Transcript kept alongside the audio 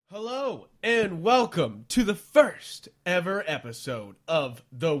Hello, and welcome to the first ever episode of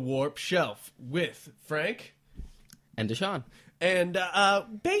The Warp Shelf with Frank and Deshaun. And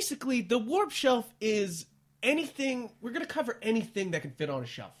basically, The Warp Shelf is anything, we're going to cover anything that can fit on a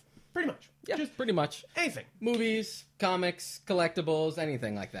shelf. Pretty much. Yeah, just pretty much. Anything. Movies, comics, collectibles,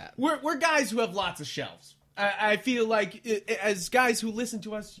 anything like that. We're guys who have lots of shelves. I feel like, as guys who listen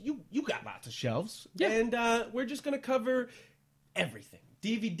to us, you got lots of shelves. Yeah. And we're just going to cover everything.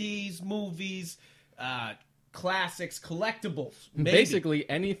 DVDs, movies, classics, collectibles. Maybe. Basically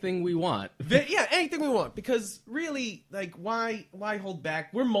anything we want. Yeah, anything we want. Because really, like, why hold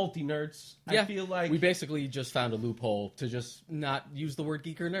back? We're multi-nerds. Yeah, I feel like... we basically just found a loophole to just not use the word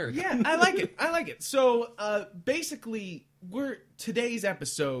geek or nerd. Yeah, I like it. So, basically, today's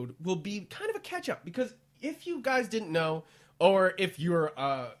episode will be kind of a catch-up. Because if you guys didn't know... Or if you're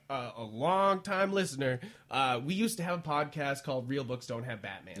a long-time listener, we used to have a podcast called Real Books Don't Have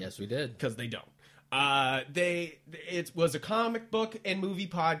Batman. Yes, we did. Because they don't. It was a comic book and movie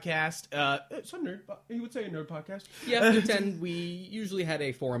podcast. It's a nerd, you would say a nerd podcast. Yeah, we usually had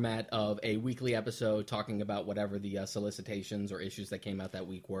a format of a weekly episode talking about whatever the solicitations or issues that came out that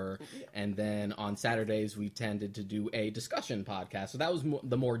week were. And then on Saturdays, we tended to do a discussion podcast. So that was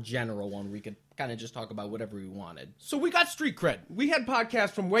the more general one where we could kind of just talk about whatever we wanted. So we got street cred. We had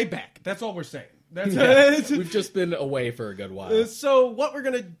podcasts from way back. That's all we're saying. We've just been away for a good while. So what we're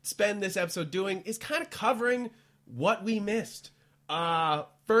going to spend this episode doing is kind of covering what we missed.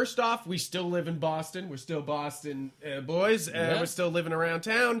 First off, we still live in Boston. We're still Boston boys. We're still living around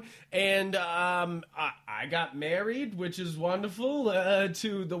town. And I got married, which is wonderful,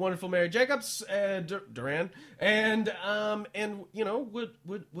 to the wonderful Mary Jacobs, Duran. And you know,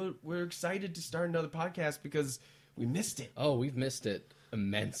 we're excited to start another podcast because we missed it. Oh, we've missed it.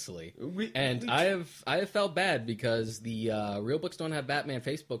 Immensely. I have felt bad because the Real Books Don't Have Batman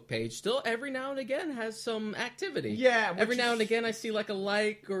Facebook page still every now and again has some activity. Yeah. Every now and again I see like a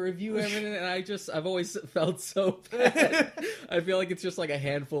like or a view and I've always felt so bad. I feel like it's just like a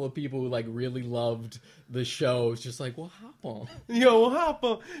handful of people who like really loved the show. It's just like, well, hop on. Hop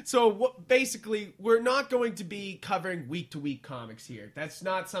on. So basically, we're not going to be covering week-to-week comics here. That's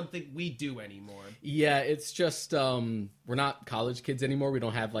not something we do anymore. Yeah, it's just, we're not college kids anymore. We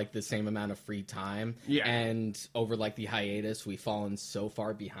don't have, like, the same amount of free time. Yeah. And over, like, the hiatus, we've fallen so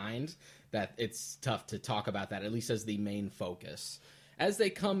far behind that it's tough to talk about that, at least as the main focus. As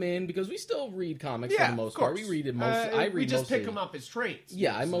they come in, because we still read comics for the most part. We read it mostly. We just pick them up as trades.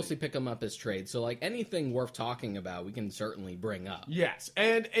 Yeah, I mostly pick them up as trades. So, like, anything worth talking about, we can certainly bring up. Yes,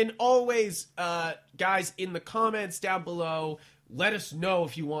 and always, guys, in the comments down below, let us know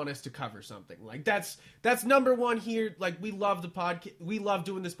if you want us to cover something. Like, that's number one here. Like, we love the podcast. We love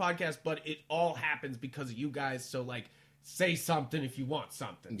doing this podcast, but it all happens because of you guys. So, like, say something if you want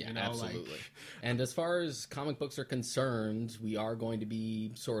something. Yeah, you know, absolutely. And as far as comic books are concerned, we are going to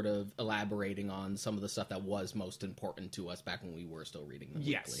be sort of elaborating on some of the stuff that was most important to us back when we were still reading them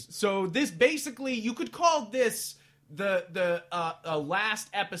weekly. Yes. So this basically, you could call this the last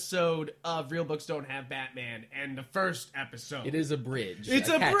episode of Real Books Don't Have Batman and the first episode. It is a bridge. It's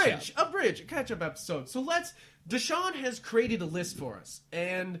a catch-up episode. So Deshaun has created a list for us,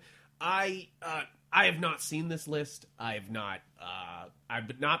 and I have not seen this list. I'm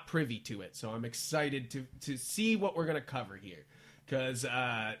not privy to it, so I'm excited to see what we're gonna cover here, because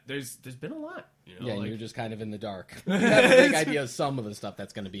there's been a lot. You know, yeah, like, you're just kind of in the dark. You have a big idea of some of the stuff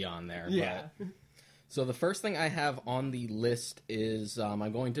that's going to be on there. Yeah. But. So the first thing I have on the list is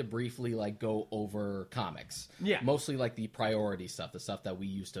I'm going to briefly like go over comics. Yeah. Mostly like the priority stuff, the stuff that we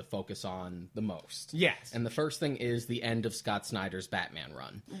used to focus on the most. Yes. And the first thing is the end of Scott Snyder's Batman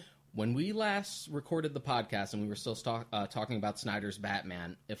run. When we last recorded the podcast and we were still talking about Snyder's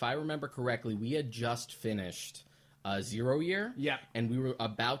Batman, if I remember correctly, we had just finished Zero Year. Yeah. And we were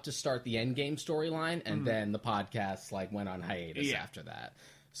about to start the Endgame storyline, and then the podcast like went on hiatus after that.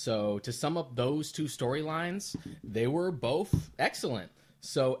 So to sum up those two storylines, they were both excellent.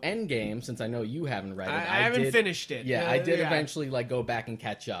 So Endgame, since I know you haven't read it, I haven't finished it. Yeah, I did eventually like go back and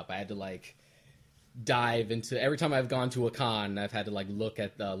catch up. I had to like dive into every time I've gone to a con, I've had to like look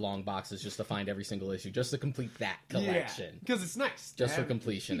at the long boxes just to find every single issue, just to complete that collection. Because it's nice. Just for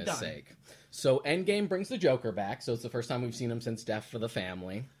completionist sake. So Endgame brings the Joker back, so it's the first time we've seen him since Death for the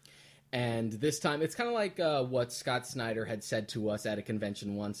Family. And this time, it's kind of like what Scott Snyder had said to us at a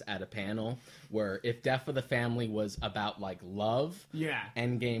convention once at a panel, where if Death for the Family was about, like, love,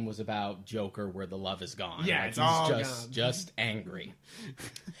 Endgame was about Joker, where the love is gone. Yeah, like, it's all gone. Just angry.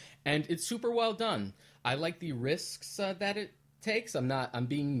 And it's super well done. I like the risks that it takes. I'm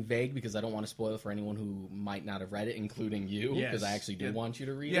being vague because I don't want to spoil it for anyone who might not have read it, including you, because I actually do want you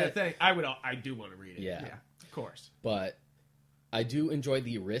to read it. Yeah, I do want to read it. Yeah, of course. But I do enjoy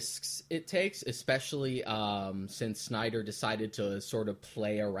the risks it takes, especially since Snyder decided to sort of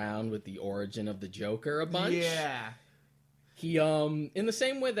play around with the origin of the Joker a bunch. Yeah. He, in the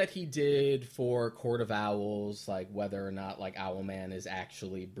same way that he did for Court of Owls, like whether or not like Owlman is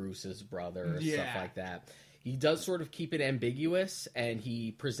actually Bruce's brother or stuff like that. He does sort of keep it ambiguous, and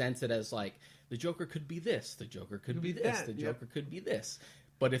he presents it as like, the Joker could be this, the Joker could be this, the Joker could be this.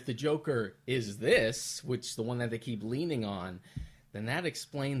 But if the Joker is this, which the one that they keep leaning on, then that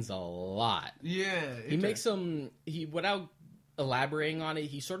explains a lot. Yeah. He makes him, without elaborating on it,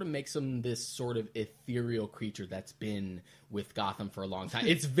 he sort of makes him this sort of ethereal creature that's been with Gotham for a long time.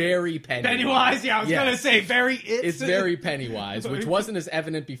 It's very Pennywise. I was gonna say it's very Pennywise, which wasn't as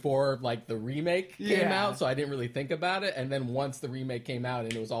evident before like the remake came out, so I didn't really think about it. And then once the remake came out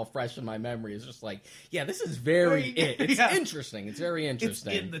and it was all fresh in my memory, it's just like, this is very It's interesting. It's very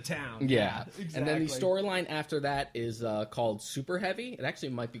interesting. It's in the town. Yeah. Exactly. And then the storyline after that is called Superheavy. It actually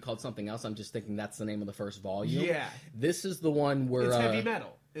might be called something else. I'm just thinking that's the name of the first volume. Yeah. This is the one where it's heavy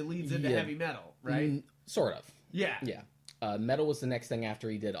metal. It leads into heavy metal, right? Sort of. Yeah. Yeah. Metal was the next thing after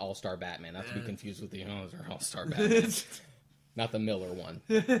he did All-Star Batman. Not to be confused with the All-Star Batman. Not the Miller one.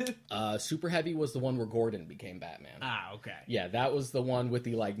 Superheavy was the one where Gordon became Batman. Ah, okay. Yeah, that was the one with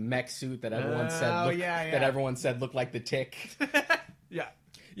the like mech suit that everyone said that everyone said looked like the Tick. Yeah.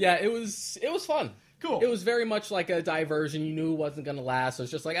 Yeah, it was fun. Cool. It was very much like a diversion. You knew it wasn't going to last. So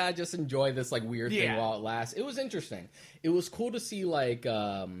it's just like, I just enjoy this like weird thing while it lasts. It was interesting. It was cool to see like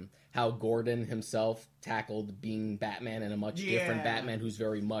how Gordon himself tackled being Batman and a much different Batman who's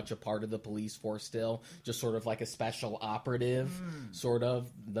very much a part of the police force still. Just sort of like a special operative, sort of.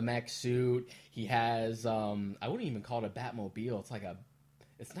 The mech suit. He has, I wouldn't even call it a Batmobile.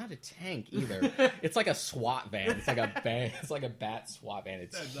 It's not a tank either. It's like a SWAT van. It's like a bat SWAT van.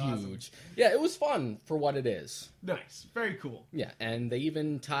 It's huge. Awesome. Yeah, it was fun for what it is. Nice, very cool. Yeah, and they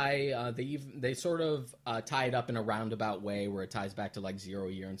even tie they sort of tie it up in a roundabout way where it ties back to like Zero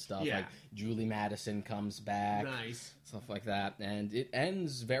Year and stuff. Yeah. Like Julie Madison comes back. Nice. Stuff like that, and it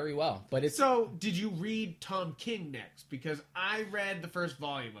ends very well. But it's did you read Tom King next? Because I read the first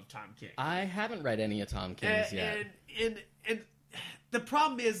volume of Tom King. I haven't read any of Tom King's yet. And the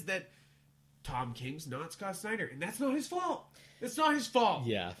problem is that Tom King's not Scott Snyder, and that's not his fault. It's not his fault.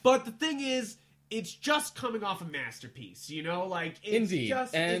 Yeah. But the thing is, it's just coming off a masterpiece, Like, it's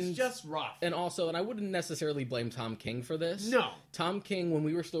it's just rough. And also, and I wouldn't necessarily blame Tom King for this. No. Tom King, when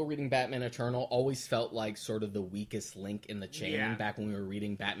we were still reading Batman Eternal, always felt like sort of the weakest link in the chain back when we were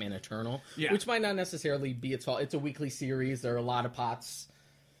reading Batman Eternal, which might not necessarily be its fault. It's a weekly series. There are a lot of pots.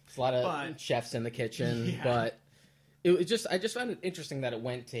 There's a lot of chefs in the kitchen, but I just found it interesting that it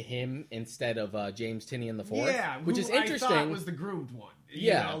went to him instead of James Tynion IV. Yeah, which is interesting. I thought was the groomed one.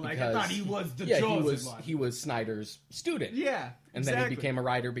 Because I thought he was the chosen one. He was Snyder's student. Yeah, and then he became a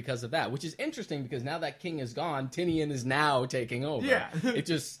writer because of that, which is interesting because now that King is gone, Tynion is now taking over. Yeah,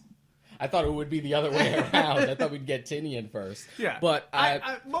 I thought it would be the other way around. I thought we'd get Tynion first. Yeah, but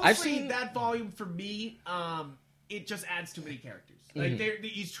I've seen that volume for me. It just adds too many characters. Like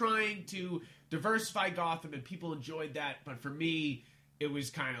he's trying to diversify Gotham, and people enjoyed that. But for me, it was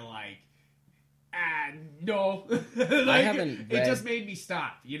kind of like, no. I haven't read, it just made me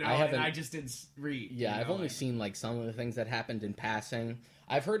stop, and I just didn't read. Yeah, I've only seen like some of the things that happened in passing.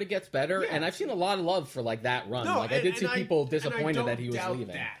 I've heard it gets better, and I've seen a lot of love for like that run. No, I did see people disappointed that he was leaving.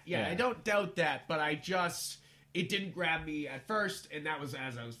 That. Yeah, I don't doubt that, but it didn't grab me at first, and that was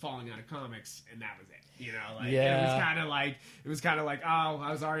as I was falling out of comics, and that was it. It was kind of like, oh, I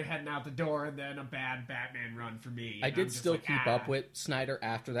was already heading out the door, and then a bad Batman run for me. I did still keep up with Snyder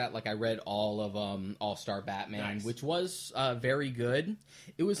after that. Like I read all of All-Star Batman, which was very good.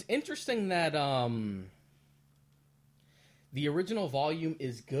 It was interesting that the original volume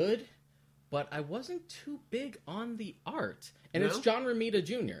is good, but I wasn't too big on the art. And it's John Romita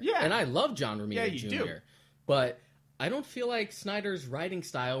Jr. Yeah. And I love John Romita Jr. Do. But I don't feel like Snyder's writing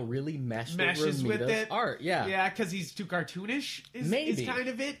style really meshes with Romita's art. Yeah. Yeah, because he's too cartoonish is kind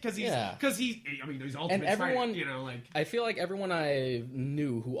of it. Because he's Ultimate and everyone, Spider, I feel like everyone I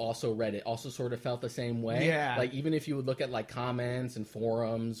knew who also read it also sort of felt the same way. Yeah. Like, even if you would look at, like, comments and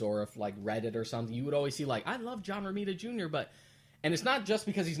forums or if, like, Reddit or something, you would always see, like, I love John Romita Jr., but... And it's not just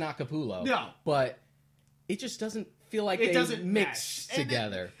because he's not Capullo. No. But it just doesn't feel like they mix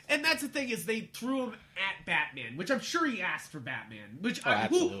together. And that's the thing, is they threw him at Batman, which I'm sure he asked for Batman. Which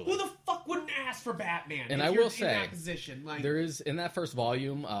absolutely. Who the fuck wouldn't ask for Batman. And if I you're will say, in that position, like, there is, in that first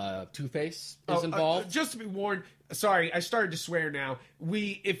volume, Two-Face is involved. Just to be warned, sorry, I started to swear now.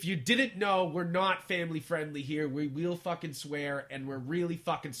 If you didn't know, we're not family friendly here. We will fucking swear, and we're really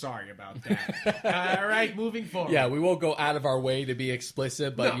fucking sorry about that. All right, moving forward. Yeah, we won't go out of our way to be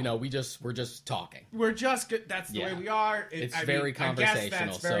explicit, but we're just talking. We're just good. That's the way we are. It's very conversational. I guess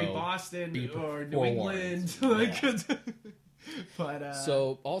that's very so Boston or New England. But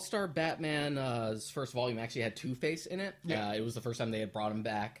so All-Star Batman's first volume actually had Two-Face in it. Yeah. It was the first time they had brought him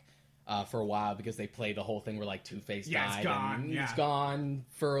back for a while because they played the whole thing where like Two-Face died. It's gone. And he's gone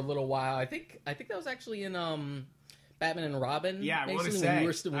for a little while. I think that was actually in Batman and Robin. Yeah, I want to say when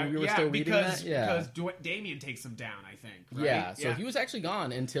we were still reading that. Yeah, because Damian takes him down. I think. Right? Yeah, so he was actually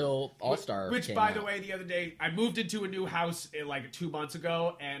gone until All-Star. Which, by the way, the other day I moved into a new house like 2 months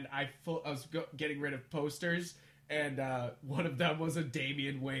ago, and I was getting rid of posters. And one of them was a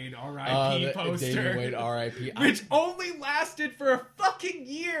Damian Wayne R.I.P. poster. Damian Wayne R.I.P. Which only lasted for a fucking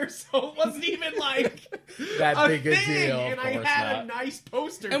year, so it wasn't even like that big a thing. deal. And I had a nice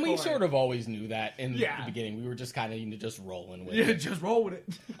poster. And we sort of always knew that in the beginning. We were just kind of just rolling with it. Yeah, just roll with it.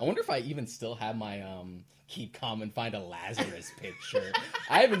 I wonder if I even still have my Keep Calm and Find a Lazarus picture.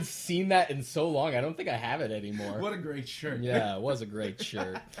 I haven't seen that in so long. I don't think I have it anymore. What a great shirt. Yeah, it was a great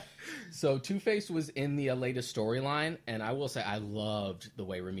shirt. So Two-Face was in the latest storyline, and I will say I loved the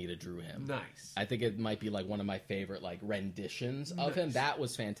way Romita drew him. Nice. I think it might be like one of my favorite like renditions of him. That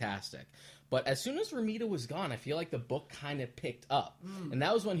was fantastic. But as soon as Romita was gone, I feel like the book kind of picked up. And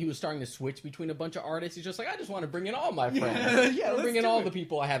that was when he was starting to switch between a bunch of artists. He's just like, I just want to bring in all my friends. Bring in all the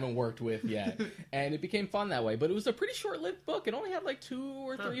people I haven't worked with yet. And it became fun that way. But it was a pretty short-lived book. It only had like 2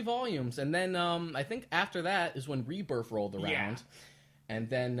 or 3 volumes. And then I think after that is when Rebirth rolled around. Yeah. And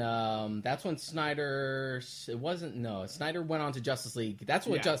then that's when Snyder went on to Justice League. That's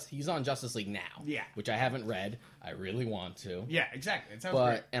what he's on Justice League now. Yeah. Which I haven't read. I really want to. Yeah, exactly. It sounds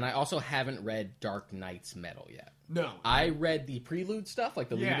great. And I also haven't read Dark Knight's Metal yet. No. I read the prelude stuff, like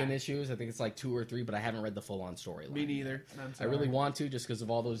the lead-in issues. I think it's like 2 or 3, but I haven't read the full-on storyline. Me neither. I really want to, just because of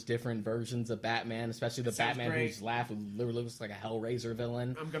all those different versions of Batman, especially the Batman who's who literally looks like a Hellraiser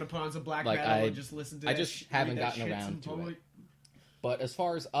villain. I'm going to put on some black metal and just listen to I just haven't gotten around to it. But as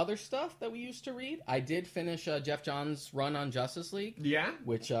far as other stuff that we used to read, I did finish Jeff Johns' run on Justice League. Yeah?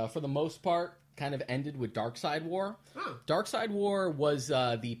 Which, for the most part, kind of ended with Darkseid War. Huh. Darkseid War was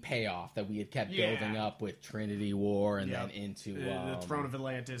the payoff that we had kept building up with Trinity War and then into... the Throne of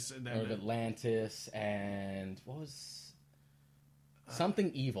Atlantis. And then and what was...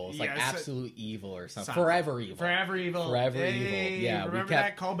 Something evil. It's like absolute evil or something. Forever evil. Yeah, remember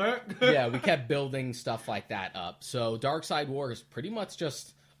that callback? Yeah, we kept building stuff like that up. So Darkseid War is pretty much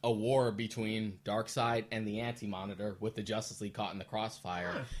just a war between Darkseid and the Anti-Monitor with the Justice League caught in the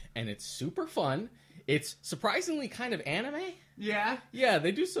crossfire. And it's super fun. It's surprisingly kind of anime. Yeah? Yeah,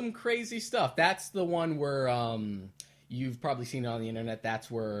 they do some crazy stuff. That's the one where you've probably seen it on the internet. That's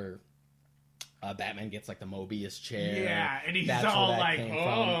where... Batman gets like the Mobius chair. Yeah, and he's all like,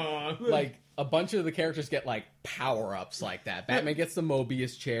 oh. Like a bunch of the characters get like power-ups like that. Batman gets the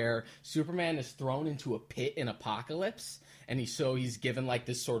Mobius chair. Superman is thrown into a pit in Apocalypse. And he's given like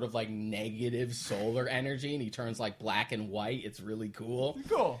this sort of like negative solar energy, and he turns like black and white. It's really cool.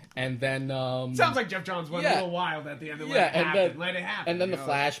 Cool. And then sounds like Jeff Johns went a little wild at the end of Let It Happen. And then the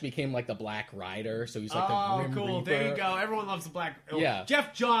Flash became like the Black Rider, so he's like the Grim Reaper. There you go. Everyone loves the Black. Yeah.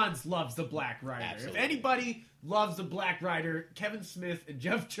 Jeff Johns loves the Black Rider. Absolutely. If anybody loves the Black Rider, Kevin Smith and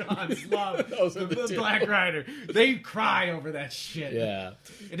Jeff Johns love the Black Rider. They cry over that shit. Yeah.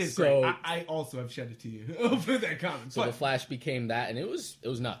 It is great. I also have shed it to you over that comment. So the Flash became that, and it was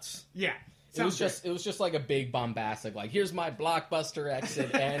nuts. Yeah. It was just like a big bombastic, like, here's my blockbuster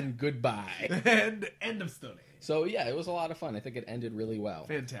exit and goodbye. And end of story. So yeah, it was a lot of fun. I think it ended really well.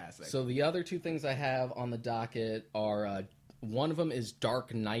 Fantastic. So the other 2 things I have on the docket are, one of them is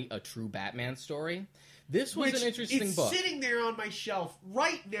Dark Knight, a true Batman story. This was an interesting book. It's sitting there on my shelf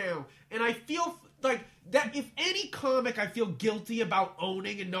right now, and I feel like that if any comic I feel guilty about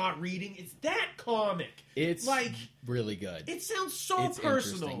owning and not reading, it's that comic. It's like really good. It sounds so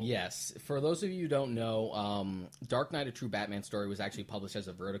personal. Yes. For those of you who don't know, Dark Knight, a true Batman story was actually published as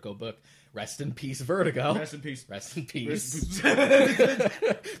a Vertigo book. Rest in peace, Vertigo. Rest in peace. Rest in peace.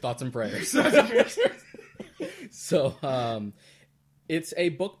 Thoughts and prayers. So, it's a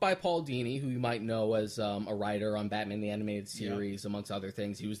book by Paul Dini, who you might know as a writer on Batman the Animated Series, amongst other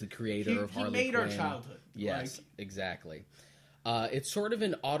things. He was the creator of Harley Quinn. He made our childhood. Yes, exactly. It's sort of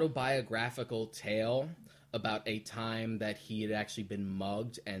an autobiographical tale about a time that he had actually been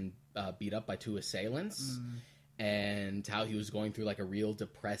mugged and beat up by 2 assailants. and how he was going through like a real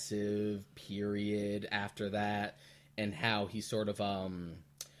depressive period after that, and how he sort of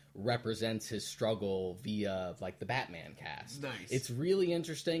represents his struggle via like the Batman cast. Nice. It's really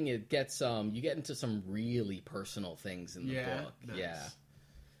interesting. It gets you get into some really personal things in the book. Nice. Yeah.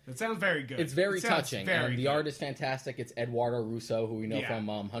 It sounds very good. It's very touching. And the good. art is fantastic. It's Eduardo Russo, who we know from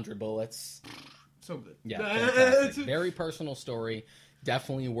 100 Bullets. So good. Yeah, fantastic. Very personal story.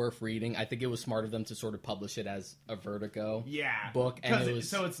 Definitely worth reading. I think it was smart of them to sort of publish it as a Vertigo book. And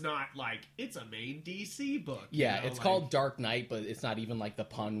so it's not like, it's a main DC book. Yeah, it's called Dark Knight, but it's not even like the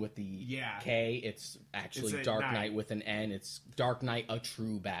pun with the K. It's actually Dark Knight with an N. It's Dark Knight, a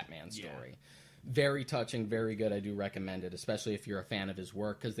true Batman story. Yeah. Very touching, very good. I do recommend it, especially if you're a fan of his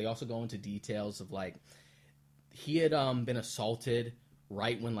work, because they also go into details of like, he had been assaulted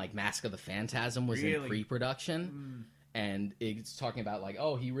right when like Mask of the Phantasm was in pre-production. And it's talking about, like,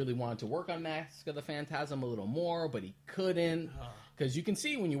 oh, he really wanted to work on Mask of the Phantasm a little more, but he couldn't. Because you can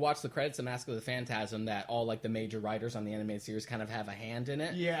see when you watch the credits of Mask of the Phantasm that all, like, the major writers on the animated series kind of have a hand in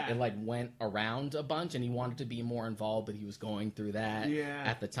it. Yeah. It, like, went around a bunch, and he wanted to be more involved, but he was going through that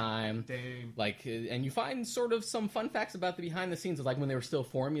at the time. Dang. Like, and you find sort of some fun facts about the behind the scenes of, like, when they were still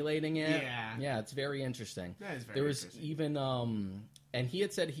formulating it. Yeah. Yeah, it's very interesting. That is very There was interesting. even, and he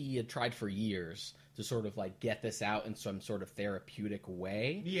had said he had tried for years to sort of like get this out in some sort of therapeutic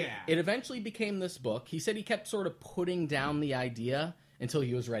way. Yeah. It eventually became this book. He said he kept sort of putting down the idea until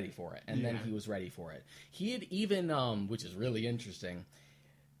he was ready for it. And then he was ready for it. He had even, which is really interesting,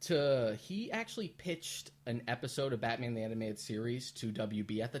 he actually pitched an episode of Batman the Animated Series to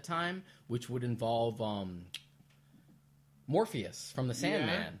WB at the time, which would involve Morpheus from the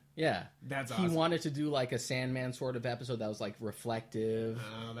Sandman. Yeah. That's awesome. He wanted to do like a Sandman sort of episode that was like reflective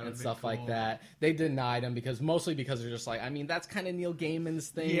and stuff like that. They denied him mostly because they're just like, I mean, that's kind of Neil Gaiman's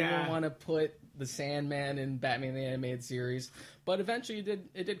thing. You don't want to put the Sandman in Batman the Animated Series. But eventually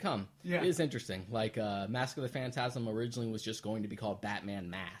it did come. Yeah. It is interesting. Like Mask of the Phantasm originally was just going to be called Batman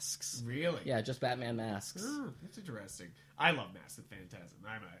Masks. Really? Yeah, just Batman Masks. Oh, that's interesting. I love Mask of the Phantasm.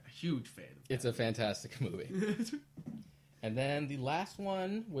 I'm a huge fan of that. It's a fantastic movie. And then the last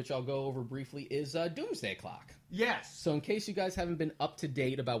one, which I'll go over briefly, is Doomsday Clock. Yes. So in case you guys haven't been up to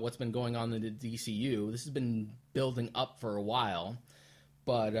date about what's been going on in the DCU, this has been building up for a while.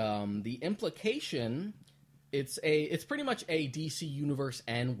 But the implication, it's pretty much a DC Universe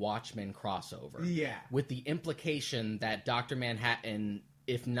and Watchmen crossover. Yeah. With the implication that Dr. Manhattan,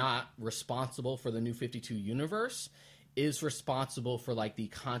 if not responsible for the New 52 universe, is responsible for like the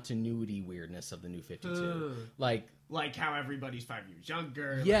continuity weirdness of the New 52. Like how everybody's 5 years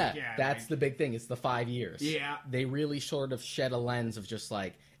younger. Yeah, that's the big thing. It's the 5 years. Yeah. They really sort of shed a lens of just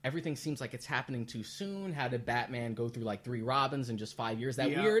like, everything seems like it's happening too soon. How did Batman go through like 3 Robins in just 5 years?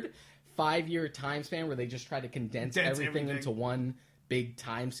 That weird 5-year time span where they just try to condense everything into one big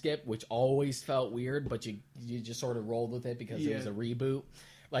time skip, which always felt weird, but you just sort of rolled with it because it was a reboot.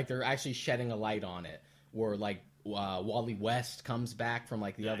 Like they're actually shedding a light on it, where like Wally West comes back from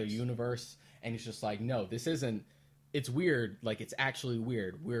like the other universe, and it's just like, no, this isn't. It's weird. Like, it's actually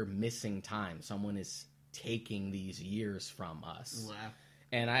weird. We're missing time. Someone is taking these years from us. Wow.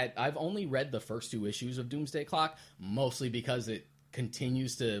 And I've only read the first 2 issues of Doomsday Clock, mostly because it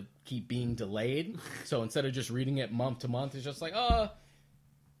continues to keep being delayed. So instead of just reading it month to month, it's just like,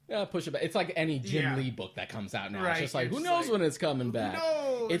 push it back. It's like any Jim Lee book that comes out now. It's just like, who knows when it's coming back?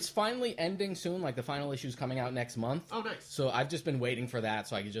 It's finally ending soon. Like, the final issue's coming out next month. Oh, nice. So I've just been waiting for that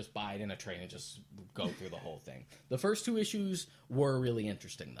so I could just buy it in a train and just go through the whole thing. The first 2 issues were really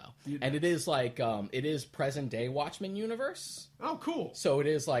interesting, though. And it is like, it is present-day Watchmen universe. Oh, cool. So it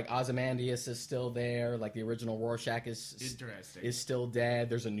is like Ozymandias is still there. Like, the original Rorschach is still dead.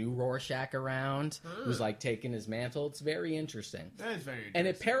 There's a new Rorschach around who's, like, taking his mantle. It's very interesting. That is very interesting. And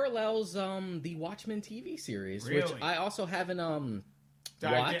it parallels the Watchmen TV series, really? Which I also haven't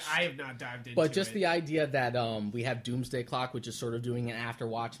watched. I have not dived into But just the idea that we have Doomsday Clock, which is sort of doing an after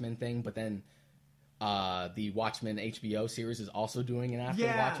Watchmen thing, but then the Watchmen HBO series is also doing an after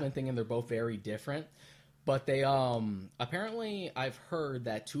Watchmen thing, and they're both very different. But they, apparently, I've heard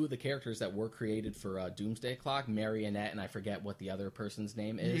that 2 of the characters that were created for Doomsday Clock, Marionette, and I forget what the other person's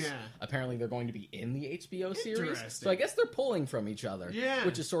name is, apparently they're going to be in the HBO series. So I guess they're pulling from each other,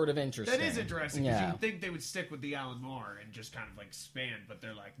 which is sort of interesting. That is interesting, because you'd think they would stick with the Alan Moore and just kind of, like, expand, but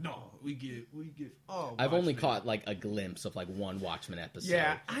they're like, no, we give, I've only caught, like, a glimpse of, like, one Watchmen episode.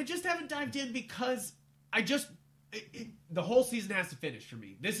 Yeah, I just haven't dived in because the whole season has to finish for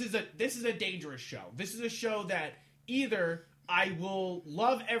me. This is a dangerous show. This is a show that either I will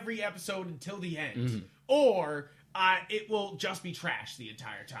love every episode until the end, or it will just be trash the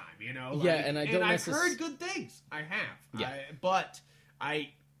entire time, you know? Yeah, and I've heard good things. I have. Yeah.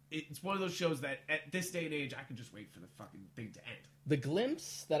 It's one of those shows that at this day and age, I can just wait for the fucking thing to end. The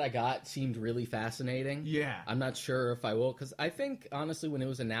glimpse that I got seemed really fascinating. Yeah. I'm not sure if I will, because I think, honestly, when it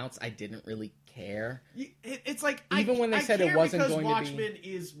was announced, I didn't really care. It's like... Even when they said it wasn't going to be... Watchmen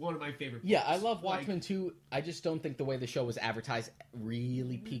is one of my favorite books. Yeah, I love Watchmen, too. I just don't think the way the show was advertised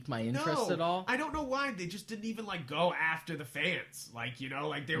really piqued my interest at all. I don't know why. They just didn't even, like, go after the fans. Like, you know,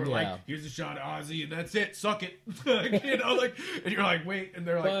 like, they were like, here's a shot of Ozzy, and that's it. Suck it. Like, you know, like... And you're like, wait. And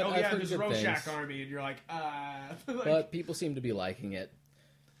they're like, But oh, yeah, there's Rorschach army. And you're like, like, but people seem to be liking it.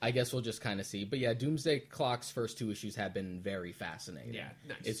 I guess we'll just kind of see. But yeah, Doomsday Clock's first 2 issues have been very fascinating. Yeah,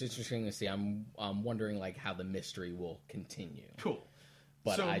 nice. It's interesting to see. I'm wondering like how the mystery will continue. Cool.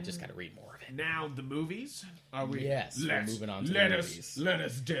 But I just got to read more of it. Now the movies. Are we? Yes, we're moving on to the movies. Let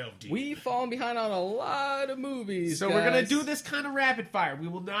us delve deep. We've fallen behind on a lot of movies. So we're gonna do this kind of rapid fire. We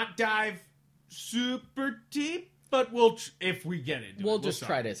will not dive super deep. But if we get into we'll just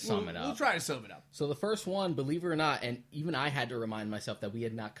try to sum it up. We'll try to sum it up. So the first one, believe it or not, and even I had to remind myself that we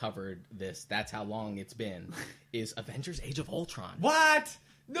had not covered this. That's how long it's been. Is Avengers: Age of Ultron? What?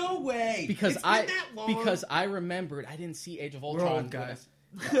 No way! Because it's been that long. Because I remembered I didn't see Age of Ultron. We're old, guys.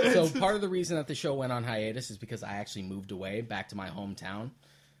 So part of the reason that the show went on hiatus is because I actually moved away back to my hometown.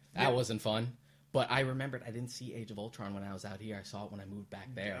 That wasn't fun. But I remembered I didn't see Age of Ultron when I was out here. I saw it when I moved back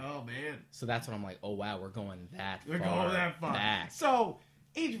there. Oh, man. So that's when I'm like, oh, wow, we're going that far. We're going that far back. So,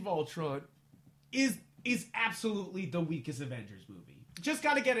 Age of Ultron is absolutely the weakest Avengers movie. Just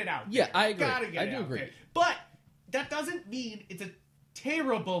got to get it out. Yeah, there. I agree. I do agree. But that doesn't mean it's a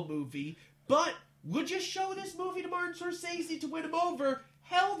terrible movie. But would you show this movie to Martin Scorsese to win him over?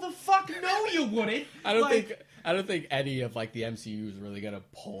 Hell the fuck no, you wouldn't. I don't think any of like the MCU is really gonna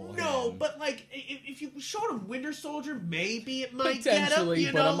pull him. No, but like if you showed him Winter Soldier, maybe it might get him. Potentially,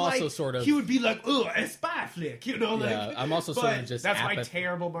 You but know, I'm like, also sort of he would be like, oh, a spy flick, you know? Yeah, like, I'm also sort of just that's my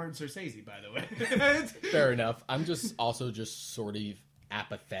terrible Martin Scorsese, by the way. Fair enough. I'm just sort of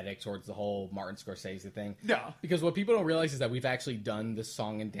apathetic towards the whole Martin Scorsese thing. No. Because what people don't realize is that we've actually done this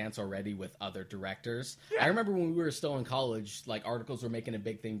song and dance already with other directors. Yeah. I remember when we were still in college, like articles were making a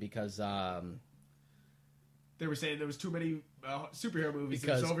big thing because they were saying there was too many superhero movies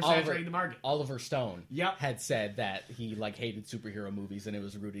because that was oversaturating the market. Oliver Stone Yep. had said that he like hated superhero movies and it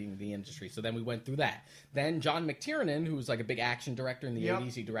was rooting the industry. So then we went through that. Then John McTiernan, who was like a big action director in the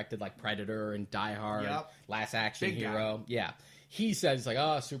 80s, he directed like Predator and Die Hard, Last Action Big Hero. guy. Yeah. He says like,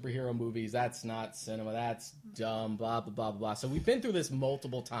 oh, superhero movies, that's not cinema, that's dumb, blah, blah, blah, blah. So we've been through this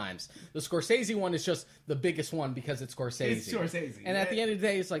multiple times. The Scorsese one is just the biggest one because it's Scorsese. It's Scorsese. And at the end of the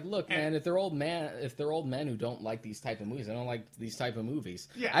day, it's like, look, man, if they're old men who don't like these type of movies, I don't like these type of movies.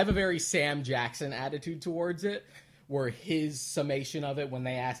 Yeah. I have a very Sam Jackson attitude towards it, where his summation of it when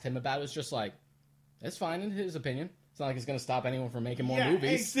they asked him about it was just like, it's fine in his opinion. It's not like it's going to stop anyone from making more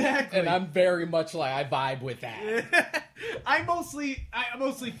movies. Exactly. And I'm very much like, I vibe with that. I mostly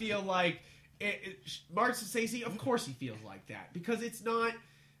feel like Martin Scorsese, of course he feels like that. Because it's not...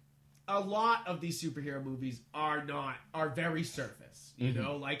 A lot of these superhero movies are very surface. You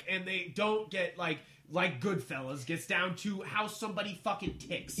know? Like, and they don't get, like Goodfellas gets down to how somebody fucking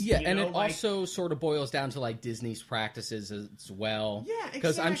ticks. Yeah, you and know? it also sort of boils down to like Disney's practices as well. Yeah, exactly.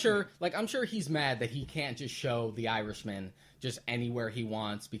 Because I'm sure he's mad that he can't just show The Irishman just anywhere he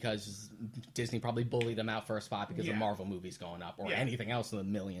wants because Disney probably bullied him out for a spot because of Marvel movies going up or anything else in the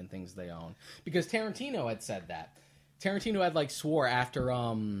million things they own. Because Tarantino had said that. Tarantino had like swore after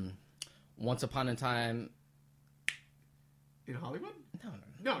Once Upon a Time in Hollywood.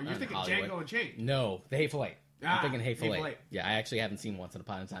 No, you're thinking Django Unchained. No, The Hateful Eight. I'm thinking Hateful Eight. Eight. Yeah, I actually haven't seen Once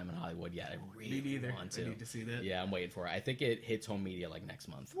Upon a Time in Hollywood yet. I really want to. I need to see that. Yeah, I'm waiting for it. I think it hits home media like next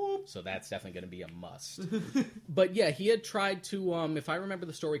month. Whoop. So that's definitely going to be a must. But yeah, he had tried to, if I remember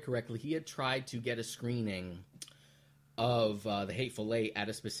the story correctly, he had tried to get a screening of The Hateful Eight at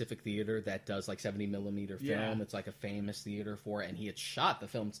a specific theater that does like 70mm film. Yeah. It's like a famous theater for it, and he had shot the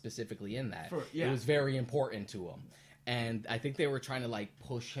film specifically in that. Yeah. It was very important to him. And I think they were trying to like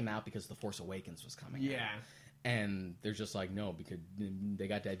push him out because The Force Awakens was coming out. And they're just like, no, because they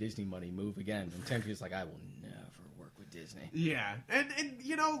got that Disney money, move again. And Tarantino's like, I will never work with Disney. Yeah. And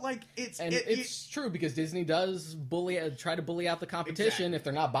you know, like, it's true because Disney does try to bully out the competition if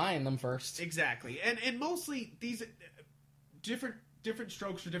they're not buying them first. Exactly. And mostly these different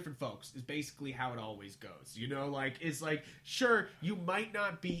strokes for different folks is basically how it always goes. You know, like, it's like, sure, you might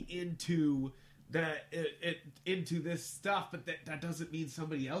not be into into this stuff, but that doesn't mean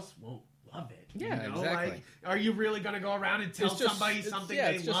somebody else won't love it. Yeah, you know? exactly. Like, are you really going to go around and tell somebody something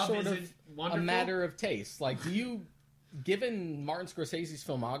they love sort isn't of wonderful? a matter of taste. Like, given Martin Scorsese's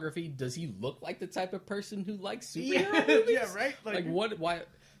filmography, does he look like the type of person who likes superhero movies? Yeah, right? Like, what? Why?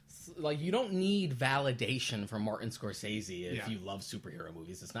 Like, you don't need validation from Martin Scorsese if you love superhero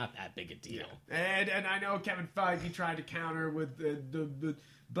movies. It's not that big a deal. Yeah. And I know Kevin Feige tried to counter with the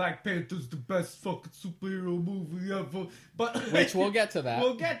Black Panther's the best fucking superhero movie ever. But which we'll get to that.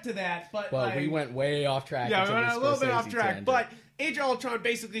 We'll get to that. But like, we went way off track. Yeah, we went a little bit off track. Tangent. But Age of Ultron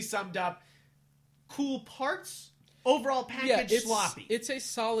basically summed up cool parts. Overall package sloppy. It's a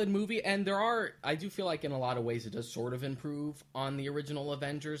solid movie, and I do feel like in a lot of ways it does sort of improve on the original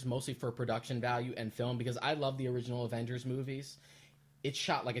Avengers, mostly for production value and film, because I love the original Avengers movies. It's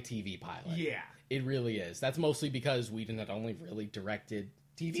shot like a TV pilot. Yeah. It really is. That's mostly because Whedon had only really directed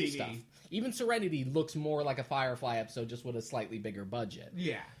TV stuff. Even Serenity looks more like a Firefly episode, just with a slightly bigger budget.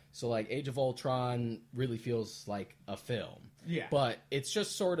 Yeah. So, like, Age of Ultron really feels like a film. Yeah. But it's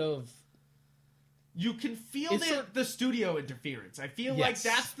just sort of... You can feel the studio interference. I feel like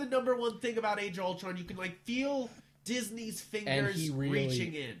that's the number one thing about Age of Ultron. You can feel Disney's fingers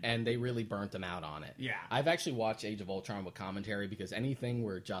reaching in. And they really burnt them out on it. Yeah. I've actually watched Age of Ultron with commentary because anything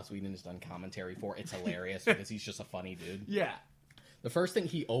where Joss Whedon has done commentary for, it's hilarious because he's just a funny dude. Yeah. The first thing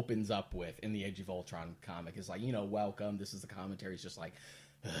he opens up with in the Age of Ultron comic is like, welcome. This is the commentary. He's just like,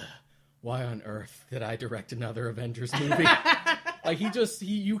 why on earth did I direct another Avengers movie? Like,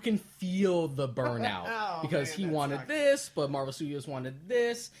 you can feel the burnout because he wanted this, but Marvel Studios wanted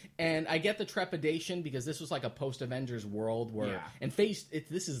this. And I get the trepidation because this was like a post-Avengers world where, and this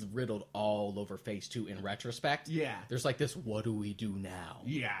is riddled all over Phase 2 in retrospect. Yeah. There's like this, what do we do now?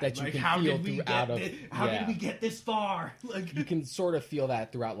 Yeah. That you can feel throughout how did we get this far? Like, you can sort of feel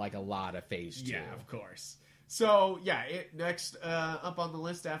that throughout like a lot of Phase 2. Yeah, of course. So, next up on the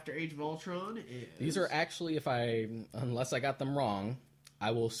list after Age of Ultron is... These are actually, unless I got them wrong,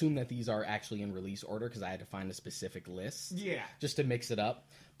 I will assume that these are actually in release order because I had to find a specific list. Yeah. Just to mix it up.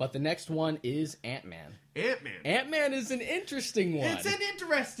 But the next one is Ant-Man. Ant-Man. Ant-Man is an interesting one. It's an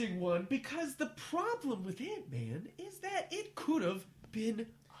interesting one because the problem with Ant-Man is that it could have been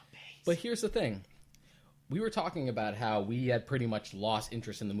amazing. But here's the thing. We were talking about how we had pretty much lost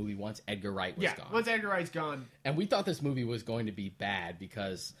interest in the movie once Edgar Wright was gone. Once Edgar Wright's gone. And we thought this movie was going to be bad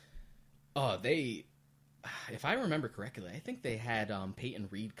because if I remember correctly, I think they had Peyton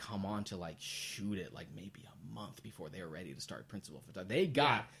Reed come on to shoot it maybe a month before they were ready to start principal photography. They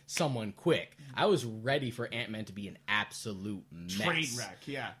got someone quick. I was ready for Ant-Man to be an absolute mess. Train wreck,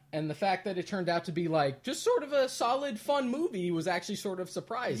 yeah. And the fact that it turned out to be just sort of a solid, fun movie was actually sort of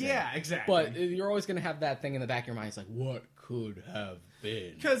surprising. Yeah, exactly. But you're always going to have that thing in the back of your mind. It's like, what could have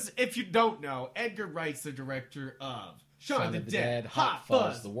been? Because if you don't know, Edgar Wright's the director of Shaun of the Dead, Hot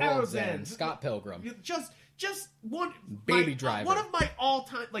Fuzz, The Arrow's World's End, End, Scott Pilgrim. Just one... Baby Driver. One of my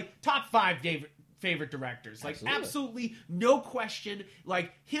all-time, top 5 favorite directors. Absolutely no question.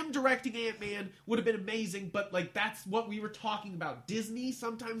 Him directing Ant-Man would have been amazing, but, that's what we were talking about. Disney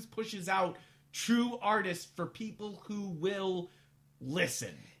sometimes pushes out true artists for people who will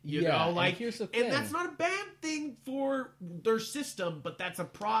listen. You know? And here's the thing. And that's not a bad thing for their system, but that's a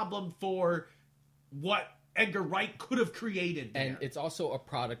problem for what Edgar Wright could have created there. And it's also a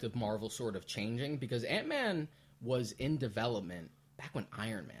product of Marvel sort of changing because Ant-Man was in development back when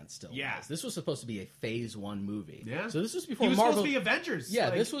Iron Man still was. This was supposed to be a Phase 1 movie. Yeah. So this was before He was Marvel... supposed to be Avengers.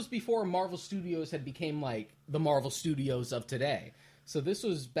 Yeah, this was before Marvel Studios had became the Marvel Studios of today. So this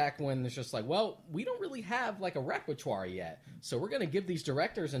was back when it's just we don't really have a repertoire yet. So we're going to give these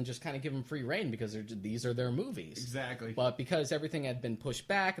directors and just kind of give them free reign because these are their movies. Exactly. But because everything had been pushed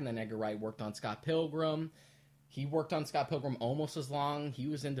back and then Edgar Wright worked on Scott Pilgrim... He worked on Scott Pilgrim almost as long. He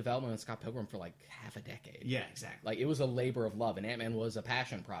was in development on Scott Pilgrim for half a decade. Yeah, exactly. It was a labor of love, and Ant-Man was a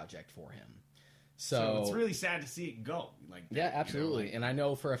passion project for him. So it's really sad to see it go. Yeah, absolutely. And I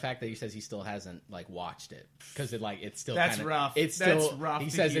know for a fact that he says he still hasn't watched it because it's still that's rough. It's that's still rough. He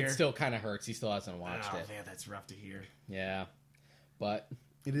says it still kind of hurts. He still hasn't watched it. Oh man, that's rough to hear. Yeah, but.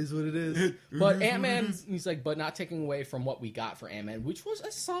 It is what it is. But Ant-Man, he's but not taking away from what we got for Ant-Man, which was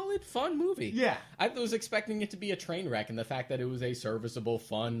a solid, fun movie. Yeah. I was expecting it to be a train wreck, and the fact that it was a serviceable,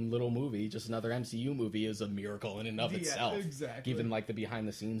 fun little movie, just another MCU movie, is a miracle in and of itself. Exactly. Given, the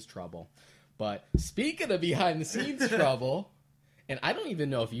behind-the-scenes trouble. But speaking of behind-the-scenes trouble, and I don't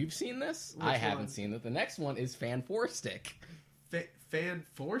even know if you've seen this. I haven't seen it. The next one is Fan 4 Stick. Fan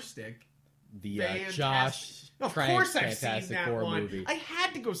 4 Stick? The Josh of Trank course I've Fantastic seen that Four one. movie. I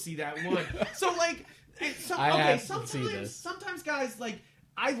had to go see that one. So I have to see this. sometimes guys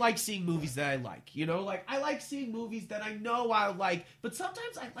I like seeing movies that I like, you know? Like, I like seeing movies that I know I like, but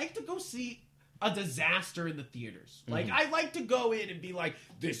sometimes I like to go see a disaster in the theaters. Like, I like to go in and be like,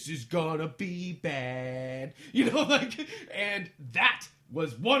 this is gonna be bad. You know, like, and that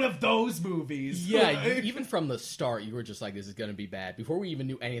was one of those movies. Yeah, even from the start, you were just like, this is going to be bad. Before we even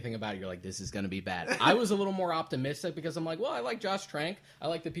knew anything about it, you're like, this is going to be bad. I was a little more optimistic because I'm like, well, I like Josh Trank. I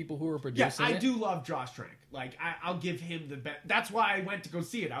like the people who were producing it. I do love Josh Trank. Like, I'll give him the best. That's why I went to go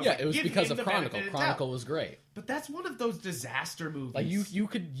see it. It was because of Chronicle. Chronicle was great. But that's one of those disaster movies. Like,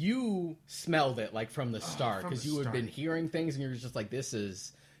 you smelled it, like, from the start. Because you had been hearing things and you're just like, this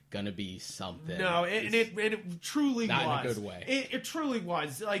is gonna be something. No, it truly not was. In a good way. It truly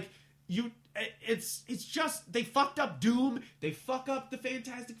was. Like, it's just, they fucked up Doom, they fuck up the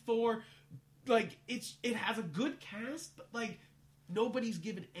Fantastic Four. Like, it has a good cast, but like, nobody's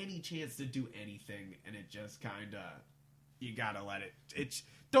given any chance to do anything, and it just kinda, you gotta let it,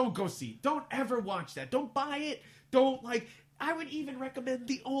 don't go see it. Don't ever watch that. Don't buy it. Don't, like, I would even recommend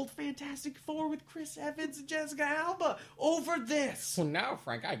the old Fantastic Four with Chris Evans and Jessica Alba over this. Well, now,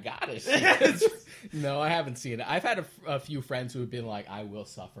 Frank, I gotta see it. No, I haven't seen it. I've had a few friends who have been like, I will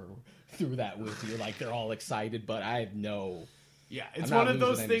suffer through that with you. Like, they're all excited, but I have no... Yeah, it's one of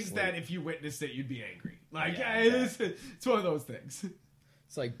those things that if you witnessed it, you'd be angry. Like, it's one of those things.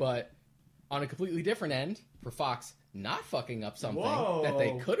 It's like, but on a completely different end, for Fox not fucking up something that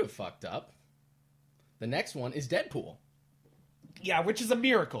they could have fucked up, the next one is Deadpool. Yeah, which is a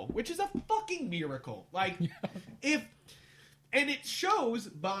miracle. Which is a fucking miracle. Like, and it shows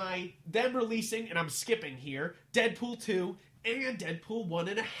by them releasing, and I'm skipping here, Deadpool 2 and Deadpool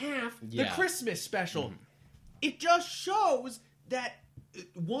 1.5, the Christmas special. It just shows that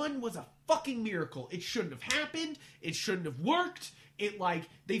one was a fucking miracle. It shouldn't have happened. It shouldn't have worked. It, like,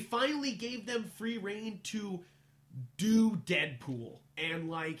 they finally gave them free reign to do Deadpool.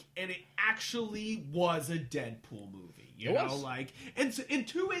 And it actually was a Deadpool movie. You know, like, and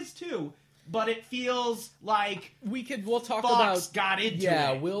 2 is too, but it feels like we'll talk Fox got into it.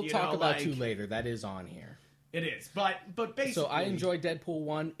 Yeah, we'll talk about 2 later. That is on here. It is, but basically. So I enjoyed Deadpool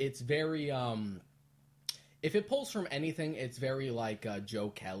 1. It's very if it pulls from anything, it's very like Joe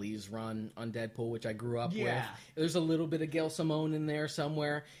Kelly's run on Deadpool, which I grew up with. There's a little bit of Gail Simone in there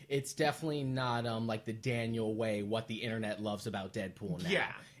somewhere. It's definitely not like the Daniel Way, what the internet loves about Deadpool now.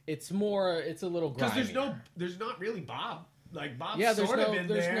 Yeah. It's a little grimy. Because there's not really Bob. Like, Bob's there's sort of in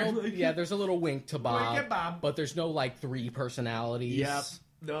there. There's a little wink to Bob. Wink at Bob. But there's no, like, 3 personalities. Yep.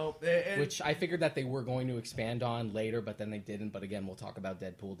 No. Which I figured that they were going to expand on later, but then they didn't. But again, we'll talk about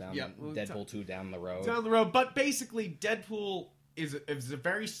Deadpool 2 down the road. Down the road. But basically, Deadpool is a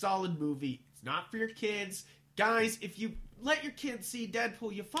very solid movie. It's not for your kids. Guys, if you let your kids see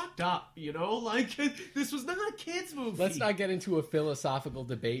Deadpool, you fucked up, you know? Like, this was not a kid's movie. Let's not get into a philosophical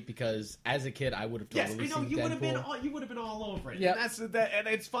debate, because as a kid, I would have totally seen Deadpool. You would have been all over it. Yep. And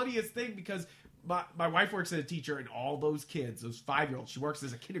it's funniest thing, because my wife works as a teacher, and all those kids, those 5-year-olds, she works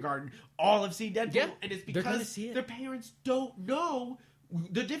as a kindergarten, all have seen Deadpool. And it's because their parents don't know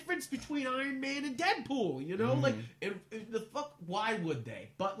the difference between Iron Man and Deadpool, you know? Like, and the fuck, why would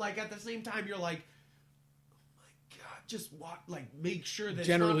they? But, like, at the same time, you're like, just make sure that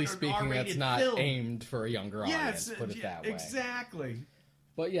generally it's not speaking, that's not film. Aimed for a younger audience. Put it that way. Exactly.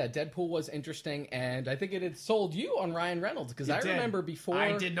 But yeah, Deadpool was interesting, and I think it had sold you on Ryan Reynolds, because I remember before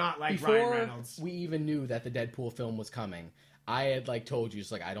I did not like Ryan Reynolds. We even knew that the Deadpool film was coming. I had told you,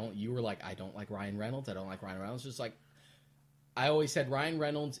 it's like you were like, I don't like Ryan Reynolds. I don't like Ryan Reynolds. Just like, I always said Ryan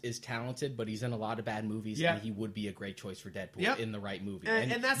Reynolds is talented, but he's in a lot of bad movies, and he would be a great choice for Deadpool in the right movie.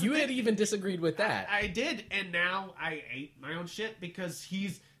 And that's you had even disagreed with that. I did, and now I ate my own shit, because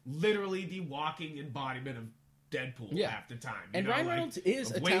he's literally the walking embodiment of Deadpool half the time. And Ryan Reynolds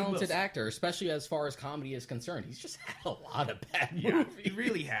is a talented actor, especially as far as comedy is concerned. He's just had a lot of bad movies. He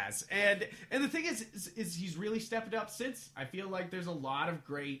really has. And the thing is he's really stepped up since. I feel like there's a lot of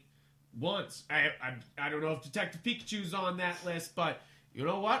great ones. I don't know if Detective Pikachu's on that list, but you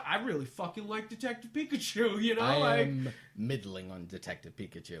know what? I really fucking like Detective Pikachu, you know? I am middling on Detective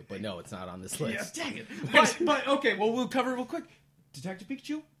Pikachu, but no, it's not on this list. Yeah, dang it. But okay, well, we'll cover it real quick. Detective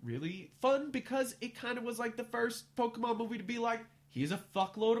Pikachu, really fun, because it kind of was like the first Pokemon movie to be like, here's a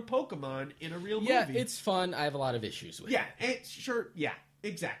fuckload of Pokemon in a real movie. Yeah, it's fun. I have a lot of issues with it. Yeah,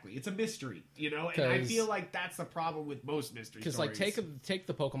 exactly. It's a mystery, you know? And I feel like that's the problem with most mystery stories. Because, take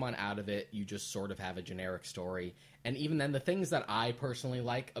the Pokemon out of it, you just sort of have a generic story. And even then, the things that I personally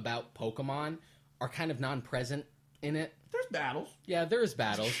like about Pokemon are kind of non-present in it. There's battles. Yeah, there is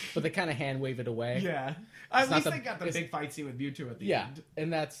battles, but they kind of hand wave it away. Yeah. At least they got the big fight scene with Mewtwo at the end.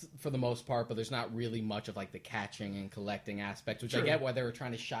 And that's for the most part, but there's not really much of like the catching and collecting aspect, which True. I get why they were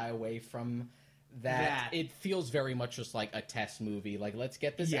trying to shy away from that. It feels very much just like a test movie. Like, let's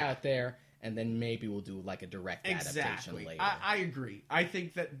get this out there, and then maybe we'll do like a direct adaptation later. I agree. I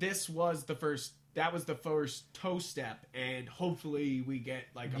think that this was the first... That was the first toe step, and hopefully we get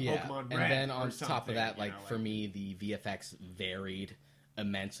like a Pokemon Red. And then on top of that, for me, the VFX varied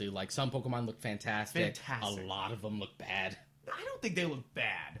immensely. Like, some Pokemon look fantastic. A lot of them look bad. I don't think they look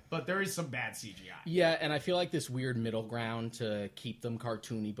bad, but there is some bad CGI. Yeah, and I feel like this weird middle ground to keep them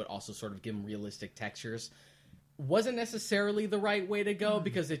cartoony, but also sort of give them realistic textures wasn't necessarily the right way to go,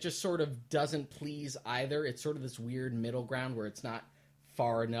 because it just sort of doesn't please either. It's sort of this weird middle ground where it's not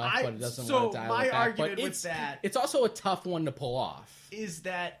far enough, but it doesn't want to dial it back. Argument but with that it's also a tough one to pull off. Is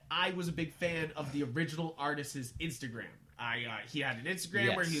that I was a big fan of the original artist's Instagram. He had an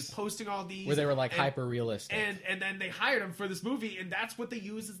Instagram where he was posting all these, where they were like hyper realistic, and then they hired him for this movie, and that's what they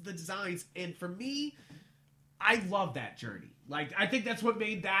use as the designs. And for me, I love that journey. Like, I think that's what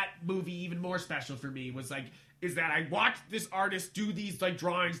made that movie even more special for me. Is that I watched this artist do these like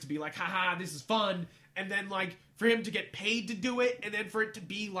drawings to be like, haha, this is fun. And then, like, for him to get paid to do it, and then for it to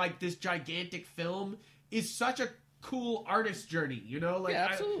be, like, this gigantic film is such a cool artist journey, you know? Like,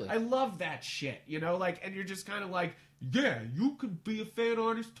 absolutely. I love that shit, you know? Like, and you're just kind of like, yeah, you could be a fan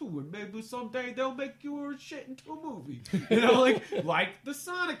artist, too, and maybe someday they'll make your shit into a movie. You know, like the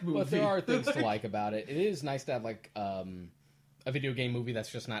Sonic movie. But there are things to like about it. It is nice to have, like, a video game movie that's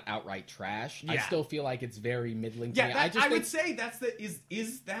just not outright trash. I still feel like it's very middling to me. I would say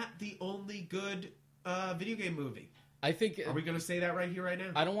is that the only good video game movie? I think. Are we going to say that right here, right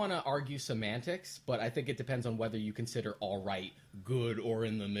now? I don't want to argue semantics, but I think it depends on whether you consider all right, good, or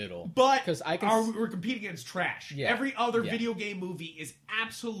in the middle. But we're competing against trash. Yeah. Every other video game movie is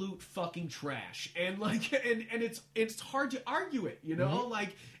absolute fucking trash, and like, and it's hard to argue it. You know,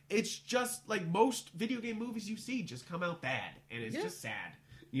 like, it's just like most video game movies you see just come out bad, and it's just sad.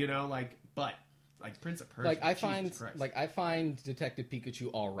 You know, like, but. Like Prince of Persia. I find Detective Pikachu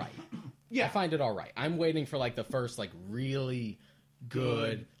all right. Yeah. I find it all right. I'm waiting for like the first like really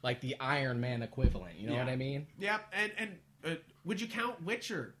good like the Iron Man equivalent. You know what I mean? Yeah. And would you count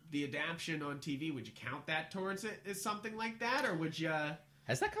Witcher, the adaptation on TV? Would you count that towards it as something like that, or would you?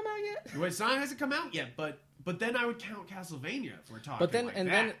 Has that come out yet? Well, it hasn't come out yet, but then I would count Castlevania if we're talking. But then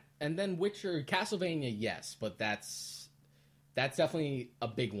like then Witcher, Castlevania, yes, but that's definitely a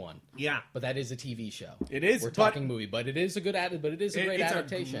big one. Yeah. But that is a TV show. It is. We're talking movie, but it is a great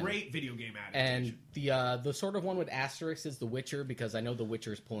adaptation. It's a great video game adaptation. And the sort of one with asterisk is The Witcher, because I know The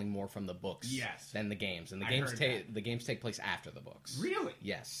Witcher is pulling more from the books than the games. And the games take place after the books. Really?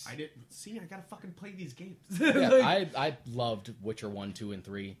 Yes. I didn't see. I gotta fucking play these games. I loved Witcher 1, 2, and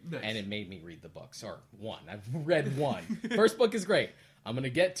 3, and it made me read the books. Or 1. I've read 1. First book is great. I'm going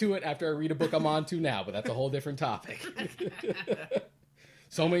to get to it after I read a book I'm on to now, but that's a whole different topic.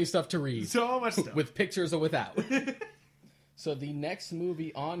 So many stuff to read. So much stuff. With pictures or without. So the next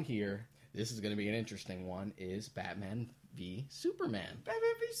movie on here, this is going to be an interesting one, is Batman v Superman. Batman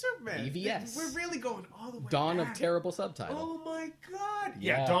v Superman. BVS. We're really going all the way Dawn back. of Terrible Subtitle. Oh my god.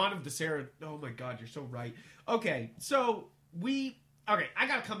 Yeah, Dawn of the Sarah. Oh my god, you're so right. Okay, so I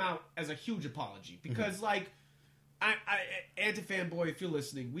got to come out as a huge apology because, like, Anti-fanboy, if you're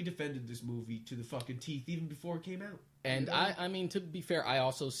listening, we defended this movie to the fucking teeth even before it came out. And I mean, to be fair, I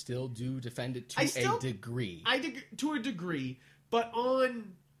also still do defend it to a degree. To a degree, but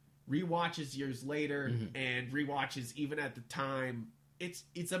on rewatches years later and rewatches even at the time,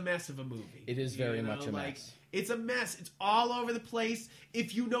 it's a mess of a movie. It is very much a mess. It's a mess. It's all over the place.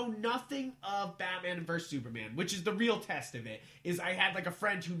 If you know nothing of Batman vs Superman, which is the real test of it, is I had like a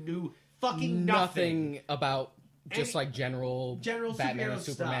friend who knew fucking nothing about just like general Batman and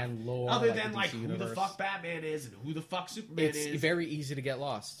Superman stuff, lore, other than like who the fuck Batman is and who the fuck Superman is. It's very easy to get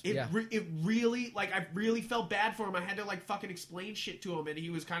lost. It really, like, I really felt bad for him. I had to like fucking explain shit to him, and he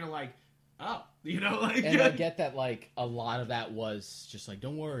was kind of like, oh, you know, like. And I get that, like, a lot of that was just like,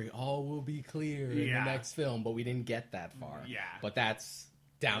 don't worry, all will be clear in the next film, but we didn't get that far. Yeah, but that's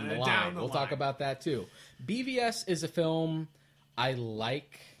down the line. We'll talk about that too. BVS is a film I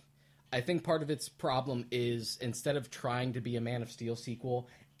like. I think part of its problem is instead of trying to be a Man of Steel sequel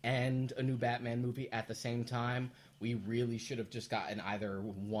and a new Batman movie at the same time, we really should have just gotten either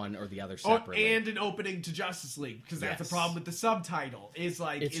one or the other separately. And an opening to Justice League, because that's the problem with the subtitle.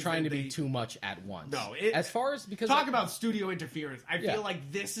 It's trying to be too much at once. No, talk about studio interference. I feel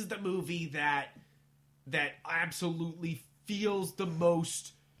like this is the movie that absolutely feels the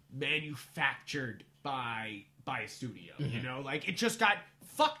most manufactured by by a studio, you know? Like, it just got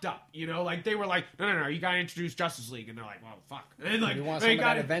fucked up, you know? Like, they were like, no, you gotta introduce Justice League. And they're like, well, fuck. And like, we want some of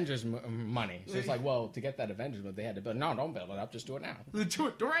that Avengers money. So it's like, well, to get that Avengers money, they had to build. No, don't build it up. Just do it now. Do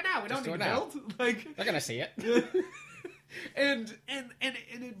it right now. We don't need to build. Like, they're gonna see it. and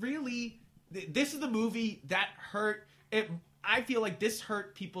it really, this is the movie that hurt. I feel like this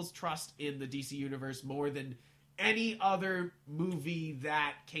hurt people's trust in the DC universe more than any other movie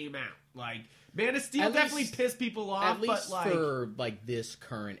that came out. Like, Man of Steel definitely pissed people off, at least but like, for like this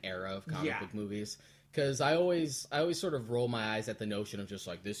current era of comic book movies, because I always sort of roll my eyes at the notion of just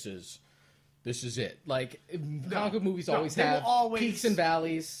like this is it. Like, comic book movies always have peaks and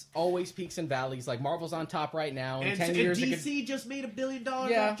valleys, always peaks and valleys. Like, Marvel's on top right now. In 10 years, DC just made $1 billion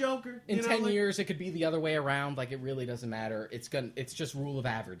off Joker. In 10 years, it could be the other way around. Like, it really doesn't matter. It's just rule of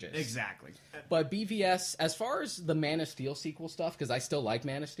averages. Exactly. But BVS, as far as the Man of Steel sequel stuff, because I still like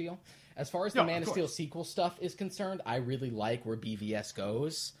Man of Steel, as far as the Man of Steel sequel stuff is concerned, I really like where BVS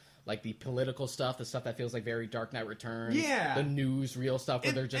goes. Like, the political stuff, the stuff that feels like very Dark Knight Returns. Yeah. The newsreel stuff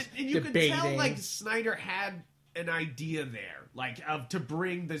where they're just and you debating. can tell, like, Snyder had an idea there, like, to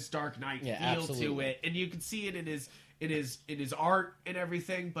bring this Dark Knight feel to it. And you can see it in his art and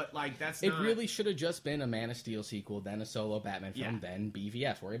everything, but, like, that's not... It really should have just been a Man of Steel sequel, then a solo Batman film, then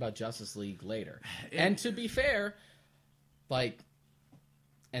BVS. Worry about Justice League later. And to be fair, like...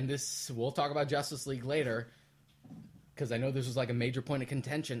 And this, we'll talk about Justice League later, because I know this was like a major point of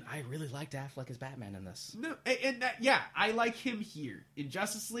contention. I really liked Affleck as Batman in this. No, I like him here. In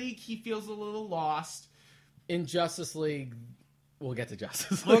Justice League, he feels a little lost. In Justice League, we'll get to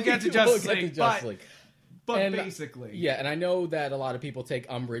Justice League. We'll get to Justice League. But basically. Yeah, and I know that a lot of people take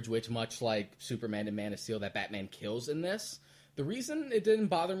umbrage, which much like Superman and Man of Steel, that Batman kills in this. The reason it didn't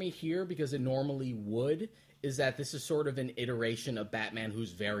bother me here, because it normally would, is that this is sort of an iteration of Batman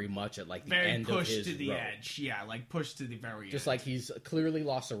who's very much at, like, the end of his pushed to the road. edge. Yeah, like, pushed to the very end. Just like he's clearly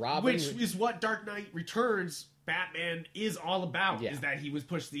lost a Robin. Which is what Dark Knight Returns Batman is all about, is that he was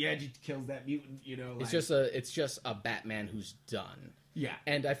pushed to the edge, he kills that mutant, you know. Like... It's just a Batman who's done. Yeah.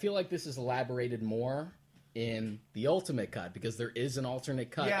 And I feel like this is elaborated more in the Ultimate Cut, because there is an alternate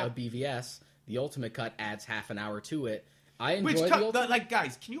cut of BVS. The Ultimate Cut adds half an hour to it. I enjoy like,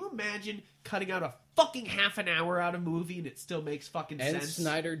 guys, can you imagine cutting out a fucking half an hour out of a movie and it still makes fucking sense? And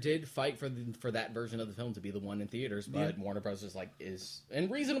Snyder did fight for that version of the film to be the one in theaters, but Warner Bros. And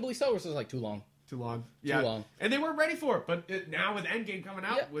reasonably so, was just like too long. Too long. And they weren't ready for it, but now with Endgame coming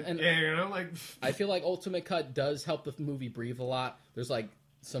out, I feel like Ultimate Cut does help the movie breathe a lot. There's like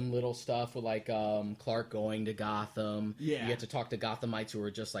some little stuff with like Clark going to Gotham. Yeah. You get to talk to Gothamites who are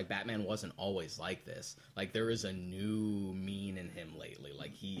just like, Batman wasn't always like this. Like, there is a new mean in him lately.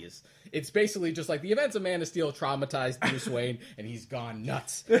 Like, it's basically just like the events of Man of Steel traumatized Bruce Wayne, and he's gone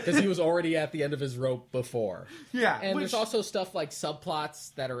nuts because he was already at the end of his rope before. Yeah. And there's also stuff like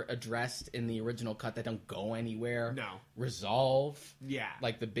subplots that are addressed in the original cut that don't go anywhere. No. Resolve. Yeah.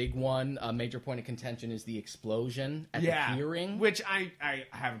 Like the big one, a major point of contention is the explosion at the hearing. Which I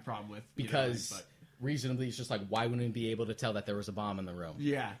have a problem with. Because reasonably, it's just like, why wouldn't we be able to tell that there was a bomb in the room?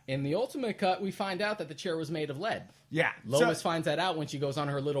 Yeah. In the Ultimate Cut, we find out that the chair was made of lead. Yeah. Lois finds that out when she goes on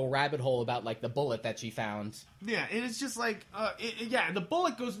her little rabbit hole about, like, the bullet that she found. Yeah, and it's just like, the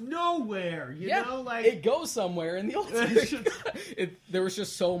bullet goes nowhere, you know? Like, it goes somewhere in the Ultimate Cut. There was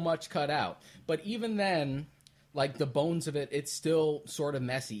just so much cut out. But even then, like, the bones of it, it's still sort of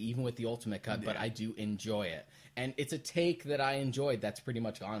messy, even with the Ultimate Cut, but I do enjoy it. And it's a take that I enjoyed that's pretty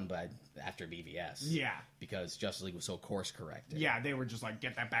much gone by after BVS. Yeah. Because Justice League was so course-corrected. Yeah, they were just like,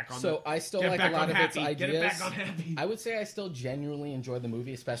 get that back on So I still like a lot of its ideas. Get it back on Happy. I would say I still genuinely enjoy the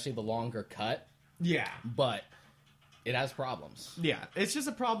movie, especially the longer cut. Yeah. But it has problems. Yeah, it's just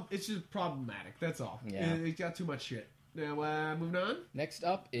a problem. It's just problematic, that's all. Yeah. It's got too much shit. Now, moving on. Next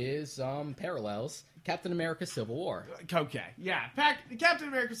up is parallels. Captain America Civil War. Okay. Yeah. Captain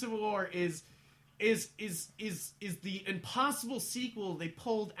America Civil War is the impossible sequel they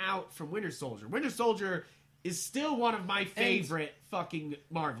pulled out from Winter Soldier. Winter Soldier is still one of my favorite fucking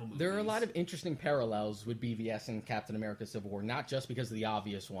Marvel movies. There are a lot of interesting parallels with BVS and Captain America Civil War, not just because of the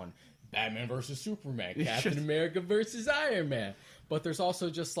obvious one, Batman versus Superman, Captain America versus Iron Man, but there's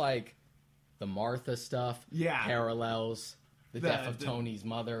also just like the Martha stuff, parallels, the death of Tony's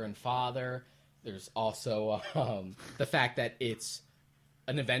mother and father. There's also the fact that it's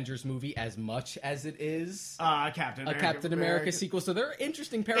an Avengers movie as much as it is Captain America sequel. So there are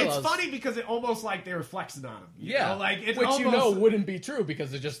interesting parallels. It's funny because it almost like they were flexing on him. You know? Like, it's which almost... wouldn't be true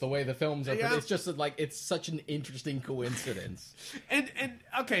because of just the way the films are. It's just like it's such an interesting coincidence. and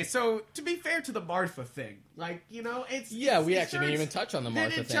okay, so to be fair to the Martha thing, like, you know, we actually didn't even touch on the Martha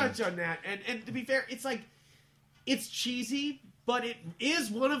thing. They didn't touch on that, and to be fair, it's like it's cheesy, but it is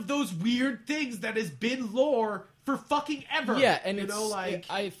one of those weird things that has been lore for fucking ever. Yeah, and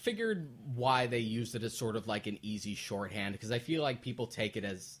I figured why they used it as sort of like an easy shorthand, because I feel like people take it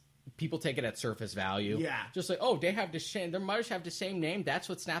at surface value. Yeah. Just like, oh, they might have the same name. That's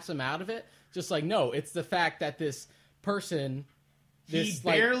what snaps them out of it. Just like, no, it's the fact that this person... This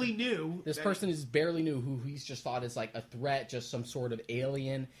person is barely new, who he's just thought is like a threat, just some sort of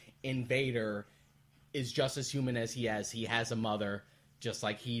alien invader, is just as human as he has. He has a mother, just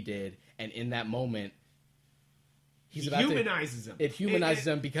like he did, and in that moment, It humanizes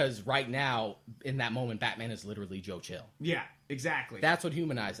him because right now, in that moment, Batman is literally Joe Chill. Yeah, exactly. That's what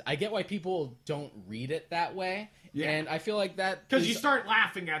humanizes. I get why people don't read it that way. Yeah. And I feel like that because you start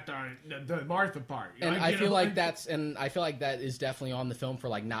laughing at the Martha part, and I feel like that is definitely on the film for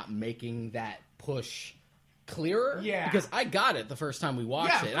like not making that push clearer. Yeah, because I got it the first time we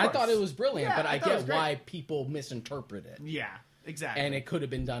watched it, and I thought it was brilliant. But I get why people misinterpret it. Yeah, exactly. And it could have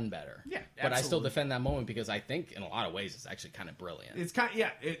been done better. Yeah, but I still defend that moment because I think in a lot of ways it's actually kind of brilliant. It's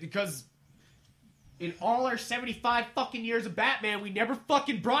because. In all our 75 fucking years of Batman, we never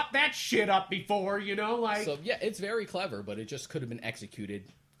fucking brought that shit up before, So, yeah, it's very clever, but it just could have been executed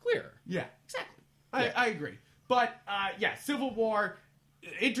clearer. Yeah, exactly. I agree. But, Civil War,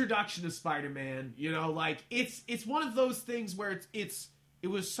 introduction to Spider-Man, it's one of those things where it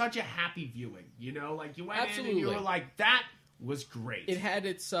was such a happy viewing, you went in and you were like, that was great. It had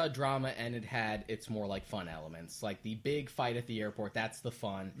its drama and it had its more like fun elements, like the big fight at the airport. That's the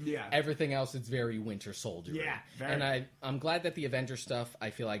fun. Yeah. Everything else, it's very Winter Soldier. Yeah. And I'm glad that the Avengers stuff,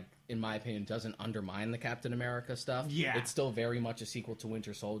 I feel like, in my opinion, doesn't undermine the Captain America stuff. Yeah. It's still very much a sequel to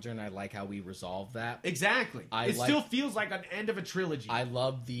Winter Soldier, and I like how we resolve that. Exactly. Still feels like an end of a trilogy. I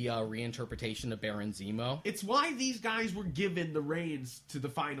love the reinterpretation of Baron Zemo. It's why these guys were given the reins to the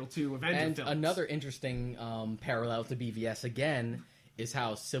final two Avengers films. Another interesting parallel to BVS again is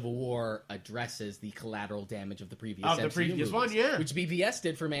how Civil War addresses the collateral damage of the previous movies, one, yeah. Which BVS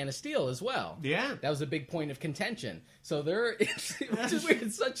did for Man of Steel as well. Yeah. That was a big point of contention. So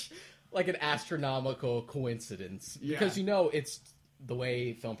it's such like an astronomical coincidence. Yeah. Because it's the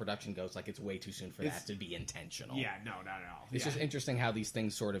way film production goes, like it's way too soon for that to be intentional. Yeah, no, not at all. It's just interesting how these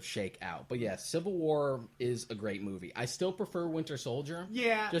things sort of shake out. But yeah, Civil War is a great movie. I still prefer Winter Soldier.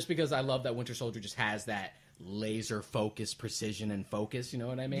 Yeah. Just because I love that Winter Soldier just has that laser focus, precision, and focus. You know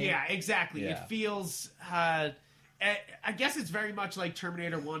what I mean? Yeah, exactly. Yeah. It feels... I guess it's very much like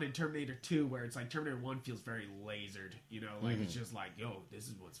Terminator 1 and Terminator 2, where it's like Terminator 1 feels very lasered, it's just like, yo, this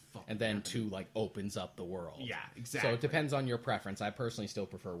is what's fucking And then happening. 2, like, opens up the world. Yeah, exactly. So it depends on your preference. I personally still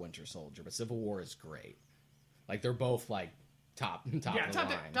prefer Winter Soldier, but Civil War is great. Like, they're both, like, top of the line. Top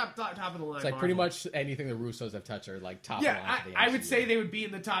of the line. It's like pretty much anything the Russos have touched are, like, top of the line for the MCU. I would say they would be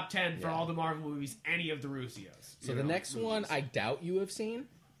in the top 10 for all the Marvel movies, any of the Russios. So the next one, I doubt you have seen.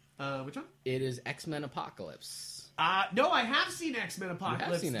 Which one? It is X-Men Apocalypse. No, I have seen X-Men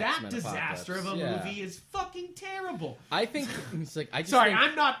Apocalypse. That disaster of a movie is fucking terrible. I think it's like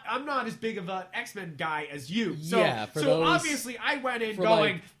I'm not as big of an X-Men guy as you. So, obviously I went in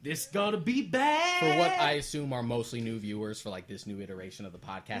going, this gonna be bad. For what I assume are mostly new viewers for like this new iteration of the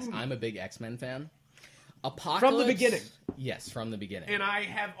podcast, I'm a big X-Men fan. Apocalypse from the beginning. Yes, from the beginning. And I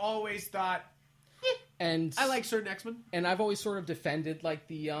have always thought. And I like certain X-Men. And I've always sort of defended like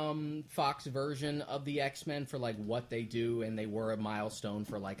the Fox version of the X-Men for like what they do, and they were a milestone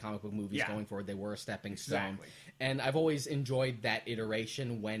for like comic book movies going forward. They were a stepping stone. Exactly. And I've always enjoyed that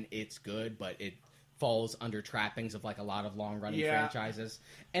iteration when it's good, but it falls under trappings of like a lot of long-running franchises.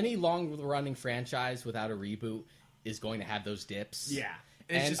 Any long-running franchise without a reboot is going to have those dips. Yeah.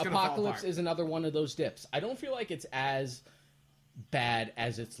 And Apocalypse is another one of those dips. I don't feel like it's as bad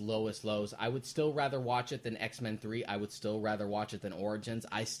as its lowest lows. I would still rather watch it than X-Men 3. I would still rather watch it than Origins.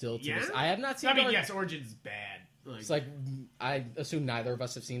 I have not seen yes, Origins is bad. It's like, I assume neither of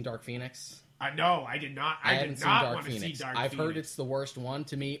us have seen Dark Phoenix. No, I did not. I did not want to see Dark Phoenix. I've heard it's the worst one.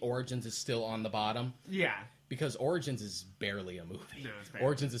 To me, Origins is still on the bottom. Yeah. Because Origins is barely a movie. No, it's bad.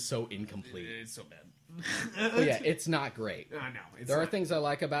 Origins is so incomplete. It's so bad. But yeah, it's not great. No, there are things I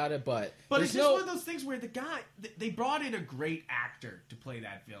like about it, but it's just one of those things where the guy they brought in a great actor to play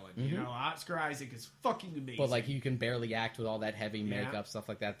that villain. Mm-hmm. Oscar Isaac is fucking amazing. But like, you can barely act with all that heavy makeup, stuff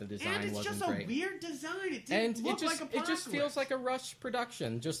like that. The design wasn't great. And it's just a weird design. It didn't look like Apocalypse. It just feels like a rush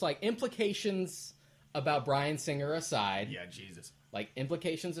production. Just like implications about Bryan Singer aside. Yeah, Jesus. Like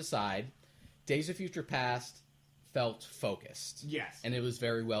implications aside, Days of Future Past felt focused. Yes. And it was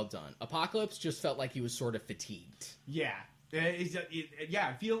very well done. Apocalypse just felt like he was sort of fatigued. Yeah.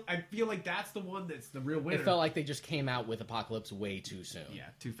 I feel like that's the one that's the real winner. It felt like they just came out with Apocalypse way too soon. Yeah,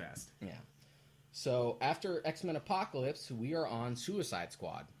 too fast. Yeah. So after X-Men Apocalypse, we are on Suicide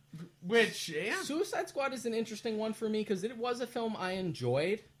Squad. Which, yeah. Suicide Squad is an interesting one for me because it was a film I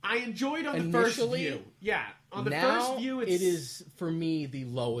enjoyed. I enjoyed on the first view. Yeah, on the first view, it is, for me, the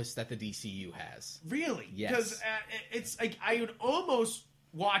lowest that the DCU has. Really? Yes. Because it's like, I would almost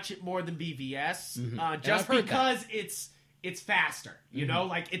watch it more than BVS, Mm-hmm. just because it's faster. You know,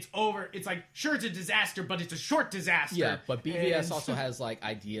 like, it's like, sure, it's a disaster, but it's a short disaster. Yeah, but BVS also has, like,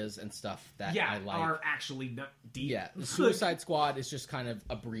 ideas and stuff that I like. Are actually not deep. Yeah, Suicide Squad is just kind of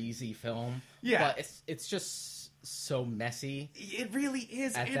a breezy film. Yeah. But it's just so messy. It really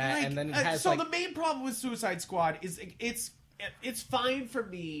is. And then it has, the main problem with Suicide Squad is it's fine for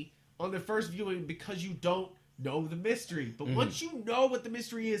me on the first viewing because you don't know the mystery. But once you know what the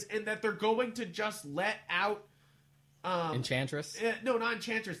mystery is and that they're going to just let out Enchantress? No, not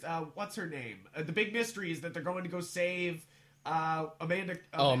Enchantress. What's her name? The big mystery is that they're going to go save Amanda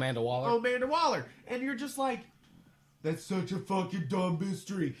Waller. Oh, Amanda Waller. And you're just like, that's such a fucking dumb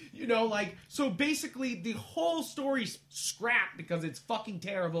mystery. You know, like, so basically the whole story's scrapped because it's fucking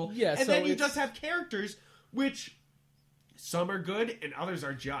terrible. Yeah, and then you just have characters which some are good and others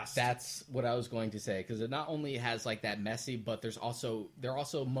are just. That's what I was going to say, because it not only has like that messy, but there are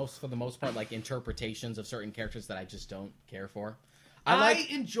also for the most part like interpretations of certain characters that I just don't care for. I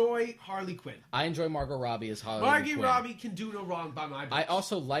enjoy Harley Quinn. I enjoy Margot Robbie as Harley Quinn. Margot Robbie can do no wrong by my book. I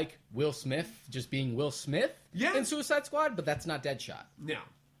also like Will Smith just being Will Smith in Suicide Squad, but that's not Deadshot. No,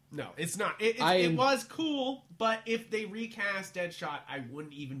 it's not. It was cool, but if they recast Deadshot, I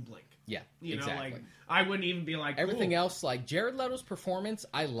wouldn't even blink. Yeah, you know, exactly. like, I wouldn't even be like, everything else, like Jared Leto's performance,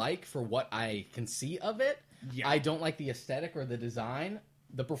 I like for what I can see of it. Yeah. I don't like the aesthetic or the design.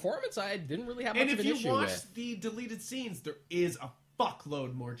 The performance, I didn't really have much of an issue with. And if you watch the deleted scenes, there is a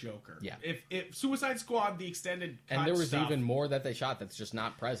fuckload more Joker. Yeah. If Suicide Squad, the extended cut and there was stuff, even more that they shot that's just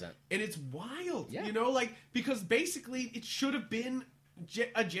not present. And it's wild, you know, like, because basically it should have been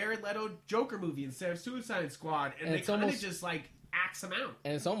a Jared Leto Joker movie instead of Suicide Squad, and they kind of just like axe him out.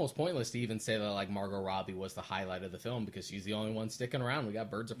 And it's almost pointless to even say that like Margot Robbie was the highlight of the film because she's the only one sticking around. We got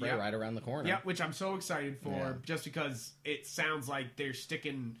Birds of Prey right around the corner. Yeah, which I'm so excited for, just because it sounds like they're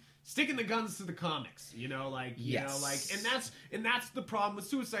sticking the guns to the comics, you know, like, you know, like, and that's the problem with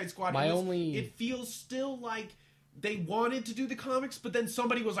Suicide Squad. It feels still like they wanted to do the comics, but then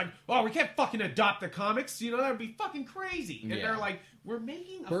somebody was like, oh, we can't fucking adopt the comics, you know, that would be fucking crazy. And they're like, we're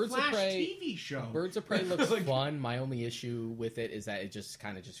making a Flash TV show. Birds of Prey looks fun. My only issue with it is that it just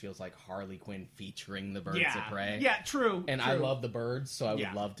kind of just feels like Harley Quinn featuring the Birds of Prey. Yeah, true. And I love the birds, so I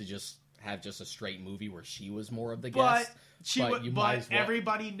would love to just have just a straight movie where she was more of the guest. But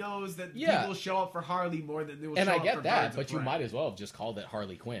everybody knows that people show up for Harley more than they will show up for Birds of Prey. And I get that, but you might as well have just called it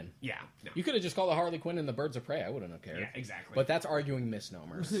Harley Quinn. Yeah. No. You could have just called it Harley Quinn and the Birds of Prey. I wouldn't have cared. Yeah, exactly. But that's arguing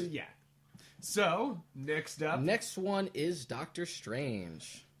misnomers. Yeah. So, next up. Next one is Doctor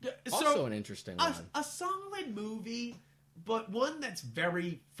Strange. Also an interesting one. A solid movie, but one that's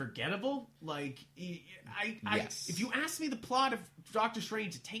very forgettable. Like, if you ask me the plot of Doctor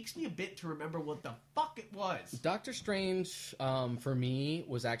Strange, it takes me a bit to remember what the fuck it was. Doctor Strange, for me,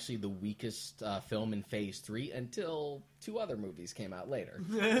 was actually the weakest film in Phase 3 until 2 other movies came out later.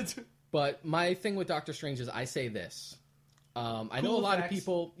 But my thing with Doctor Strange is I say this. I know a lot of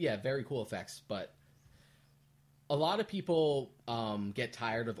people... Yeah, very cool effects, but... A lot of people get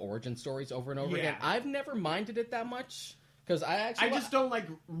tired of origin stories over and over again. I've never minded it that much because I just don't like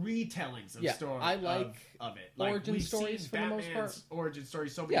retellings of stories. I like of it. Like, origin stories for Batman's the most part. Origin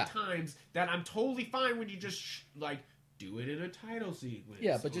stories so many times that I'm totally fine when you just do it in a title sequence.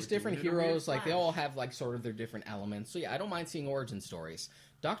 Yeah, but just different heroes. Like they all have like sort of their different elements. So yeah, I don't mind seeing origin stories.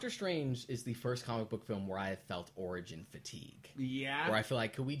 Doctor Strange is the first comic book film where I have felt origin fatigue. Yeah. Where I feel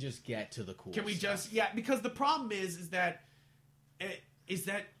like, could we just get to the cool stuff? Can we just... Yeah, because the problem is that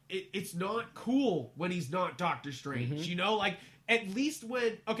it's not cool when he's not Doctor Strange. You know, like, at least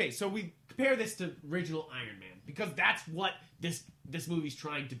when... Okay, so we compare this to original Iron Man, because that's what this movie's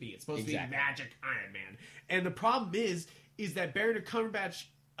trying to be. It's supposed to be magic Iron Man. And the problem is that Benedict Cumberbatch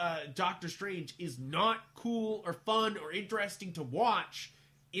Doctor Strange is not cool or fun or interesting to watch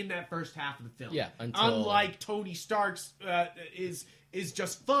in that first half of the film. Yeah, unlike Tony Stark's is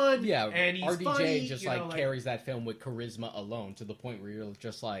just fun. Yeah, and he's RDJ funny, just carries that film with charisma alone to the point where you're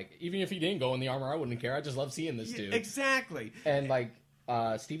just like, even if he didn't go in the armor, I wouldn't care. I just love seeing this dude. Exactly. And like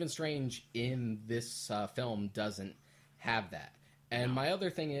Stephen Strange in this film doesn't have that. And my other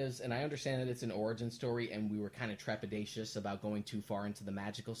thing is, and I understand that it's an origin story, and we were kind of trepidatious about going too far into the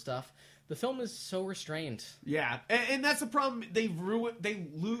magical stuff. The film is so restrained. Yeah, and that's the problem. They've ruined.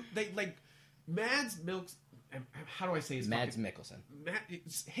 Mads how do I say his Mads Mikkelsen.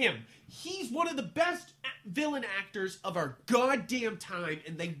 It's him. He's one of the best villain actors of our goddamn time,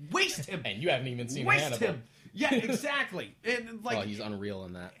 and they waste him. And you haven't even seen waste Hannibal. him. Yeah, exactly. And like, he's unreal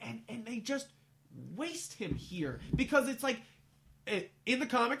in that. And they just waste him here because it's like in the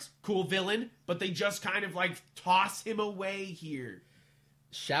comics, cool villain, but they just kind of like toss him away here.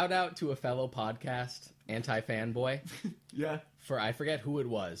 Shout out to a fellow podcast, Anti-Fanboy. Yeah. I forget who it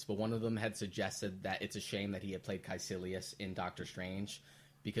was, but one of them had suggested that it's a shame that he had played Caecilius in Doctor Strange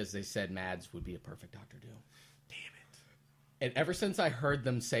because they said Mads would be a perfect Doctor Doom. Damn it. And ever since I heard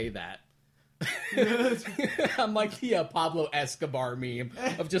them say that, I'm like the Pablo Escobar meme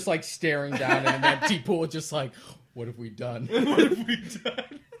of just like staring down in an empty pool, just like, what have we done? What have we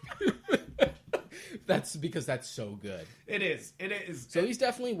done? That's because that's so good. It is. It is. So he's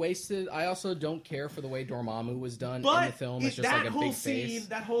definitely wasted. I also don't care for the way Dormammu was done in the film. It's just like a big face.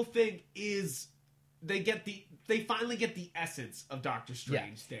 That whole thing is they finally get the essence of Doctor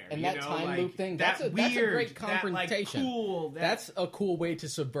Strange there. And that time loop thing, that's a great confrontation. That's a cool way to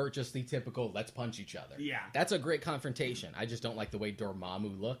subvert just the typical let's punch each other. Yeah. That's a great confrontation. I just don't like the way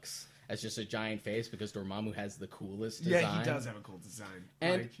Dormammu looks as just a giant face because Dormammu has the coolest design. Yeah, he does have a cool design.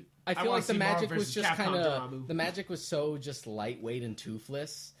 And I feel like the magic was just kind of... The magic was so just lightweight and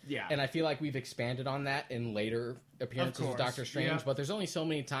toothless. Yeah. And I feel like we've expanded on that in later appearances of Doctor Strange, but there's only so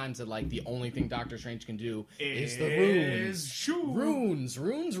many times that like the only thing Doctor Strange can do is the runes.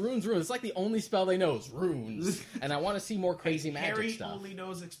 Runes. It's like the only spell they know is runes. And I want to see more crazy magic stuff. Harry only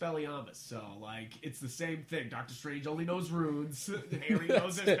knows Expelliarmus, so like it's the same thing. Doctor Strange only knows runes. Harry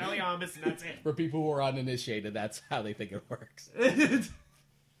knows Expelliarmus, and that's it. For people who are uninitiated, that's how they think it works.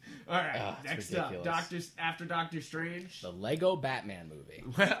 All right, next up, after Doctor Strange, the Lego Batman movie.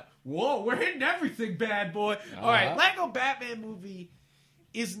 Whoa, we're hitting everything, bad boy. All right, Lego Batman movie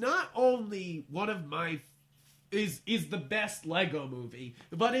is not only one of my is the best Lego movie,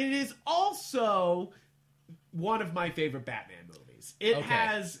 but it is also one of my favorite Batman movies.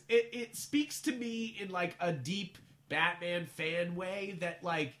 It speaks to me in like a deep Batman fan way that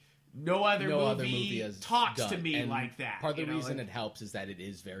like no other movie talks to me like that. Part of the reason it helps is that it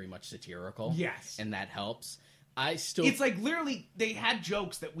is very much satirical. Yes. And that helps. It's like literally they had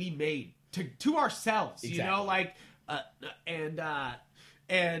jokes that we made to ourselves, exactly. You know, like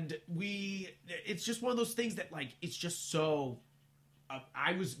and we it's just one of those things that like it's just so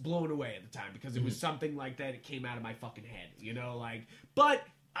I was blown away at the time because it was something like that. It came out of my fucking head, you know, like but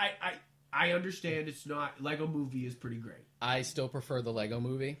I understand it's not Lego movie is pretty great. I still prefer the Lego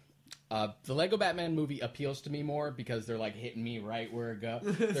movie. The Lego Batman movie appeals to me more because they're like hitting me right where it goes.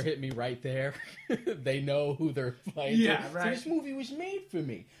 They're hitting me right there. They know who they're playing. Yeah, right. So this movie was made for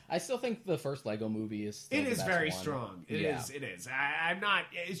me. I still think the first Lego movie is still the best very one. Strong. It is. I'm not.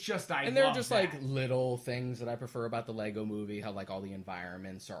 It's just and there are just like little things that I prefer about the Lego movie. How like all the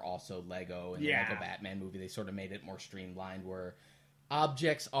environments are also Lego. And the Lego Batman movie, they sort of made it more streamlined where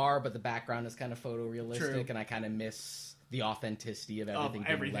objects are, but the background is kind of photorealistic. True. And I kind of miss the authenticity of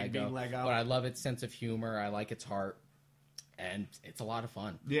everything being Lego. But I love its sense of humor. I like its heart. And it's a lot of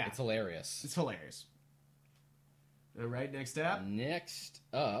fun. Yeah. It's hilarious. All right, next up? Next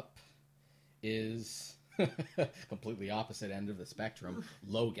up is completely opposite end of the spectrum,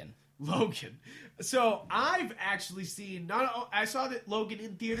 Logan. So I've actually seen I saw that Logan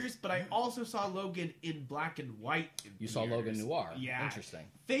in theaters, but I also saw Logan in black and white in You saw Logan Noir. Yeah. Interesting.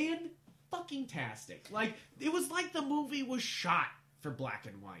 Fucking-tastic. Like, it was like the movie was shot for black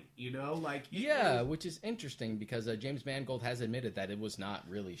and white, you know? Like, which is interesting because James Mangold has admitted that it was not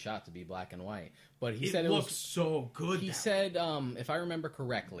really shot to be black and white. But he said it looks so good. He said, if I remember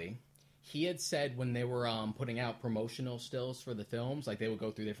correctly, he had said when they were putting out promotional stills for the films, like they would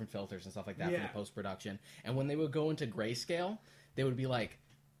go through different filters and stuff like that for the post-production. And when they would go into grayscale, they would be like,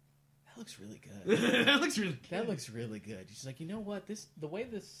 that looks really good. That looks really good. She's like, you know what? The way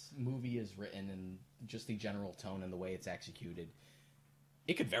this movie is written and just the general tone and the way it's executed,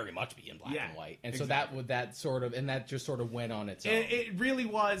 it could very much be in black and white. And exactly. So that just sort of went on its own. It really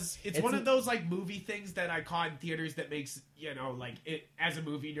was. It's one of those like movie things that I caught in theaters that makes, you know, like it as a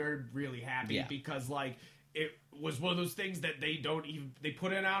movie nerd really happy because like it was one of those things that they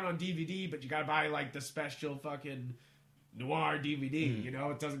put it out on DVD, but you gotta buy like the special fucking noir DVD, you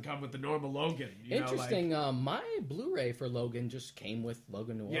know, it doesn't come with the normal Logan. Interesting. My Blu-ray for Logan just came with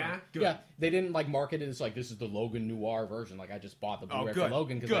Logan Noir. Yeah, good. Yeah, they didn't like market it as like this is the Logan Noir version. Like I just bought the Blu-ray for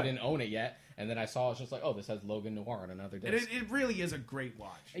Logan because I didn't own it yet, and then I saw it's just like, oh, this has Logan Noir on another disc. And it really is a great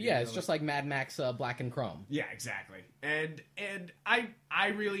watch. Yeah, it's just like Mad Max Black and Chrome. Yeah, exactly. And I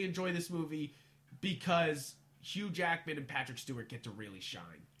really enjoy this movie because Hugh Jackman and Patrick Stewart get to really shine.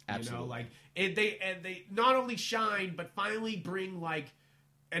 Absolutely. You know, like they not only shine but finally bring like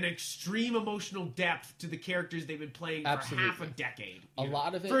an extreme emotional depth to the characters they've been playing for half a decade. A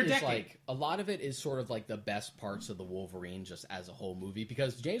lot of it is sort of like the best parts of the Wolverine just as a whole movie,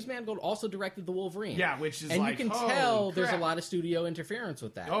 because James Mangold also directed the Wolverine. Yeah, which is and like, you can tell there's a lot of studio interference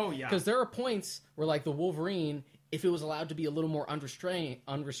with that. Oh yeah, because there are points where like the Wolverine, if it was allowed to be a little more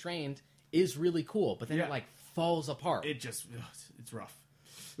unrestrained, is really cool, but then it like falls apart. It's rough,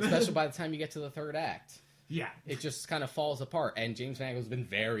 especially by the time you get to the third act. Yeah. It just kind of falls apart, and James Mangold's been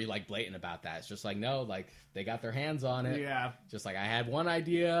very, like, blatant about that. It's just like, no, like, they got their hands on it. Yeah. Just like, I had one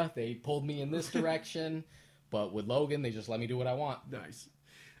idea, they pulled me in this direction, but with Logan, they just let me do what I want. Nice.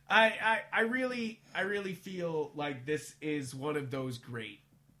 I really feel like this is one of those great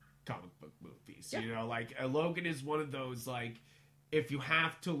comic book movies. Yeah. You know, like, Logan is one of those, like, if you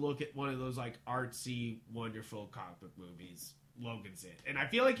have to look at one of those, like, artsy, wonderful comic book movies, Logan's it. And I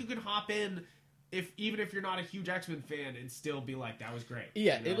feel like you can hop in even if you're not a huge X-Men fan and still be like, that was great.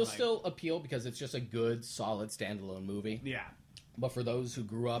 Yeah, you know, it'll still appeal because it's just a good, solid, standalone movie. Yeah. But for those who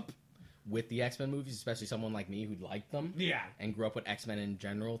grew up with the X-Men movies, especially someone like me who liked them, and grew up with X-Men in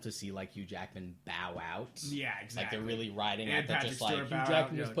general, to see, like, Hugh Jackman bow out. Yeah, exactly. Like, they're really riding and at that, just like, Hugh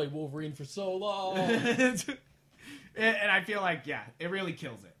Jackman has played Wolverine for so long. And I feel like, yeah, it really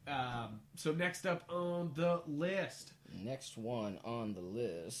kills it. So next up on the list. Next one on the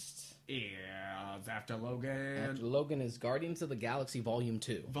list. Yeah, after Logan. After Logan is Guardians of the Galaxy Volume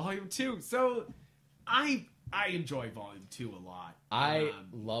 2. Volume 2. So, I enjoy Volume 2 a lot. I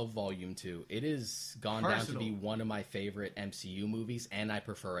love Volume 2. It has gone down to be one of my favorite MCU movies, and I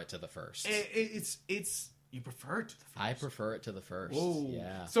prefer it to the first. It's you prefer it to the first? I prefer it to the first. Whoa.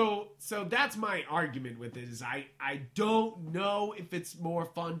 Yeah. So that's my argument with it, is I don't know if it's more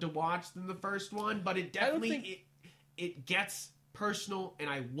fun to watch than the first one, but it definitely it gets personal, and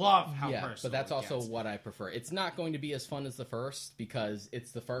I love how personal. But that's also what I prefer. It's not going to be as fun as the first because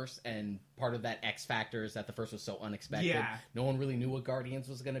it's the first, and part of that X factor is that the first was so unexpected. Yeah. No one really knew what Guardians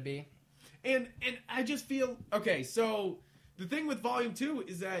was going to be. And I just feel okay. So the thing with Volume 2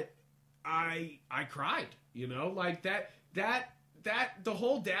 is that I cried. You know, like that the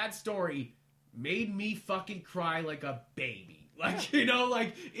whole dad story made me fucking cry like a baby. Like, you know,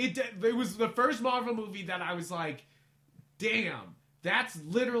 like it was the first Marvel movie that I was like, damn, that's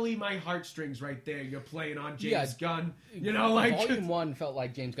literally my heartstrings right there. You're playing on James Gunn. You know, like Volume 1 felt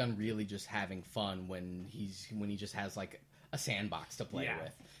like James Gunn really just having fun when he just has like a sandbox to play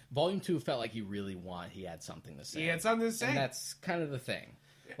with. Volume 2 felt like he had something to say. He had something to say. And that's kind of the thing.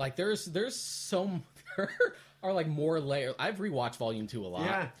 Like there are like more layers. I've rewatched Volume 2 a lot.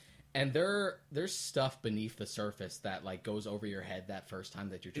 Yeah. And there's stuff beneath the surface that like goes over your head that first time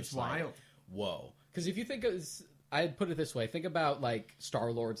that you're just wild. Whoa. Because if you think I'd put it this way. Think about, like,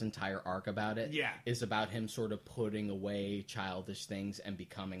 Star-Lord's entire arc about it. Yeah. Is about him sort of putting away childish things and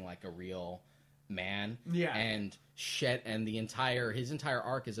becoming, like, a real man. Yeah. And his entire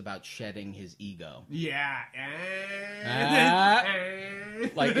arc is about shedding his ego. Yeah.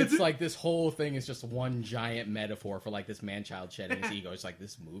 Like, it's like this whole thing is just one giant metaphor for, like, this man-child shedding his ego. It's like,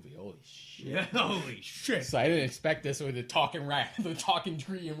 this movie, holy shit. Yeah, holy shit. So I didn't expect this with the talking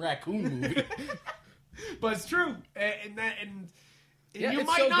tree and raccoon movie. But it's true, and you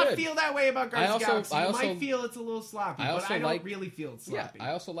might so not good. feel that way about Guardians of the Galaxy. You might feel it's a little sloppy, but I don't really feel it's sloppy. Yeah,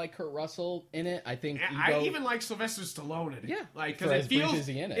 I also like Kurt Russell in it. I think I even like Sylvester Stallone in it. Yeah, like because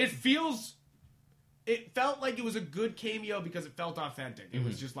it felt like it was a good cameo because it felt authentic. It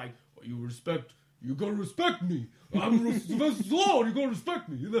was just like, well, you gotta respect me. I'm Sylvester Stallone. You gotta respect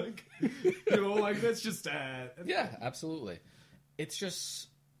me. Like, you know, like that's just yeah, absolutely. It's just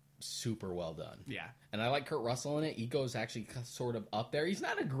super well done. Yeah. And I like Kurt Russell in it. Ego's actually sort of up there. He's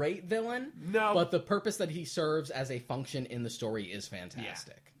not a great villain. No. But the purpose that he serves as a function in the story is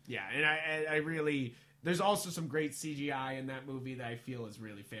fantastic. Yeah, and I really... There's also some great CGI in that movie that I feel is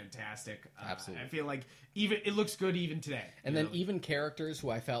really fantastic. Absolutely. I feel like it looks good even today. And then even characters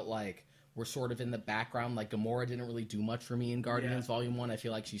who I felt like were sort of in the background, like Gamora didn't really do much for me in Guardians Volume 1. I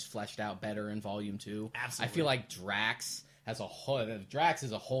feel like she's fleshed out better in Volume 2. Absolutely. I feel like Drax is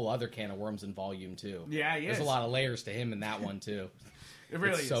a whole other can of worms in Volume 2. Yeah, he is. There's a lot of layers to him in that one, too. It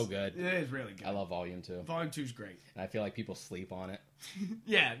really is. So good. It is really good. I love Volume 2. Volume 2 is great. And I feel like people sleep on it.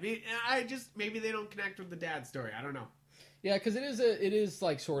 Yeah, maybe they don't connect with the dad story. I don't know. Yeah, because it is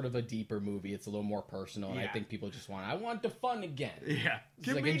like sort of a deeper movie. It's a little more personal, and I think people just I want the fun again. Yeah,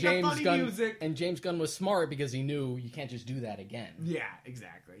 give me the funny music. And James Gunn was smart because he knew you can't just do that again. Yeah,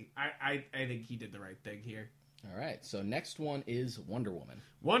 exactly. I think he did the right thing here. All right, so next one is Wonder Woman.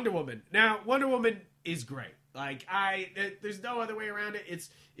 Wonder Woman. Now, Wonder Woman is great. Like, there's no other way around it.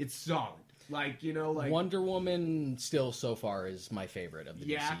 It's solid. Like, you know, like... Wonder Woman still so far is my favorite of the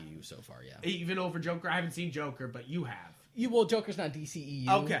DCU so far, yeah. Even over Joker. I haven't seen Joker, but you have. Well, Joker's not DCEU.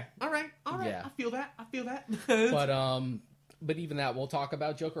 Okay. All right. Yeah. I feel that. But even that, we'll talk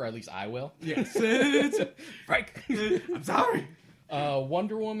about Joker, or at least I will. Yes. Frank. I'm sorry.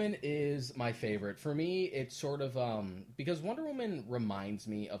 Wonder Woman is my favorite. For me, it's sort of because Wonder Woman reminds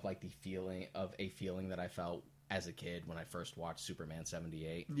me of like a feeling that I felt as a kid when I first watched Superman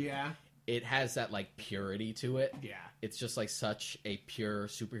 78. Yeah. It has that like purity to it. Yeah. It's just like such a pure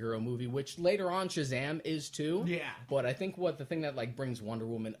superhero movie, which later on Shazam is too. Yeah. But I think the thing that like brings Wonder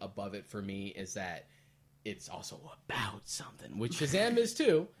Woman above it for me is that it's also about something, which Shazam is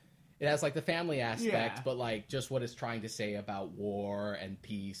too. It has like the family aspect, but like just what it's trying to say about war and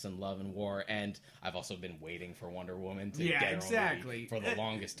peace and love and war. And I've also been waiting for Wonder Woman to get her own movie for the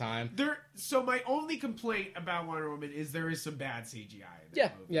longest time. So my only complaint about Wonder Woman is there is some bad CGI in this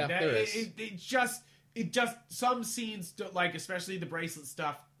movie. Yeah, there is. It just some scenes, like especially the bracelet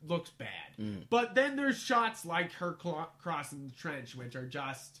stuff, looks bad. But then there's shots like her crossing the trench, which are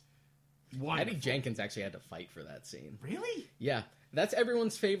just wonderful. Eddie Jenkins actually had to fight for that scene. Really? Yeah. That's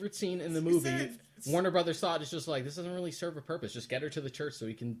everyone's favorite scene in the movie. Warner Brothers thought it's just like, this doesn't really serve a purpose. Just get her to the church so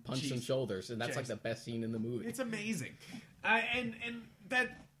he can punch some shoulders. And that's like the best scene in the movie. It's amazing. And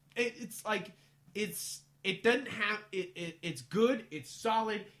that, it's like, it doesn't have, it's good, it's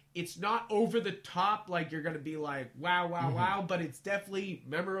solid, it's not over the top, like you're going to be like, wow, wow, but it's definitely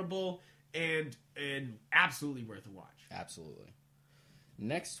memorable and absolutely worth a watch. Absolutely.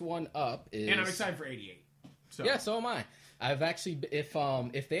 Next one up is... And I'm excited for 88. So. Yeah, so am I. I've actually, if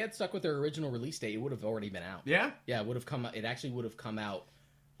they had stuck with their original release date, it would have already been out. Yeah? Yeah, it would have come out. It actually would have come out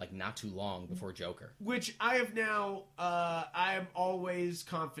like not too long before Joker. Which I have now, I am always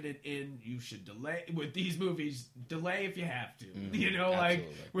confident in. You should delay with these movies. Delay if you have to. You know,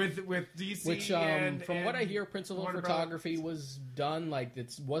 absolutely. like with DC. Which, from what I hear, principal photography was done. Like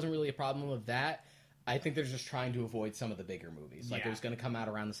it wasn't really a problem with that. I think they're just trying to avoid some of the bigger movies. Like, it was going to come out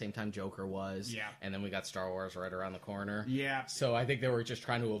around the same time Joker was. Yeah. And then we got Star Wars right around the corner. Yeah. So I think they were just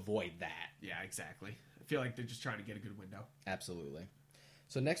trying to avoid that. Yeah, exactly. I feel like they're just trying to get a good window. Absolutely.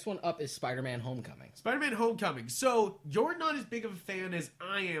 So next one up is Spider-Man Homecoming. Spider-Man Homecoming. So you're not as big of a fan as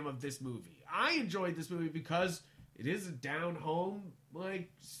I am of this movie. I enjoyed this movie because it is a down-home,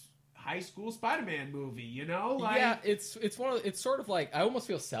 like... high school Spider-Man movie, you know? Like, yeah, it's sort of like, I almost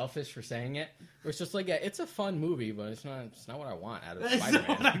feel selfish for saying it. Where it's just like, yeah, it's a fun movie, but it's not what I want out of Spider-Man. It's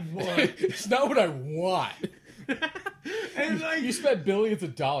not what I want. It's not what I want. And like, you spent billions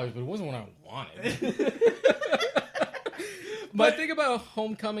of dollars, but it wasn't what I wanted. My thing about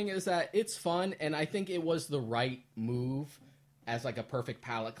Homecoming is that it's fun, and I think it was the right move as like a perfect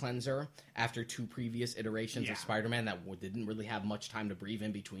palate cleanser after two previous iterations of Spider-Man that didn't really have much time to breathe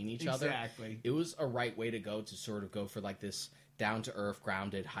in between each other. Exactly. It was a right way to sort of go for like this down-to-earth,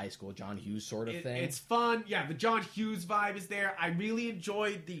 grounded, high school John Hughes sort of thing. It's fun. Yeah, the John Hughes vibe is there. I really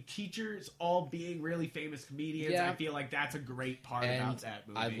enjoyed the teachers all being really famous comedians. Yeah. I feel like that's a great part about that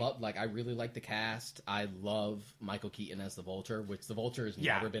movie. I really like the cast. I love Michael Keaton as the Vulture, which the Vulture has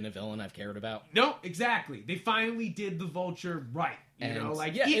never been a villain I've cared about. No, exactly. They finally did the Vulture right. You know,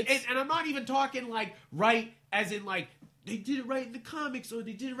 like, and I'm not even talking like right as in like they did it right in the comics or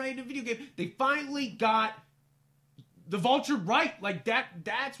they did it right in the video game. They finally got the Vulture right. Like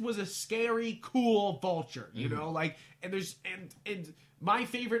that was a scary, cool Vulture, you know, like, and there's, and my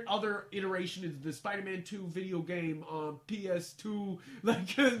favorite other iteration is the Spider-Man 2 video game on PS2, like,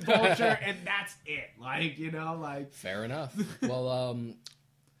 Vulture, and that's it. Like, you know, like. Fair enough. Well,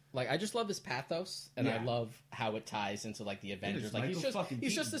 like, I just love his pathos, and I love how it ties into, like, the Avengers. Like,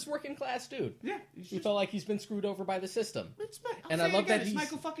 he's just this working class dude. Yeah. He felt like he's been screwed over by the system. I love that he's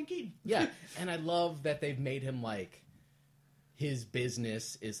Michael fucking Keaton. Yeah, and I love that they've made him, like, his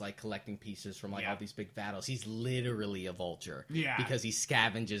business is like collecting pieces from like all these big battles. He's literally a vulture. Yeah. Because he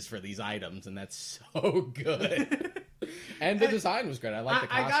scavenges for these items, and that's so good. And the design was great. I like the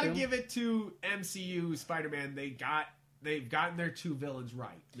costume. I gotta give it to MCU Spider-Man. They've gotten their two villains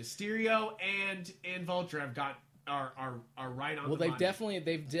right. Mysterio and Vulture are right on. Well, they've definitely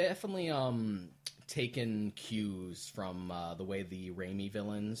taken cues from the way the Raimi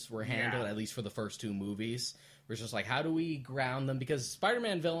villains were handled, at least for the first two movies. It's just like, how do we ground them? Because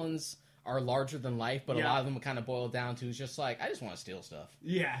Spider-Man villains are larger than life, but a lot of them kind of boil down to just like, I just want to steal stuff.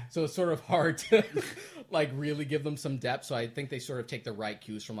 Yeah. So it's sort of hard to like really give them some depth. So I think they sort of take the right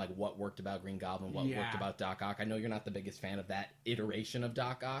cues from like what worked about Green Goblin, what worked about Doc Ock. I know you're not the biggest fan of that iteration of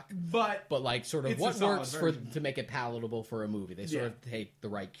Doc Ock, but like sort of what works to make it palatable for a movie. They sort of take the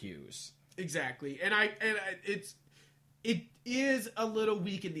right cues. Exactly. And it is a little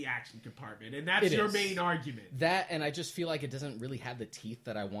weak in the action compartment, and that's your main argument. That, and I just feel like it doesn't really have the teeth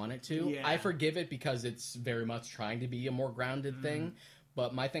that I want it to. Yeah. I forgive it because it's very much trying to be a more grounded thing.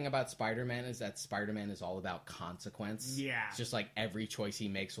 But my thing about Spider-Man is that Spider-Man is all about consequence. Yeah. It's just like every choice he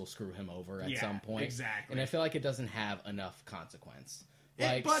makes will screw him over at some point. Exactly. And I feel like it doesn't have enough consequence.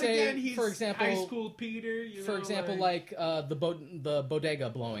 Like, but say, again, he's, for example, high school Peter. For example, the bodega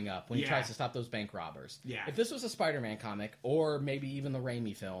blowing up when he tries to stop those bank robbers. Yeah. If this was a Spider-Man comic, or maybe even the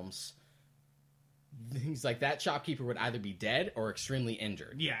Raimi films, he's like, that shopkeeper would either be dead or extremely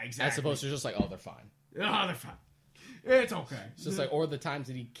injured. Yeah, exactly. As opposed to just like, oh, they're fine. Oh, they're fine. It's okay. It's just like, or the times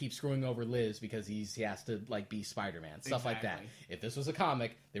that he keeps screwing over Liz because he has to like be Spider-Man, stuff like that. If this was a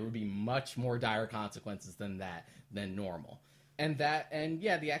comic, there would be much more dire consequences than normal. And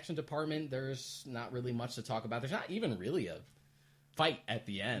the action department, there's not really much to talk about. There's not even really a fight at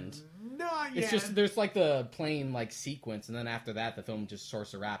the end. Not yet. It's just, there's like the plain like sequence, and then after that, the film just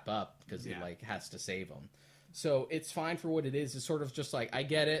starts to wrap up because he like has to save him. So it's fine for what it is. It's sort of just like, I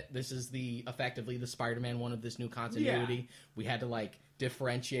get it. This is effectively the Spider-Man one of this new continuity. Yeah. We had to like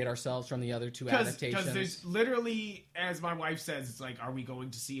differentiate ourselves from the other two adaptations. Because there's literally, as my wife says, it's like, are we going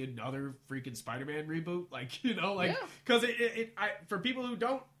to see another freaking Spider-Man reboot? Like, you know, like, because for people who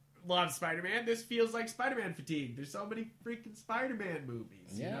don't love Spider-Man, this feels like Spider-Man fatigue. There's so many freaking Spider-Man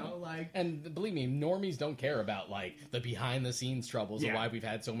movies, you know, like, and believe me, normies don't care about like the behind-the-scenes troubles of why we've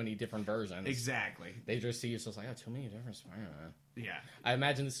had so many different versions. Exactly. They just see it's just like, oh, too many different Spider-Man. Yeah. I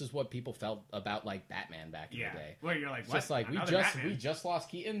imagine this is what people felt about like Batman back in the day. Well, you're like, what? Just like we just lost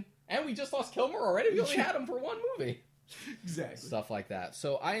Keaton and we just lost Kilmer already. We only had him for one movie. Exactly. Stuff like that.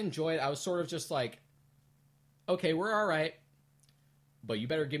 So I enjoyed. I was sort of just like, okay, we're all right. But you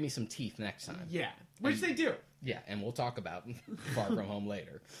better give me some teeth next time. Yeah, which they do. Yeah, and we'll talk about Far From Home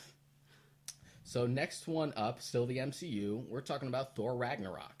later. So next one up, still the MCU, we're talking about Thor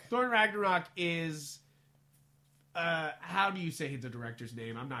Ragnarok. Thor Ragnarok is, how do you say the director's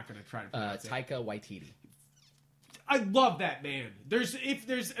name? I'm not going to try to pronounce it. Taika Waititi. I love that man. If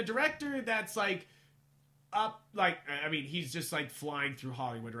there's a director that's like, up, like, I mean, he's just like flying through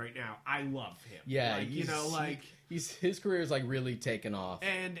Hollywood right now. I love him. Yeah, like, you know, like his career is like really taken off,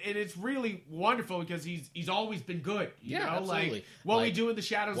 and it's really wonderful because he's always been good. You know, absolutely. Like What We Do in the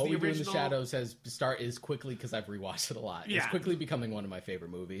Shadows, the original. What We Do in the Shadows is quickly, because I've rewatched it a lot. Yeah. It's quickly becoming one of my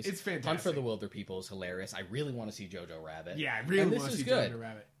favorite movies. It's fantastic. Hunt for the Wilder People is hilarious. I really want to see Jojo Rabbit. Yeah, I really want to see Jojo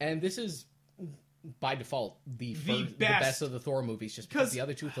Rabbit. And this is, by default, the best of the Thor movies, just because the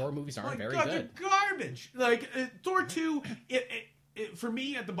other two Thor movies aren't very good. They're garbage. Like Thor 2, for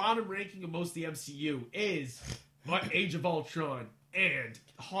me, at the bottom ranking of most of the MCU is Age of Ultron and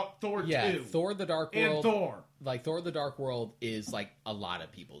Thor 2. Yeah, Thor: The Dark World. And Thor. Like, Thor: The Dark World is, like, a lot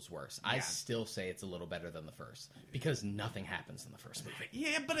of people's worst. Yeah. I still say it's a little better than the first, because nothing happens in the first movie.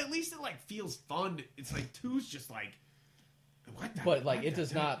 Yeah, but at least it, like, feels fun. It's like, 2's just, like... It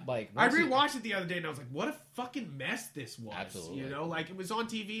does not, like... I rewatched it the other day, and I was like, what a fucking mess this was. Absolutely. You know, like, it was on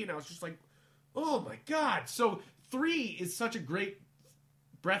TV, and I was just like, oh my god. So, 3 is such a great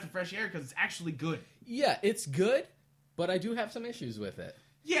breath of fresh air, because it's actually good. Yeah, it's good, but I do have some issues with it.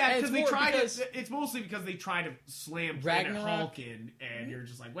 Yeah, because it's mostly because they try to slam Planet Hulk in, and you're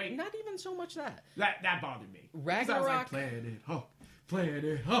just like, wait. Not even so much that. That bothered me. Ragnarok... I was like, Planet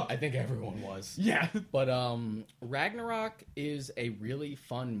Hulk. I think everyone was. Yeah. But Ragnarok is a really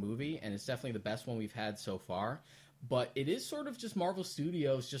fun movie, and it's definitely the best one we've had so far. But it is sort of just Marvel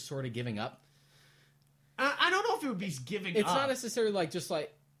Studios just sort of giving up. I don't know if it would be giving up. It's not necessarily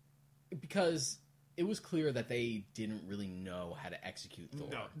because it was clear that they didn't really know how to execute Thor.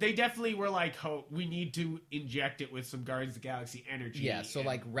 No, they definitely were like, oh, we need to inject it with some Guardians of the Galaxy energy. Yeah, so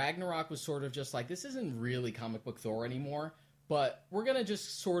like Ragnarok was sort of just like, this isn't really comic book Thor anymore, but we're going to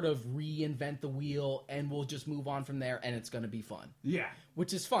just sort of reinvent the wheel and we'll just move on from there and it's going to be fun. Yeah.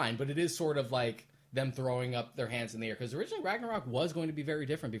 Which is fine, but it is sort of like them throwing up their hands in the air, because originally Ragnarok was going to be very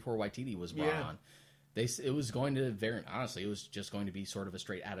different before Waititi was brought on. It was going to, very honestly, it was just going to be sort of a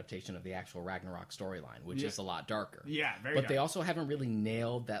straight adaptation of the actual Ragnarok storyline, which is a lot darker. Yeah, very But they also haven't really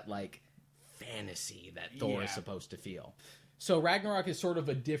nailed that, like, fantasy that Thor is supposed to feel. So Ragnarok is sort of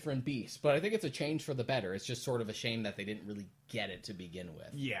a different beast, but I think it's a change for the better. It's just sort of a shame that they didn't really get it to begin with.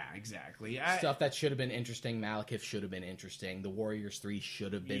 Yeah, exactly. Stuff that should have been interesting. Malekith should have been interesting. The Warriors 3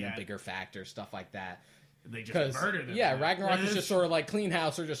 should have been a bigger factor. Stuff like that. They just murdered them. Yeah, Ragnarok is just sort of like clean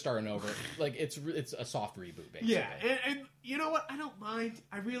house or just starting over. Like it's a soft reboot, basically. Yeah, and you know what? I don't mind.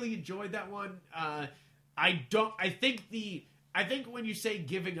 I really enjoyed that one. I think when you say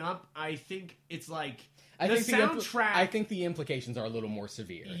giving up, I think it's like the soundtrack. I think the implications are a little more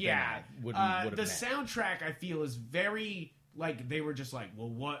severe. Yeah, would have the soundtrack I feel is very like they were just like, well,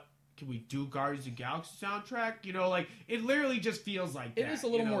 what can we do? Guardians of the Galaxy soundtrack? You know, like it literally just feels like it is a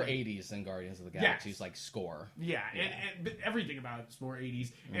little more 80s than Guardians of the Galaxy's like score. Yeah, and everything about it's more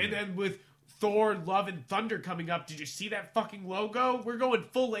 80s. And then with Thor, Love, and Thunder coming up, did you see that fucking logo? We're going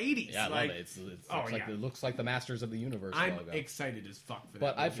full 80s. Yeah, I love it. It looks like the Masters of the Universe I'm logo. excited as fuck for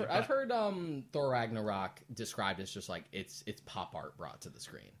but that. I've heard Thor Ragnarok described as just like it's pop art brought to the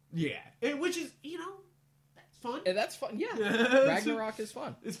screen. Yeah, which is, you know, that's fun. And that's fun. Yeah, Ragnarok is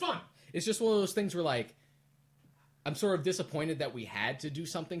fun. It's fun. It's just one of those things where like I'm sort of disappointed that we had to do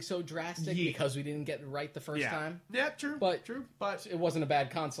something so drastic because we didn't get it right the first time. Yeah, true. But it wasn't a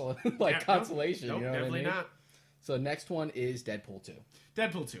bad consolation. Nope, you know definitely what I mean? not. So next one is Deadpool 2.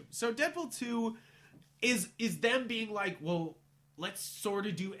 Deadpool 2. So Deadpool 2 is them being like, well, let's sort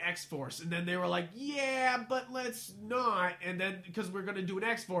of do X-Force. And then they were like, yeah, but let's not. And then, because we're going to do an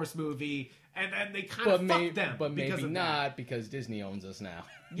X-Force movie. And then they kind of fucked them. But maybe not, because Disney owns us now.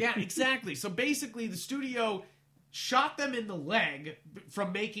 Yeah, exactly. So basically, the studio shot them in the leg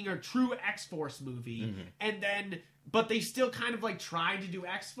from making a true X-Force movie. And then, but they still kind of like tried to do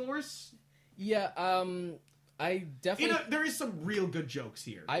X-Force. Yeah, I definitely... You know, there is some real good jokes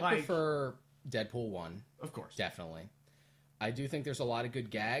here. I prefer Deadpool 1. Of course. Definitely. I do think there's a lot of good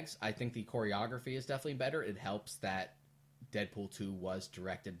gags. I think the choreography is definitely better. It helps that Deadpool 2 was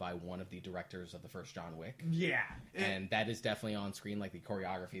directed by one of the directors of the first John Wick. Yeah. And that is definitely on screen. Like, the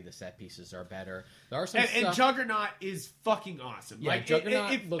choreography, the set pieces are better. There are some and Juggernaut is fucking awesome. Yeah, like,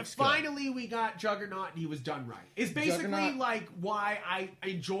 Juggernaut looks finally we got Juggernaut and he was done right. It's basically like why I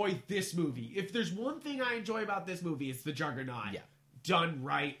enjoy this movie. If there's one thing I enjoy about this movie, it's the Juggernaut. Yeah. Done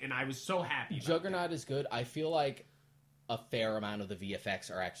right, and I was so happy about Juggernaut is good. I feel like a fair amount of the VFX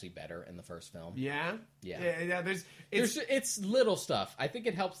are actually better in the first film. Yeah? Yeah. It's little stuff. I think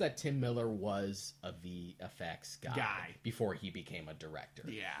it helps that Tim Miller was a VFX guy before he became a director.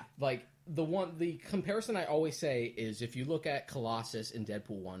 Yeah. Like, the comparison I always say is if you look at Colossus in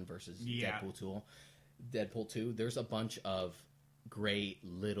Deadpool 1 versus Deadpool 2, there's a bunch of great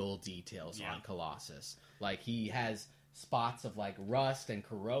little details on Colossus. Like, he has spots of like rust and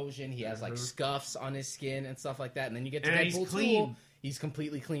corrosion. He has like scuffs on his skin and stuff like that. And then you get to Deadpool 2. He's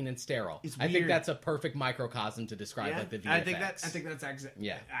completely clean and sterile. I think that's a perfect microcosm to describe like the VFX. I think that's exactly.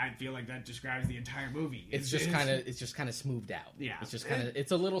 Yeah. I feel like that describes the entire movie. It's just kind of smoothed out. Yeah. It's just kind of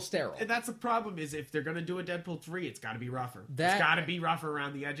it's a little sterile. And that's the problem is if they're gonna do a Deadpool 3, it's got to be rougher. It's got to be rougher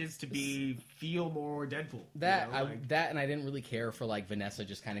around the edges to feel more Deadpool. And I didn't really care for like Vanessa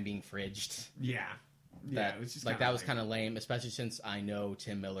just kind of being fridged. Yeah. That was just that was kind of lame, especially since I know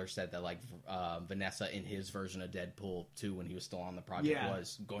Tim Miller said that like Vanessa in his version of Deadpool 2 when he was still on the project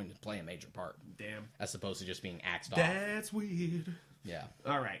was going to play a major part. Damn. As opposed to just being axed off. That's weird. Yeah.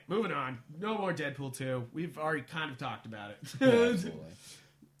 All right, moving on. No more Deadpool 2. We've already kind of talked about it. Yeah, absolutely.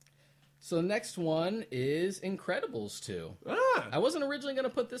 So the next one is Incredibles 2. I wasn't originally going to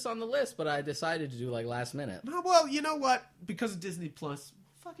put this on the list, but I decided to do like last minute. Well, you know what? Because of Disney Plus,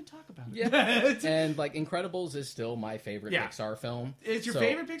 fucking talk about it. Yeah. And like Incredibles is still my favorite Pixar film. It's your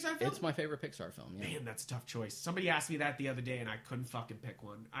favorite Pixar film? It's my favorite Pixar film. Yeah. Man, that's a tough choice. Somebody asked me that the other day and I couldn't fucking pick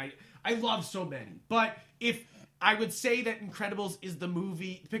one. I love so many. But if I would say that Incredibles is the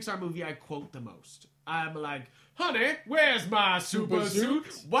Pixar movie I quote the most. I'm like, honey, where's my super suit?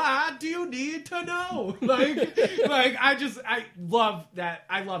 Why do you need to know? I love that.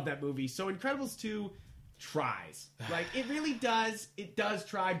 I love that movie. So Incredibles 2 tries. Like, it really does. It does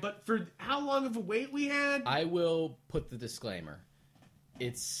try. But for how long of a wait we had... I will put the disclaimer.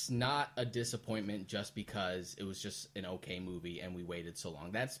 It's not a disappointment just because it was just an okay movie and we waited so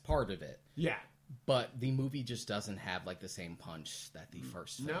long. That's part of it. Yeah. But the movie just doesn't have, like, the same punch that the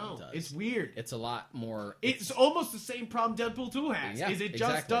first film does. It's weird. It's a lot more... It's almost the same problem Deadpool 2 has. Yeah,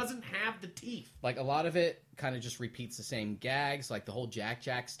 just doesn't have the teeth. Like, a lot of it kind of just repeats the same gags, like the whole Jack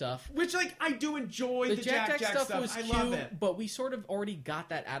stuff. Which, like, I do enjoy the Jack stuff. Was cute, I love it. But we sort of already got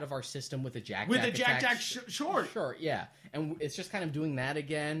that out of our system with the Jack short. Sure, yeah. And it's just kind of doing that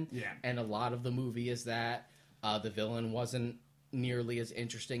again. Yeah. And a lot of the movie is that the villain wasn't nearly as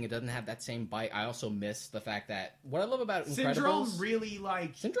interesting. It doesn't have that same bite. I also miss the fact that what I love about Incredibles... Syndrome really,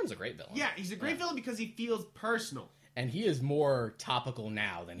 like... Syndrome's a great villain. Yeah, he's a great villain because he feels personal. And he is more topical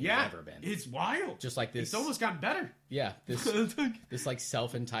now than he's ever been. It's wild. Just like this... It's almost gotten better. Yeah, this like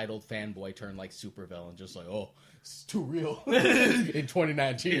self-entitled fanboy turned like supervillain. Just like, oh, it's too real. In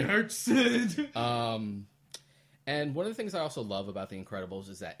 2019. It hurts. And one of the things I also love about The Incredibles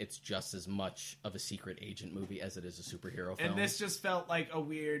is that it's just as much of a secret agent movie as it is a superhero film. And this just felt like a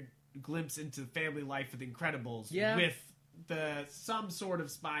weird glimpse into the family life of The Incredibles with some sort of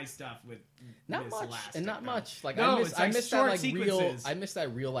spy stuff with not Miss much Elastic, and not much. Like no, I miss that like sequences. I miss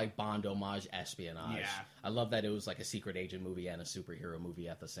that real like Bond homage espionage. Yeah. I love that it was like a secret agent movie and a superhero movie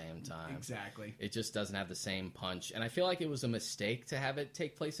at the same time. Exactly. It just doesn't have the same punch, and I feel like it was a mistake to have it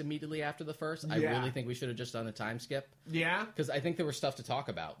take place immediately after the first. I really think we should have just done a time skip. Yeah, because I think there was stuff to talk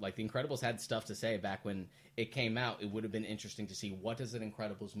about. Like The Incredibles had stuff to say back when it came out. It would have been interesting to see what does an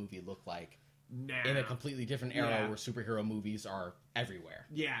Incredibles movie look like now, in a completely different era where superhero movies are everywhere.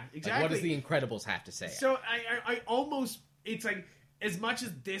 Yeah, exactly. Like, what does The Incredibles have to say? So I almost, it's like, as much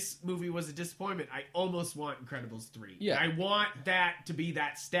as this movie was a disappointment, I almost want Incredibles 3. Yeah. I want that to be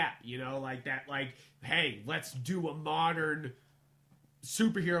that step, you know, like that, like, hey, let's do a modern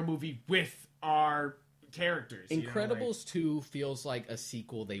superhero movie with our characters. Incredibles 2 feels like a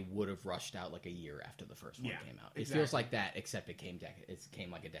sequel they would have rushed out like a year after the first one came out. It feels like that, except it came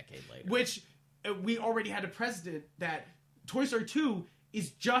like a decade later. Which we already had a precedent that Toy Story 2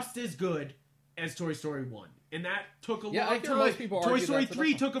 is just as good as Toy Story 1. And that took a long time. Most people Toy Story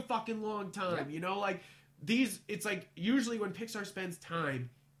 3 took a fucking long time. You know, like, it's like, usually when Pixar spends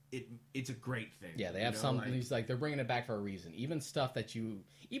time, it's a great thing. Yeah, they have something, like they're bringing it back for a reason. Even stuff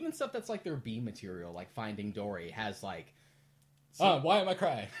that's like their B material, like Finding Dory, has like, why am I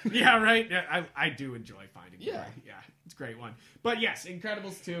crying? Yeah, right. Yeah, I do enjoy Finding Dory. Yeah, it's a great one. But yes,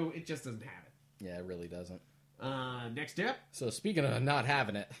 Incredibles 2, it just doesn't have it. Yeah, it really doesn't. Next up. So speaking of not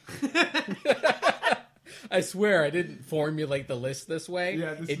having it, I swear I didn't formulate the list this way.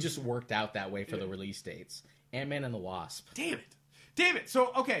 Yeah, it just worked out that way for the release dates. Ant-Man and the Wasp. Damn it.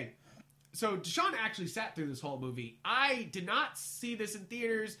 So, okay. So, Deshaun actually sat through this whole movie. I did not see this in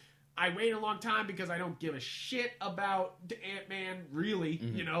theaters. I waited a long time because I don't give a shit about Ant-Man, really.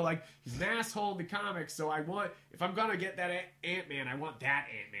 Mm-hmm. You know, like, he's an asshole in the comics, so if I'm gonna get that Ant-Man, I want that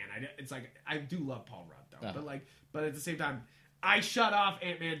Ant-Man. It's like, I do love Paul Rudd, though. But at the same time, I shut off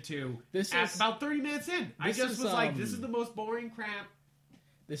Ant-Man 2 about 30 minutes in. I just was like, this is the most boring crap.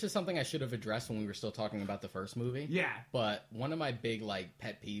 This is something I should have addressed when we were still talking about the first movie. Yeah. But one of my big, like,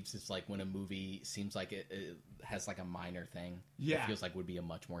 pet peeves is, like, when a movie seems like it has, like, a minor thing. Yeah. It feels like would be a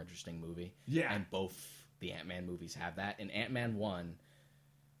much more interesting movie. Yeah. And both the Ant-Man movies have that. In Ant-Man 1,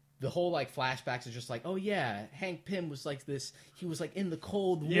 the whole, like, flashbacks are just like, oh, yeah, Hank Pym was, like, this... He was, like, in the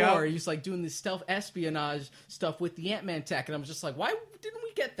Cold War. He was, like, doing this stealth espionage stuff with the Ant-Man tech. And I'm just like, why didn't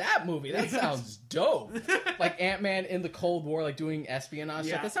we get that movie? That sounds dope. Like, Ant-Man in the Cold War, like, doing espionage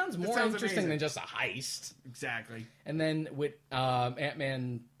stuff. That sounds more interesting than just a heist. Exactly. And then with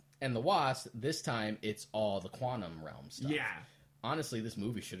Ant-Man and the Wasp, this time, it's all the quantum realm stuff. Yeah. Honestly, this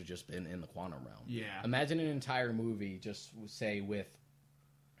movie should have just been in the quantum realm. Yeah. Imagine an entire movie just, say, with...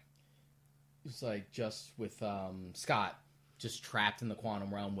 It's like just with Scott just trapped in the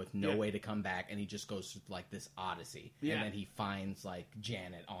quantum realm with no way to come back, and he just goes through like this odyssey, and then he finds like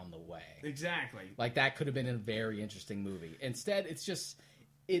Janet on the way. Exactly. Like that could have been a very interesting movie. Instead, it's just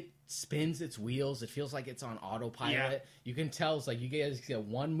it spins its wheels. It feels like it's on autopilot. Yeah. You can tell it's like you guys get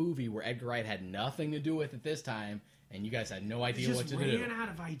one movie where Edgar Wright had nothing to do with it this time. And you guys had no idea what to do. Ran out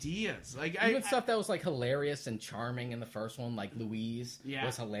of ideas. Like even stuff that was like hilarious and charming in the first one, like Louise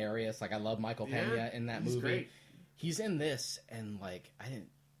was hilarious. Like I love Michael Pena in that movie. Great. He's in this, and like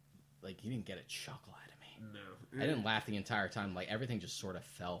he didn't get a chuckle out of me. No, I didn't laugh the entire time. Like everything just sort of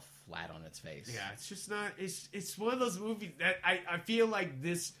fell flat on its face. Yeah, it's just not. It's one of those movies that I feel like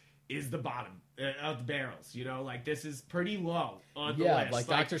this is the bottom of the barrels, you know, like this is pretty low on the list. Like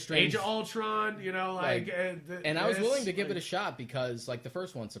Doctor Strange, Age of Ultron, you know, and I was willing to give it a shot because like the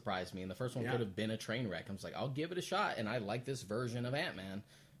first one surprised me, and the first one could have been a train wreck. I was like, I'll give it a shot, and I like this version of Ant-Man.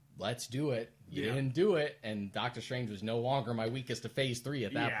 Let's do it. You didn't do it, and Doctor Strange was no longer my weakest of Phase 3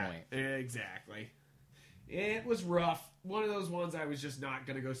 at that point. Exactly. It was rough. One of those ones I was just not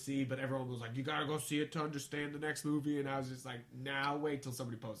going to go see, but everyone was like, you got to go see it to understand the next movie. And I was just like, nah, wait till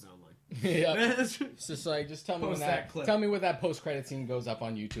somebody posts it online. Yeah. It's just like, just tell me when tell me when that post-credit scene goes up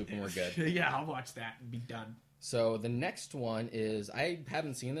on YouTube and we're good. Yeah, I'll watch that and be done. So the next one is, I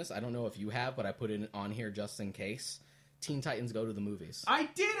haven't seen this. I don't know if you have, but I put it on here just in case. Teen Titans Go to the movies? I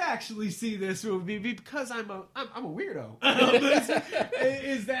did actually see this movie because I'm a weirdo.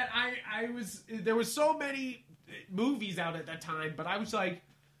 Is that there was so many movies out at that time, but I was like,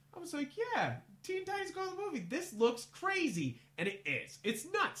 yeah, Teen Titans Go to the movie. This looks crazy, and it is. It's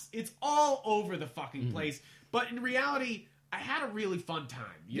nuts. It's all over the fucking place. But in reality, I had a really fun time.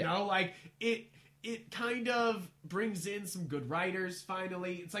 You know, like it kind of brings in some good writers,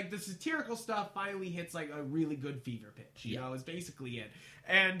 finally. It's like the satirical stuff finally hits like a really good fever pitch, you know, is basically it.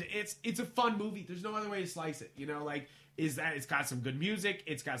 And it's a fun movie. There's no other way to slice it, you know, like, is that it's got some good music,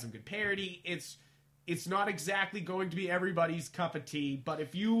 it's got some good parody, it's not exactly going to be everybody's cup of tea, but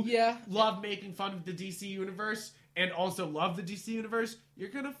if you love making fun of the DC universe and also love the DC universe, you're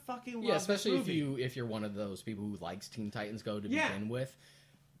gonna fucking love especially this movie. if you're one of those people who likes Teen Titans Go to begin with.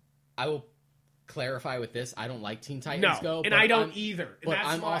 I will clarify with this, I don't like Teen Titans Go. And I don't either.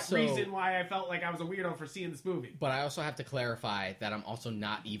 And that's the reason why I felt like I was a weirdo for seeing this movie. But I also have to clarify that I'm also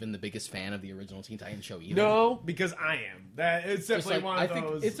not even the biggest fan of the original Teen Titans show either. No, because I am. That it's definitely one of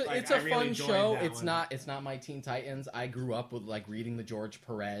those. It's a fun show. It's not my Teen Titans. I grew up with like reading the George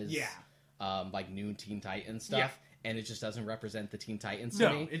Perez, like new Teen Titans stuff. Yeah. And it just doesn't represent the Teen Titans to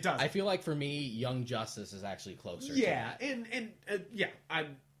me. It doesn't. I feel like for me, Young Justice is actually closer. Yeah,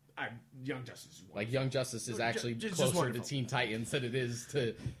 Young Justice. Like Young Justice is actually closer to Teen Titans than it is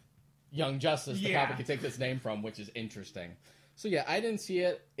to Young Justice, the comic you take this name from, which is interesting. So yeah, I didn't see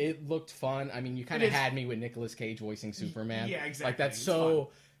it. It looked fun. I mean, you kind of had me with Nicolas Cage voicing Superman. Yeah, exactly. Like that's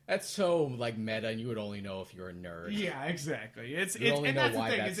so like meta, and you would only know if you're a nerd. Yeah, exactly. It's and that's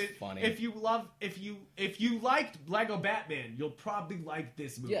the thing. Funny. If you liked Lego Batman, you'll probably like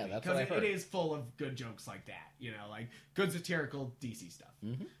this movie. Yeah, that's what I heard. It is full of good jokes like that. You know, like good satirical DC stuff.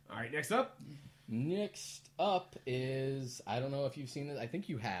 Mm-hmm. All right, next up. Next up is, I don't know if you've seen it. I think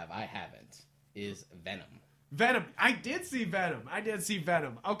you have. I haven't. Is Venom. Venom. I did see Venom.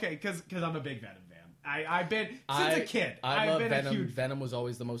 Okay, because I'm a big Venom fan. I've been since a kid. I love Venom. Venom was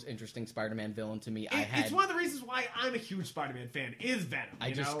always the most interesting Spider-Man villain to me. It's one of the reasons why I'm a huge Spider-Man fan. Is Venom? I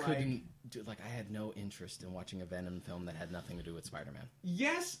had no interest in watching a Venom film that had nothing to do with Spider-Man.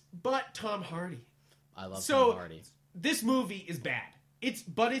 Yes, but Tom Hardy. I love Tom Hardy. This movie is bad. It's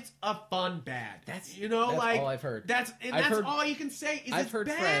a fun bad. That's like all I've heard. That's all you can say. Is I've heard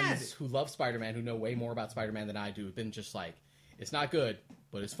bad. Friends who love Spider-Man, who know way more about Spider-Man than I do, have been just like, it's not good,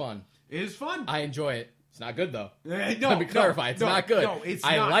 but it's fun. It is fun. I enjoy it. It's not good though. Let me clarify. It's not good. No, it's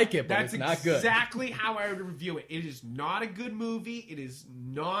I not. like it, but it's not good. That's exactly how I would review it. It is not a good movie. It is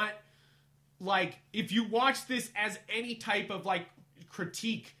not like, if you watch this as any type of like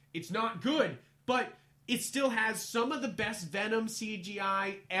critique, it's not good. But it still has some of the best Venom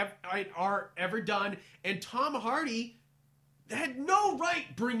CGI ever done, and Tom Hardy had no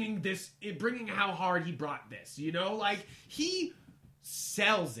right bringing how hard he brought this. You know, like he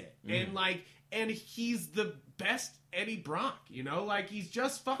sells it, and he's the best Eddie Brock. You know, like he's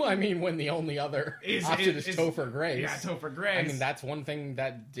just fucking. Well, I mean, when the only other option is Topher Grace. Yeah, Topher Grace. I mean, that's one thing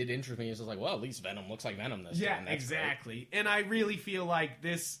that did interest me. Is just like, well, at least Venom looks like Venom this time. Yeah, exactly. Great. And I really feel like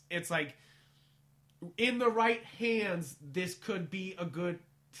this. It's like, in the right hands, this could be a good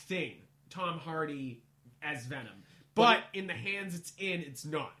thing. Tom Hardy as Venom. But in the hands it's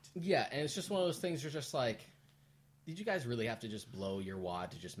not. Yeah, and it's just one of those things you're just like, did you guys really have to just blow your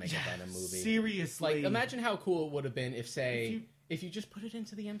wad to just make a Venom movie? Seriously. Like, imagine how cool it would have been if you just put it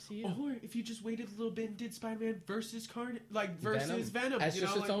into the MCU. Or if you just waited a little bit and did Spider-Man versus Venom. As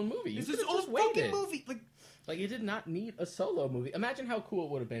just its own movie. It's its own fucking movie. Like, it did not need a solo movie. Imagine how cool it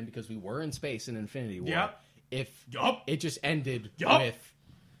would have been, because we were in space in Infinity War. Yep. If it just ended with,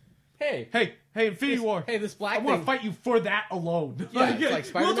 Hey, Infinity War. Hey, this black I want to fight you for that alone. Yeah,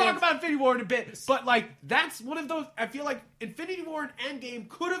 like we'll talk about Infinity War in a bit. But, like, that's one of those... I feel like Infinity War and Endgame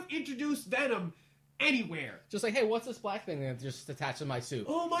could have introduced Venom anywhere. Just like, hey, what's this black thing that's just attached to my suit?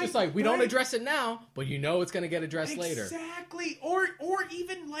 Oh my! Just like, we don't address it now, but you know it's going to get addressed later. Exactly. Or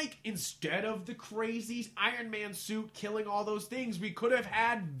even like, instead of the crazy Iron Man suit killing all those things, we could have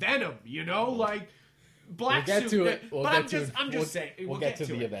had Venom. You know, like black we'll get suit. To it. We'll but get I'm just saying. We'll get to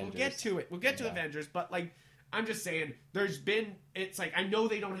the Avengers. We'll get to it. We'll get to Avengers. But like, I'm just saying, it's like, I know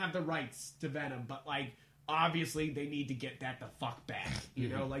they don't have the rights to Venom, but like, obviously, they need to get that the fuck back. You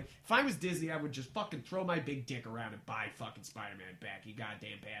know, like, if I was Disney, I would just fucking throw my big dick around and buy fucking Spider-Man back, you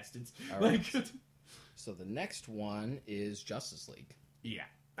goddamn bastards. All right. So the next one is Justice League. Yeah.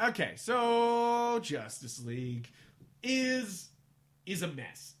 Okay, so Justice League is a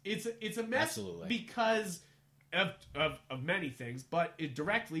mess. It's a mess. Absolutely. Because of many things, but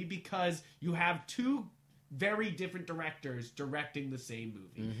directly because you have two very different directors directing the same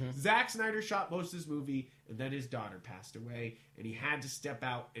movie. Zack Snyder shot most of this movie, and then his daughter passed away, and he had to step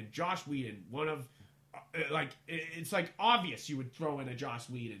out. And Joss Whedon, one of it's like obvious you would throw in a Joss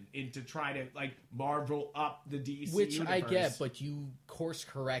Whedon in to try to like Marvel up the DC Which universe. I get, but you course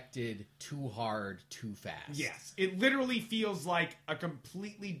corrected too hard, too fast. Yes, it literally feels like a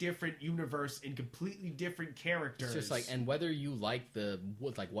completely different universe and completely different characters. It's just like, and whether you like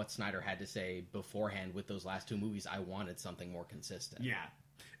what Snyder had to say beforehand with those last two movies, I wanted something more consistent. Yeah,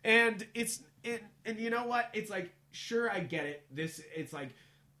 and and you know what? It's like, sure, I get it. It's like.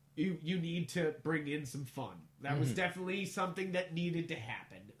 You need to bring in some fun. That was definitely something that needed to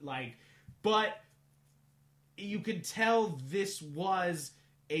happen. Like, but you could tell this was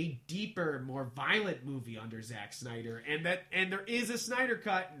a deeper, more violent movie under Zack Snyder, and there is a Snyder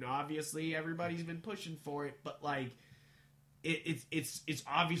cut, and obviously everybody's been pushing for it. But like, it's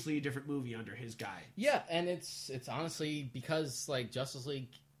obviously a different movie under his guide. Yeah, and it's honestly because like Justice League.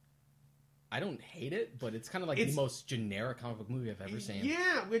 I don't hate it, but it's kind of like the most generic comic book movie I've ever seen.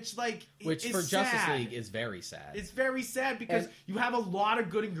 Yeah, which for Justice League is very sad. It's very sad because you have a lot of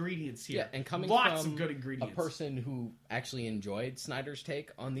good ingredients here. Yeah, and coming lots from of good ingredients. A person who actually enjoyed Snyder's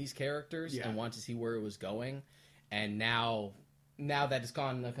take on these characters and wanted to see where it was going, and now that it's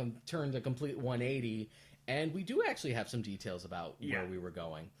turned a complete 180, and we do actually have some details about where we were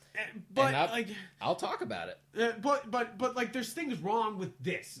going. But I'll talk about it. But like, there's things wrong with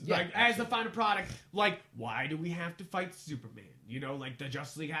this. Yeah, like, as the final product, like, why do we have to fight Superman? You know, like the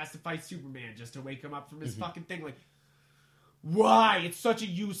Justice League has to fight Superman just to wake him up from his fucking thing. Like, why? It's such a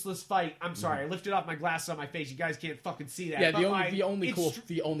useless fight. I'm sorry, I lifted off my glasses on my face. You guys can't fucking see that. Yeah, the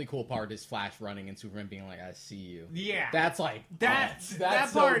only cool part is Flash running and Superman being like, "I see you." Yeah, that's like that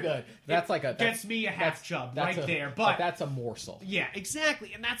so part. Good. That's like gets me a half chub right there. But that's a morsel. Yeah,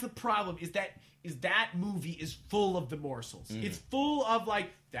 exactly, and that's the problem. Is that movie is full of the morsels. It's full of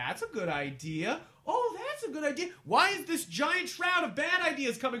like, that's a good idea. Oh, that's a good idea. Why is this giant shroud of bad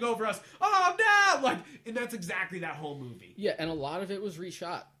ideas coming over us? Oh, no! Like, and that's exactly that whole movie. Yeah, and a lot of it was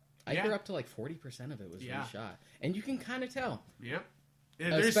reshot. I hear up to like 40% of it was reshot. And you can kind of tell. Yep.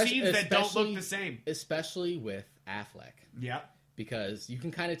 And there's scenes that don't look the same. Especially with Affleck. Yep. Because you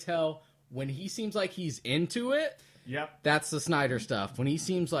can kind of tell when he seems like he's into it. Yep. That's the Snyder stuff. When he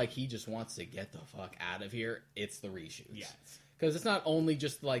seems like he just wants to get the fuck out of here, it's the reshoots. Yes. Because it's not only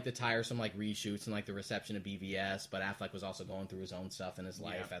just like the tiresome like reshoots and like the reception of BVS, but Affleck was also going through his own stuff in his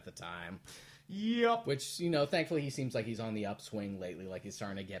life at the time. Yep. Which, you know, thankfully he seems like he's on the upswing lately, like he's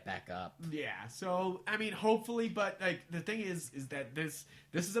starting to get back up. Yeah. So, I mean, hopefully, but like the thing is that this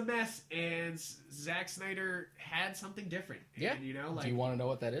is a mess, and Zack Snyder had something different. Yeah. And, you know, like, do you want to know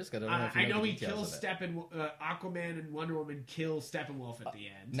what that is? Because I know he kills Aquaman and Wonder Woman kill Steppenwolf at the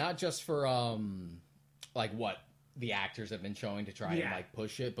end. Not just for like what the actors have been showing to try and like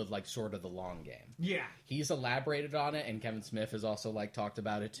push it, but like sort of the long game. Yeah. He's elaborated on it, and Kevin Smith has also like talked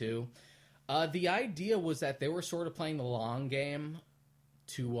about it too. The idea was that they were sort of playing the long game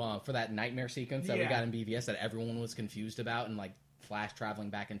to for that nightmare sequence that we got in BVS that everyone was confused about, and like Flash traveling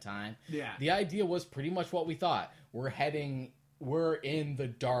back in time. Yeah. The idea was pretty much what we thought. We're in the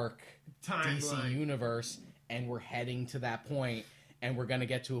dark DC universe, and we're heading to that point, and we're going to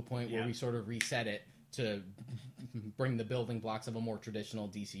get to a point where we sort of reset it to bring the building blocks of a more traditional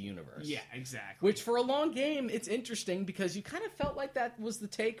DC universe. Yeah, exactly. Which, for a long game, it's interesting because you kind of felt like that was the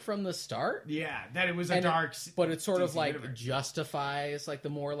take from the start. Yeah, that it was a dark but it sort DC of, like, universe. Justifies, like, the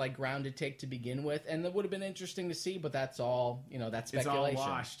more, like, grounded take to begin with. And that would have been interesting to see, but that's all, you know, that's speculation. It's all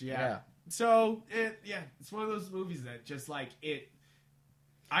washed, yeah. So, it's one of those movies that just, like,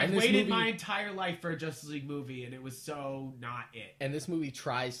 I waited my entire life for a Justice League movie, and it was so not it. And this movie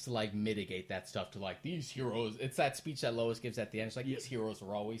tries to, like, mitigate that stuff to, like, these heroes. It's that speech that Lois gives at the end. It's like, these heroes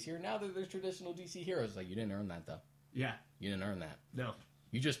were always here. Now that there's traditional DC heroes. It's like, you didn't earn that, though. Yeah. You didn't earn that. No.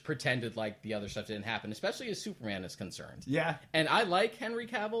 You just pretended like the other stuff didn't happen, especially as Superman is concerned. Yeah. And I like Henry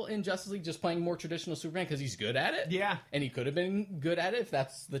Cavill in Justice League just playing more traditional Superman because he's good at it. Yeah. And he could have been good at it if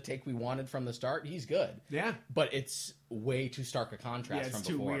that's the take we wanted from the start. He's good. Yeah. But it's way too stark a contrast from before. It's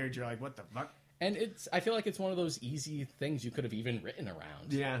too weird. You're like, what the fuck? And I feel like it's one of those easy things you could have even written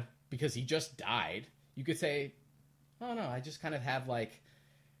around. Yeah. Because he just died. You could say, oh no, I just kind of have like,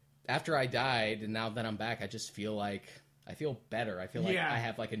 after I died and now that I'm back, I just feel like, I feel better. I feel like I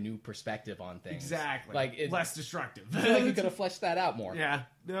have like a new perspective on things. Exactly. Like less destructive. I feel like you could have fleshed that out more. Yeah.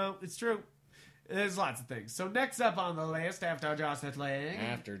 No, it's true. There's lots of things. So next up on the list after Justice League.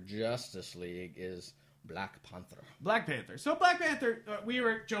 After Justice League is Black Panther. Black Panther. So Black Panther, we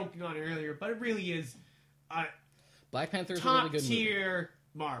were joking on it earlier, but it really is Black Panther is a top really good tier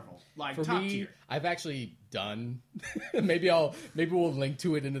Marvel, like For top me, tier. I've actually done. maybe we'll link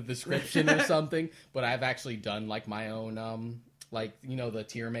to it in the description or something. But I've actually done like my own, like the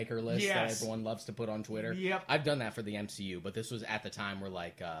tier maker list that everyone loves to put on Twitter. Yep. I've done that for the MCU, but this was at the time where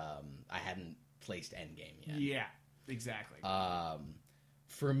like I hadn't placed Endgame yet. Yeah, exactly.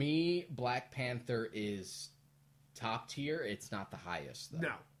 For me, Black Panther is top tier. It's not the highest, though.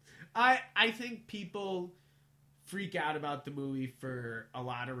 No, I think people freak out about the movie for a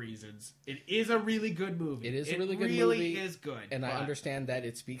lot of reasons. It is a really good movie. It is a really good movie. It really is good. And I understand that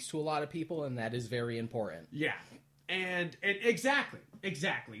it speaks to a lot of people, and that is very important. Yeah. And exactly.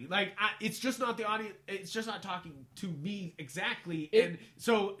 Like, it's just not the audience. It's just not talking to me exactly. And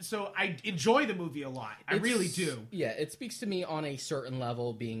so I enjoy the movie a lot. I really do. Yeah, it speaks to me on a certain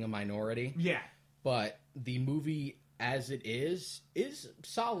level, being a minority. Yeah. But the movie, as it is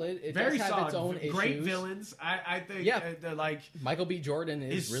solid. It very does have solid. its own issues. Great villains. I think. Yeah. Like Michael B. Jordan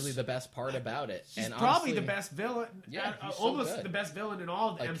is really the best part about it. He's and probably honestly, the best villain. Yeah, almost the best villain in all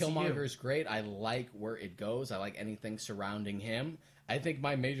of the like MCU. Killmonger's great. I like where it goes. I like anything surrounding him. I think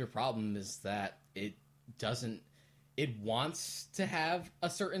my major problem is that it wants to have a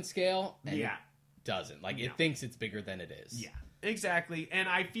certain scale and it doesn't. Like it thinks it's bigger than it is. Yeah, exactly. And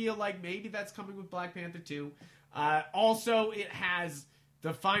I feel like maybe that's coming with Black Panther 2. Also, it has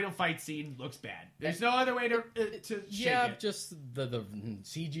the final fight scene looks bad. There's no other way to shake it. Just the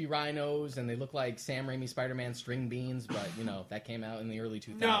CG rhinos, and they look like Sam Raimi Spider-Man string beans, but, that came out in the early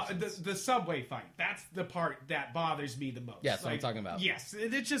 2000s. No, the subway fight. That's the part that bothers me the most. Yeah, that's what I'm talking about. Yes,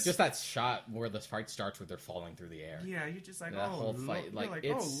 it's just... Just that shot where the fight starts where they're falling through the air. Yeah, you're just like, that whole fight. Like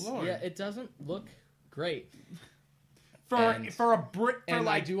oh, Lord. Yeah, it doesn't look great. For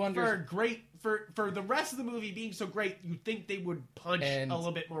the rest of the movie being so great, you'd think they would punch a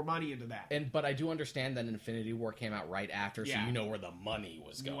little bit more money into that. But I do understand that Infinity War came out right after, so you know where the money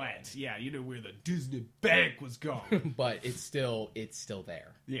was going. Yeah, you know where the Disney bank was going. But it's still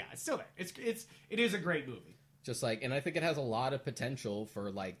there. Yeah, it's still there. It is a great movie. Just like, and I think it has a lot of potential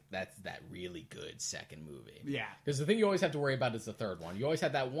for like that really good second movie. Yeah. Because the thing you always have to worry about is the third one. You always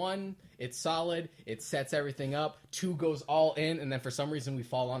have that one, it's solid, it sets everything up, 2 goes all in, and then for some reason we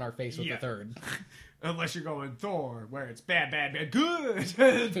fall on our face with the third. Unless you're going Thor, where it's bad, good.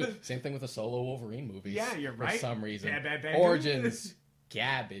 Same thing with the solo Wolverine movies. Yeah, you're right. For some reason. Bad, Origins,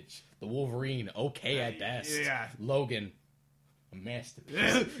 garbage. The Wolverine, okay at best. Yeah. Logan, a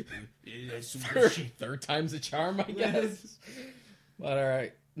masterpiece. Third time's a charm, I guess. But all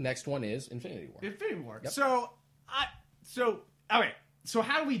right, next one is Infinity War. Infinity War. Yep. So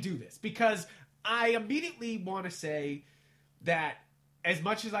how do we do this? Because I immediately want to say that as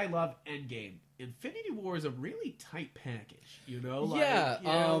much as I love Endgame, Infinity War is a really tight package.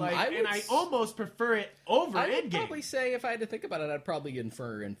 I almost prefer it over Endgame. I'd probably say, if I had to think about it, I'd probably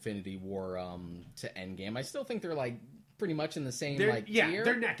infer Infinity War to Endgame. I still think they're like pretty much in the same tier.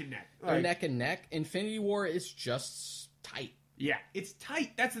 They're neck and neck. They're neck and neck. Infinity War is just tight. Yeah, it's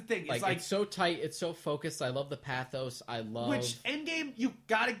tight. That's the thing. It's so tight. It's so focused. I love the pathos. I love... Which, Endgame, you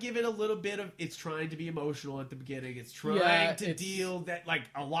gotta give it a little bit of... It's trying to be emotional at the beginning. It's trying to deal that, like,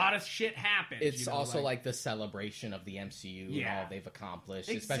 a lot of shit happens. It's also, like, the celebration of the MCU and all they've accomplished.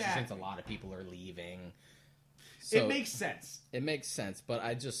 Exactly. Especially since a lot of people are leaving. So, it makes sense. It makes sense, but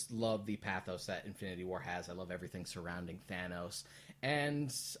I just love the pathos that Infinity War has. I love everything surrounding Thanos.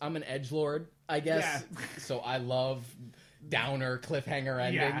 And I'm an edgelord, I guess. Yeah. So I love... downer cliffhanger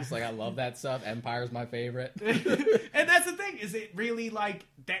endings. Like, I love that stuff. Empire's my favorite. And that's the thing, is it really like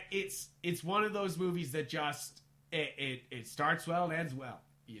that it's one of those movies that just it starts well and ends well.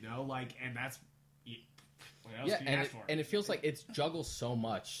 And that's what else can you ask for? And it feels like it's juggles so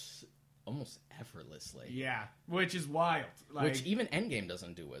much almost effortlessly. Yeah. Which is wild. Which even Endgame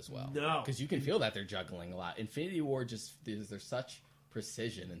doesn't do as well. No. Because you can feel that they're juggling a lot. Infinity War there's such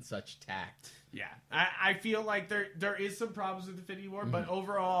precision and such tact. Yeah, I feel like there is some problems with Infinity War, but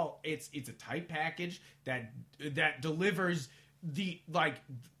overall, it's a tight package that delivers the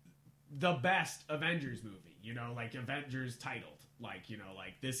best Avengers movie. Avengers titled.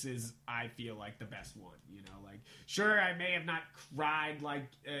 This is, I feel like, the best one. Sure, I may have not cried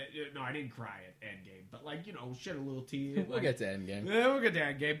no, I didn't cry at Endgame, but shed a little tear. We'll get to Endgame. Yeah, we'll get to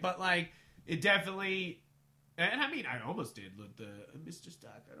Endgame, but it definitely. And I mean, I almost did with the Mr.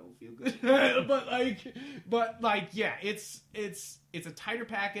 Stark. I don't feel good, yeah, it's a tighter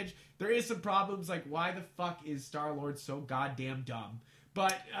package. There is some problems, like why the fuck is Star-Lord so goddamn dumb?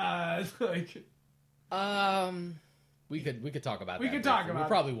 But we could talk about that. We could talk about. We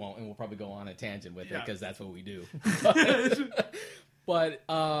probably won't, and we'll probably go on a tangent with it because that's what we do. But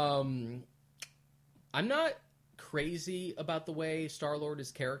I'm not crazy about the way Star-Lord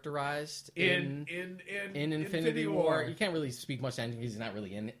is characterized in Infinity War. You can't really speak much to Endgame. He's not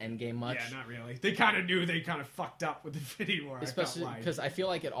really in Endgame much. Yeah, not really. They kind of knew they kind of fucked up with Infinity War. Especially because I feel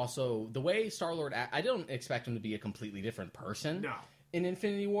like it also... The way Star-Lord... I don't expect him to be a completely different person. No. In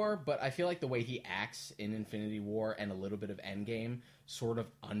Infinity War, but I feel like the way he acts in Infinity War and a little bit of Endgame sort of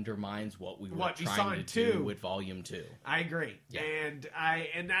undermines what we were trying to do with Volume 2. I agree. Yeah.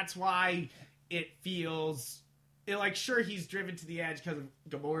 And that's why it feels like, sure, he's driven to the edge because of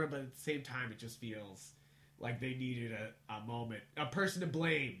Gamora, but at the same time it just feels like they needed a moment, a person to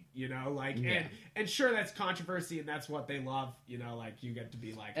blame, you know, like, and sure, that's controversy and that's what they love, you know, like you get to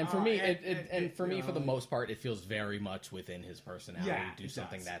be like, and for me, for the most part, it feels very much within his personality to do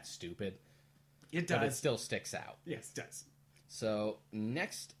something that stupid. It does. But it still sticks out. Yes, it does. So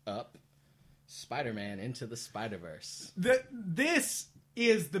next up, Spider-Man Into the Spider-Verse. This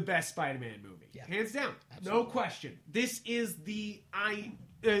is the best Spider-Man movie, hands down, absolutely. No question. This is I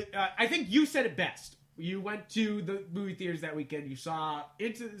think you said it best. You went to the movie theaters that weekend. You saw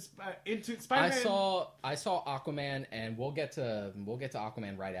Into Spider-Man. I saw Aquaman, and we'll get to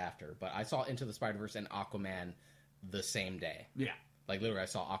Aquaman right after. But I saw Into the Spider-Verse and Aquaman the same day. Yeah, like literally, I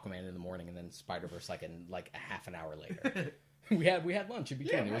saw Aquaman in the morning, and then Spider-Verse like a half an hour later. we had lunch in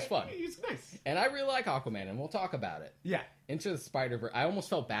between. It was fun. It was nice, and I really like Aquaman, and we'll talk about it. Yeah, Into the Spider-Verse. I almost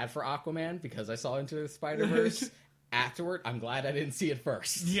felt bad for Aquaman because I saw Into the Spider-Verse. Afterward, I'm glad I didn't see it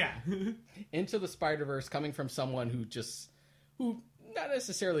first. Yeah. Into the Spider-Verse, coming from someone who not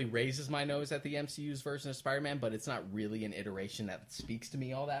necessarily raises my nose at the MCU's version of Spider-Man, but it's not really an iteration that speaks to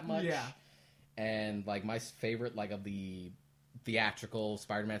me all that much. Yeah. And like my favorite of the theatrical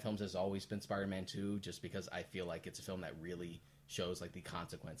Spider-Man films has always been Spider-Man 2, just because I feel like it's a film that really shows like the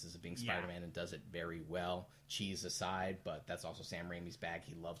consequences of being Spider-Man and does it very well. Cheese aside, but that's also Sam Raimi's bag.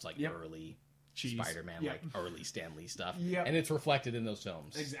 He loves early Spider-Man, like early Stan Lee stuff. Yep. And it's reflected in those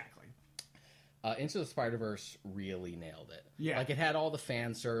films. Exactly. Into the Spider-Verse really nailed it. Yeah. Like, it had all the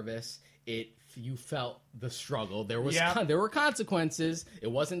fan service. You felt the struggle. There were consequences.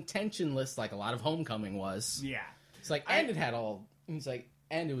 It wasn't tensionless like a lot of Homecoming was. Yeah. It's like, and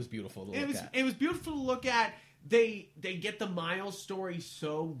it was beautiful to look at. It was beautiful to look at. They get the Miles story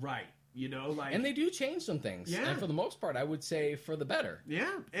so right. You know, like, and they do change some things. Yeah. And for the most part, I would say for the better. Yeah.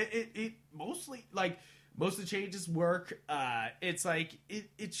 It mostly, like, most of the changes work. It's like,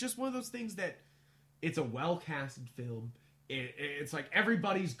 it's just one of those things that it's a well-casted film. It's like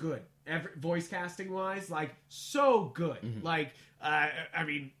everybody's good. Voice casting wise, like, so good. Mm-hmm. Like, I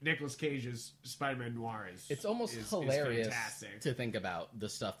mean, Nicolas Cage's Spider-Man Noir it's almost hilarious to think about the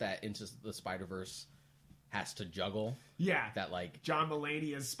stuff that Into the Spider-Verse has to juggle. Yeah. That, like, John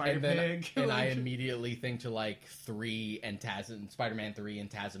Mulaney as Spider-Pig. And I immediately think to, like, 3 and Spider-Man 3 and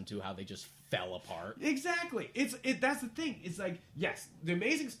TASM 2, how they just fell apart. Exactly. That's the thing. It's like, yes, The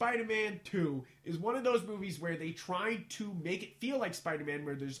Amazing Spider-Man 2 is one of those movies where they tried to make it feel like Spider-Man,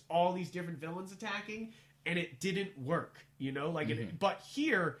 where there's all these different villains attacking, and it didn't work, you know? Like, but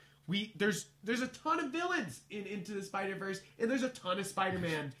here, there's a ton of villains Into the Spider-Verse, and there's a ton of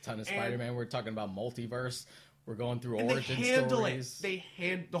Spider-Man. Spider-Man. We're talking about multiverse. We're going through origin stories. The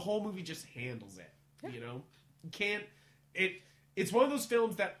whole movie just handles it. Yeah. You know, you can't. It's one of those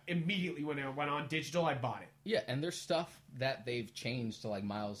films that immediately when it went on digital, I bought it. Yeah, and there's stuff that they've changed to, like,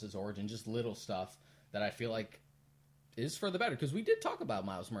 Miles' origin, just little stuff that I feel like is for the better, because we did talk about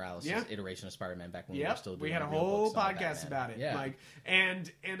Miles Morales' iteration of Spider-Man back when we were still doing. We had a whole podcast about it. Yeah. Like, and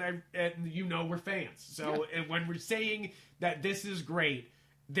you know, we're fans. So when we're saying that this is great,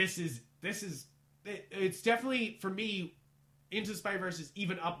 it's definitely, for me, Into the Spider-Verse is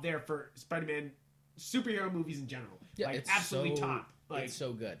even up there for Spider-Man superhero movies in general. Yeah, like, it's absolutely top. Like, it's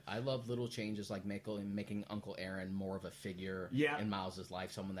so good. I love little changes like making Uncle Aaron more of a figure in Miles'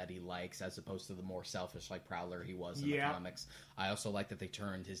 life, someone that he likes, as opposed to the more selfish, like, Prowler he was in the comics. I also like that they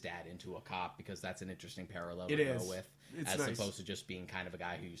turned his dad into a cop, because that's an interesting parallel to go with, as opposed to just being kind of a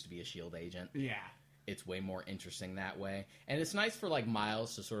guy who used to be a S.H.I.E.L.D. agent. Yeah. It's way more interesting that way. And it's nice for, like,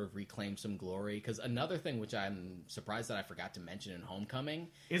 Miles to sort of reclaim some glory, because another thing which I'm surprised that I forgot to mention in Homecoming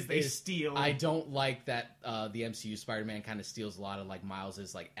is they steal. I don't like that the MCU Spider-Man kind of steals a lot of, like,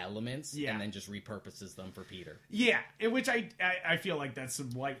 Miles's, like, elements and then just repurposes them for Peter. Yeah, in which I feel like that's some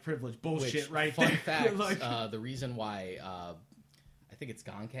white privilege bullshit, right? Fun fact, the reason why I think it's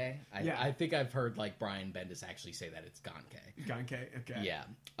Gonke. I think I've heard, like, Brian Bendis actually say that it's Gonke. Gonke, okay. Yeah.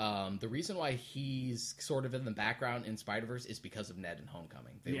 The reason why he's sort of in the background in Spider-Verse is because of Ned in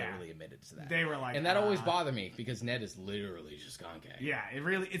Homecoming. They literally admitted to that. They were like... And that always bothered me, because Ned is literally just Gonke. Yeah,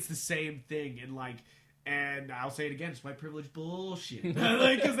 it's the same thing. And, like, And I'll say it again, it's white privilege bullshit.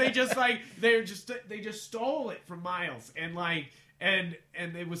 Because they just stole it from Miles, and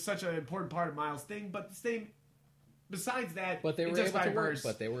it was such an important part of Miles' thing. But the same, besides that, but they were able to work.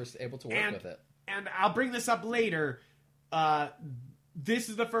 But they were able to work with it. And I'll bring this up later. This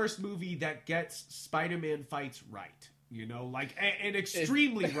is the first movie that gets Spider-Man fights right. You know, like, and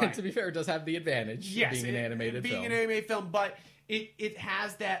extremely right. To be fair, it does have the advantage of being an animated film. Being an animated film, but it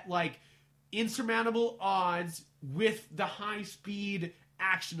has that, like, insurmountable odds with the high-speed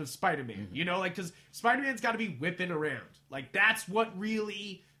action of Spider-Man. Mm-hmm. You know, like, because Spider-Man's got to be whipping around. Like, that's what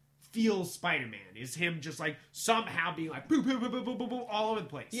really feels Spider-Man, is him just, like, somehow being like, boo, boo, boo, boo, boo, boo, boo, all over the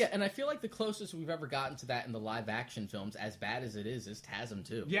place. Yeah, and I feel like the closest we've ever gotten to that in the live-action films, as bad as it is TASM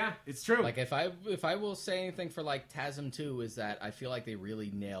 2. Yeah, it's true. Like, if I will say anything for, like, TASM 2, is that I feel like they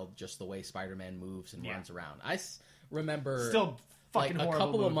really nailed just the way Spider-Man moves and runs around. I remember... Still fucking like, a horrible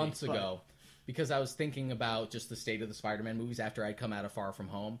couple of movie, months ago, because I was thinking about just the state of the Spider-Man movies after I'd come out of Far From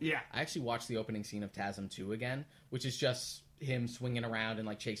Home. Yeah. I actually watched the opening scene of TASM 2 again, which is just him swinging around and,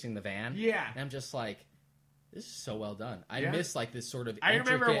 like, chasing the van. Yeah. And I'm just like, this is so well done. I miss, like, this sort of I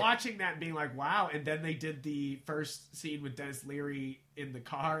remember watching that and being like, wow. And then they did the first scene with Dennis Leary in the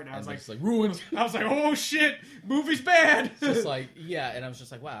car, and I was like, ruined. I was like, oh shit, movie's bad. Just like, yeah, and I was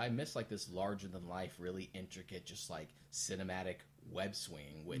just like, wow, I miss, like, this larger than life, really intricate, just like cinematic web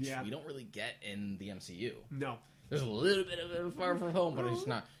swing, which we don't really get in the MCU. No. There's a little bit of it Far From Home, but it's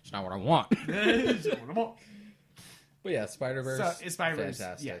not what I want. It's not what I want. But yeah, Spider-Verse,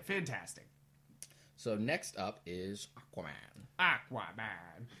 fantastic. Yeah, fantastic. So next up is Aquaman.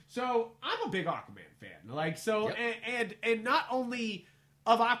 Aquaman. So I'm a big Aquaman fan. Like, so, and not only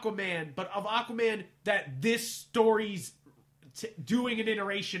of Aquaman, but of Aquaman that this story's doing an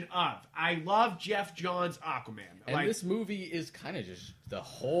iteration of. I love Jeff Johns' Aquaman. And like, this movie is kind of just the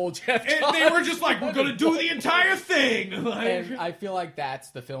whole Jeff Johns. They were just like, we're going to do the entire thing. Like, and I feel like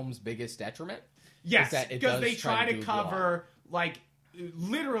that's the film's biggest detriment. Yes, because they try to cover, like,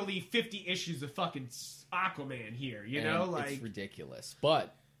 literally 50 issues of fucking Aquaman here, you know? Like, it's ridiculous.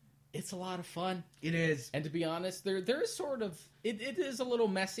 But it's a lot of fun. It is. And to be honest, there is sort of... It is a little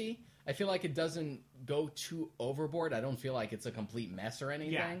messy. I feel like it doesn't go too overboard. I don't feel like it's a complete mess or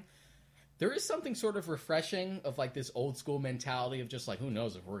anything. Yeah. There is something sort of refreshing of, like, this old school mentality of just like, who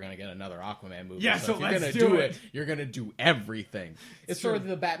knows if we're going to get another Aquaman movie. Yeah, so if you're going to do it, you're going to do everything. It's sort of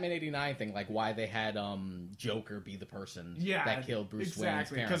the Batman 89 thing, like why they had Joker be the person that killed Bruce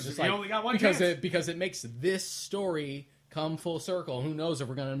Wayne's parents. Because only got one chance. Because it makes this story come full circle. Who knows if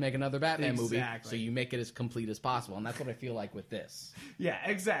we're going to make another Batman movie. So you make it as complete as possible. And that's what I feel like with this. Yeah,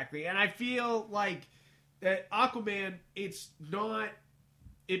 exactly. And I feel like that Aquaman, it's not...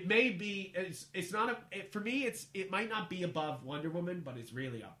 It may be, it's not for me, it might not be above Wonder Woman, but it's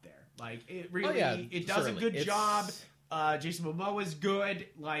really up there. Like, it really, it does a good job. Jason Momoa is good.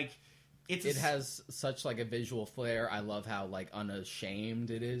 Like, it has such, like, a visual flair. I love how, like,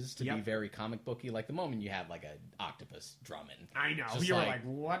 unashamed it is to be very comic booky. Like, the moment you have, like, an octopus drumming. I know. You were like,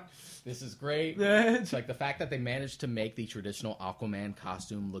 what? This is great. It's like the fact that they managed to make the traditional Aquaman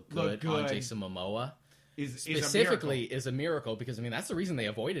costume look good on Jason Momoa. Specifically is a miracle because, I mean, that's the reason they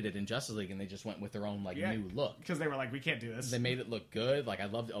avoided it in Justice League and they just went with their own, like, new look. Because they were like, we can't do this. They made it look good. Like, I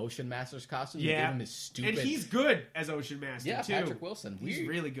loved Ocean Master's costume. They gave him his stupid... And he's good as Ocean Master, too. Patrick Wilson. He's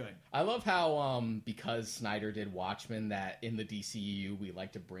really good. I love how, because Snyder did Watchmen, that in the DCEU, we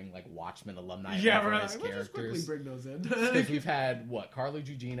like to bring, like, Watchmen alumni as characters. Just quickly bring those in. Because we've had, Carlo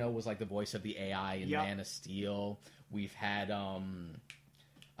Gugino was, like, the voice of the AI in Man of Steel. We've had,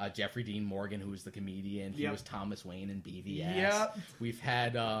 Jeffrey Dean Morgan, who was the comedian. He was Thomas Wayne in BVS. Yep. We've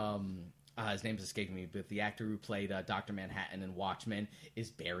had, his name's escaping me, but the actor who played Dr. Manhattan in Watchmen is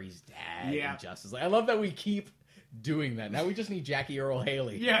Barry's dad in Justice League. I love that we keep doing that. Now we just need Jackie Earle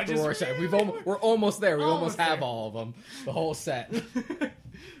Haley. Yeah, we're almost there. We almost have all of them. The whole set.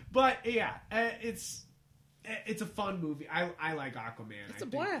 But, yeah, it's a fun movie. I like Aquaman. It's a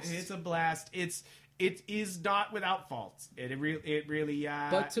blast. It's a blast. It is not without faults. It really.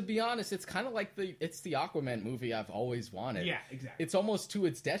 But to be honest, it's kind of like the Aquaman movie I've always wanted. Yeah, exactly. It's almost to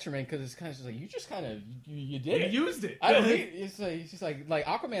its detriment because it's kind of just like you did it. You used it. I don't mean, it's just like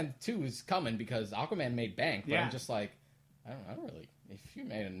Aquaman 2 is coming because Aquaman made bank. But I'm just like, I don't really. If you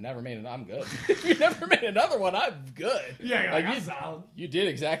never made it, I'm good. If you never made another one, I'm good. Yeah, like, I'm solid. You did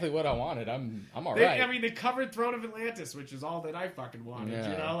exactly what I wanted. I'm all right. I mean, they covered Throne of Atlantis, which is all that I fucking wanted.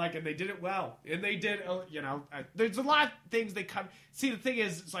 Yeah. You know, like, and they did it well. And they did, there's a lot of things they cover. See, the thing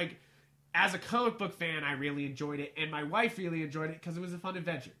is, it's like, as a comic book fan, I really enjoyed it, and my wife really enjoyed it because it was a fun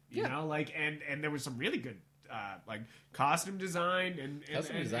adventure. You know, like, and there was some really good like costume design and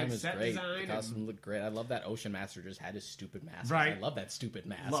Costume design was set great. design. The costume looked great. I love that Ocean Master just had his stupid mask. Right. I love that stupid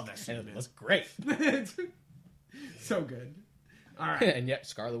mask. Love that stupid and it mask. looked great. So good. All right. And yet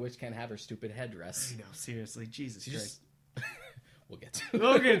Scarlet Witch can't have her stupid headdress. I know, seriously, Jesus Christ. We'll get to it.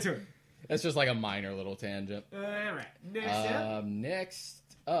 We'll get to it. That's just like a minor little tangent. All right. Next up. Next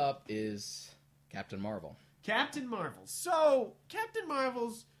up is Captain Marvel. Captain Marvel. So, Captain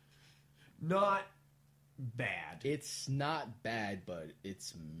Marvel's not bad. It's not bad, but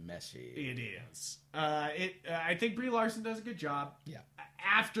it's messy. It is. I think Brie Larson does a good job. Yeah.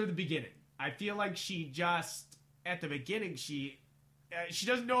 After the beginning, I feel like she just at the beginning she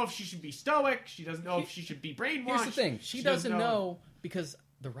doesn't know if she should be stoic. She doesn't know if she should be brainwashed. Here's the thing: she doesn't know because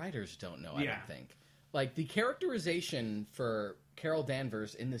the writers don't know. I don't think. Like the characterization for Carol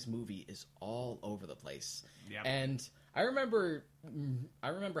Danvers in this movie is all over the place. Yep. And I remember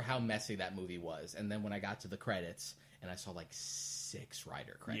how messy that movie was. And then when I got to the credits and I saw like 6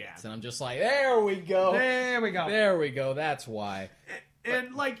 writer credits, and I'm just like, there we go, there we go, there we go. That's why.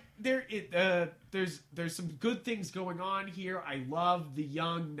 And like there's some good things going on here. I love the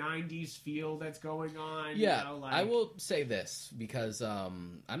young '90s feel that's going on. Yeah, you know, like... I will say this because I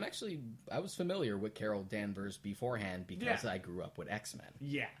was familiar with Carol Danvers beforehand because I grew up with X-Men.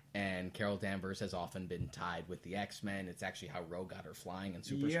 Yeah, and Carol Danvers has often been tied with the X-Men. It's actually how Rogue got her flying and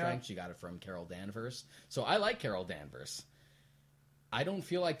super strength. She got it from Carol Danvers. So I like Carol Danvers. I don't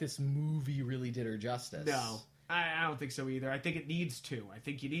feel like this movie really did her justice. No. I don't think so either. I think it needs to. I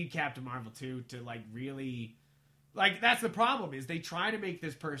think you need Captain Marvel 2 to like really, like that's the problem is they try to make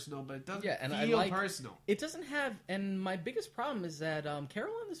this personal, but it doesn't feel personal. It doesn't have, and my biggest problem is that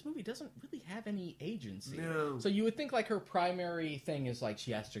Carol in this movie doesn't really have any agency. No. So you would think like her primary thing is like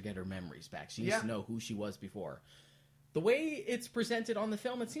she has to get her memories back. She needs to know who she was before. The way it's presented on the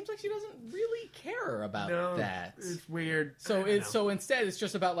film, it seems like she doesn't really care about that. It's weird. So instead, it's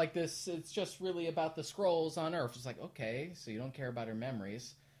just about like this. It's just really about the Skrulls on Earth. It's like, okay, so you don't care about her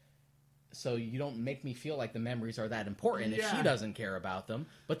memories, so you don't make me feel like the memories are that important if she doesn't care about them.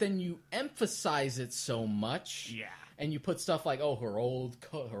 But then you emphasize it so much, and you put stuff like, oh, her old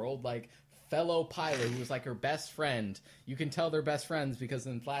like fellow pilot who was like her best friend. You can tell they're best friends because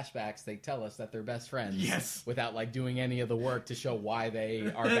in flashbacks they tell us that they're best friends. Yes. Without like doing any of the work to show why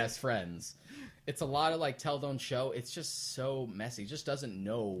they are best friends. It's a lot of like tell don't show. It's just so messy. It just doesn't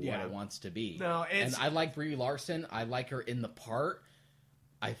know what it wants to be. No, and I like Brie Larson. I like her in the part.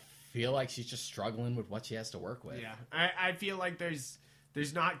 I feel like she's just struggling with what she has to work with. Yeah. I feel like there's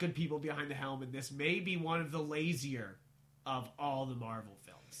not good people behind the helm, and this may be one of the lazier of all the Marvel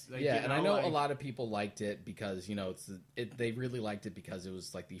films. Like, and I know a lot of people liked it because, you know, they really liked it because it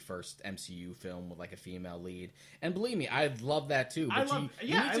was like the first MCU film with like a female lead. And believe me, I love that too. But I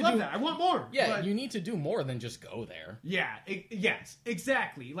love that. I want more. Yeah, you need to do more than just go there. Yeah, yes,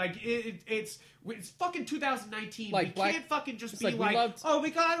 exactly. Like it's fucking 2019. Like we can't fucking just be like,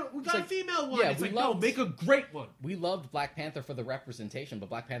 we got a female one. It's like, no, make a great one. We loved Black Panther for the representation, but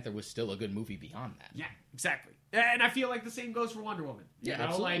Black Panther was still a good movie beyond that. Yeah, exactly. And I feel like the same goes for Wonder Woman.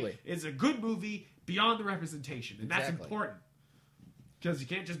 Absolutely. Like, it's a good movie beyond the representation, and that's important. Because you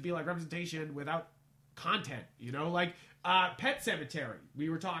can't just be like representation without content, you know? Like, Pet Cemetery. We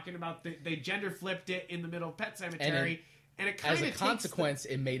were talking about, they gender flipped it in the middle of Pet Cemetery, and it kind of as a consequence,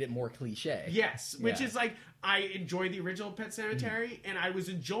 it made it more cliche. Yes, which is like, I enjoyed the original Pet Cemetery, and I was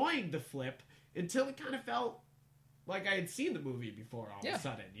enjoying the flip until it kind of felt like I had seen the movie before all of a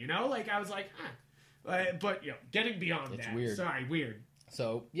sudden, you know? Like, I was like, huh. But, you know, getting beyond that. Weird. Sorry, weird.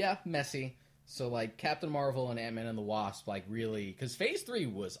 So, messy. So, like, Captain Marvel and Ant-Man and the Wasp, like, really... Because Phase 3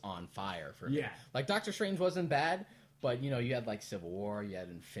 was on fire for me. Yeah. Like, Doctor Strange wasn't bad, but, you know, you had, like, Civil War, you had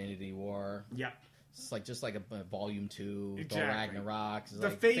Infinity War. Yep. It's like, just like a Volume 2, exactly. Thor Ragnarok. The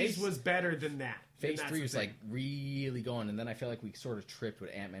like, phase was better than that. Phase 3 was, like, really going, and then I feel like we sort of tripped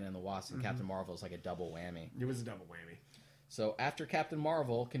with Ant-Man and the Wasp, and Captain Marvel was like a double whammy. It was a double whammy. So, after Captain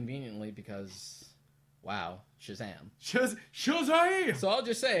Marvel, conveniently, because... Wow, Shazam. Shazam! So I'll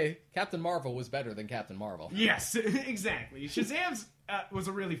just say, Captain Marvel was better than Captain Marvel. Yes, exactly. Shazam's was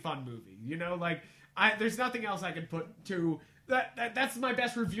a really fun movie. You know, like, there's nothing else I could put to... That's my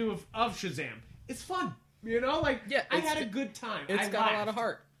best review of Shazam. It's fun. You know, like, I had a good time. It's got a lot of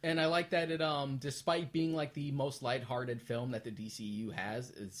heart. And I like that it, despite being, like, the most lighthearted film that the DCU has,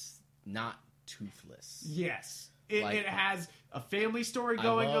 it's not toothless. Yes. It has a family story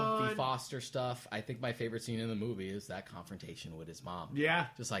going on. I love the Foster stuff. I think my favorite scene in the movie is that confrontation with his mom. Yeah.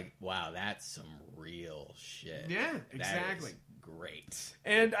 Just like, wow, that's some real shit. Yeah, exactly. That is great.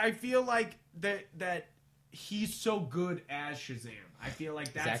 And I feel like that he's so good as Shazam. I feel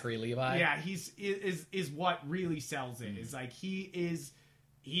like that's Zachary Levi. Yeah, is what really sells it. Is like he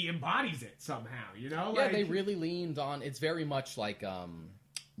embodies it somehow, you know? Yeah, like, they really leaned on. It's very much like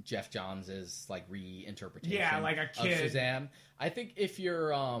Jeff Johns' like reinterpretation. Yeah, like a kid. Of Shazam. I think if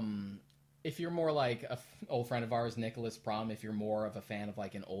you're more like a old friend of ours, Nicholas Prom, if you're more of a fan of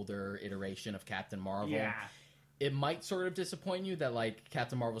like an older iteration of Captain Marvel, yeah, it might sort of disappoint you that like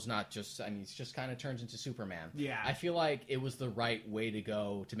Captain Marvel's not just, I mean, it's just kind of turns into Superman. Yeah. I feel like it was the right way to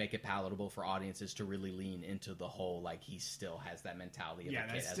go to make it palatable for audiences to really lean into the whole like he still has that mentality of a kid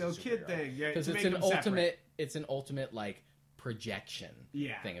that's as still a kid thing. Yeah, because it's an ultimate like projection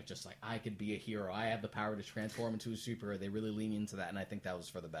thing of just like I could be a hero. I have the power to transform into a superhero. They really lean into that, and I think that was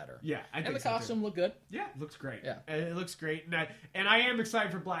for the better. Yeah, I think and the so costume too. looked good. Yeah, it looks great. Yeah, it looks great, and I am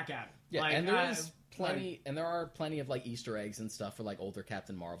excited for Black Adam. Yeah, like, and there is plenty, and there are plenty of like Easter eggs and stuff for like older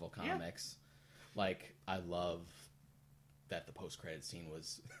Captain Marvel comics. Yeah. Like I love that the post-credit scene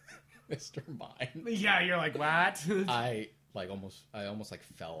was Mr. Mind. Yeah, you're like, what? I almost like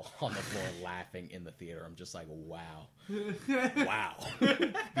fell on the floor laughing in the theater. I'm just like, wow, wow,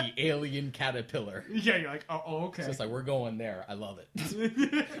 the alien caterpillar. Yeah, you're like, oh, okay. So it's like we're going there. I love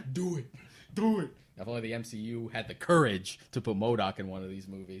it. Do it. If only the MCU had the courage to put MODOK in one of these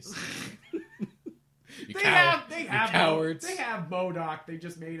movies. They have cowards. They have MODOK. They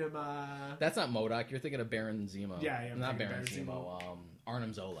just made him. That's not MODOK. You're thinking of Baron Zemo. Yeah, not Baron Zemo.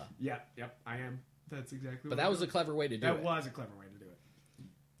 Arnim Zola. Yep, I am. That's exactly. But that was a clever way to do it. That was a clever way to do it.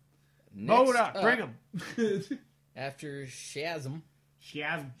 Next MODOK, bring him. After Shazam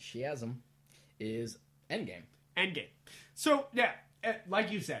is Endgame. So yeah,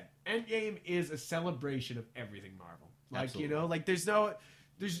 like you said, Endgame is a celebration of everything Marvel. Like Absolutely. you know, like there's no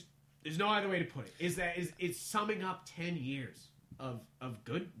other way to put it. It's summing up 10 years of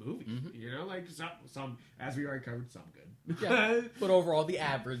good movies. Mm-hmm. You know, like some as we already covered, some good. Yeah, but overall the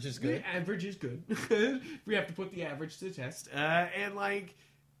average is good. The average is good. We have to put the average to the test. And like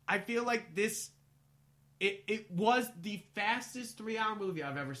I feel like this it was the fastest 3-hour movie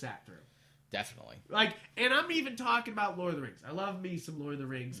I've ever sat through. Definitely. Like, and I'm even talking about Lord of the Rings. I love me some Lord of the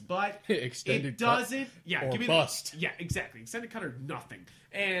Rings, but extended it doesn't. Cut yeah, or give me bust. Yeah, exactly. Extended cut or nothing.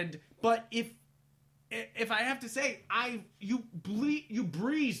 But if I have to say, you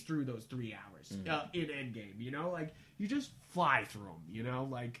breeze through those 3 hours in Endgame. You know, like you just fly through them. You know,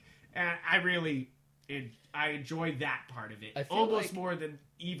 like and I enjoy that part of it almost like, more than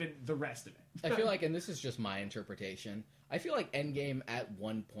even the rest of it. I feel like, and this is just my interpretation, I feel like Endgame at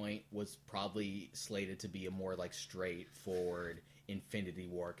one point was probably slated to be a more like straightforward Infinity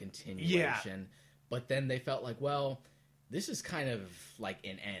War continuation. Yeah. But then they felt like, well, this is kind of like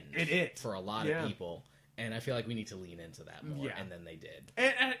an end for a lot of people. And I feel like we need to lean into that more, and then they did.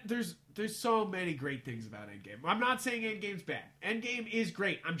 And there's so many great things about Endgame. I'm not saying Endgame's bad. Endgame is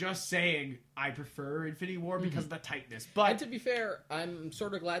great. I'm just saying I prefer Infinity War because of the tightness. But and to be fair, I'm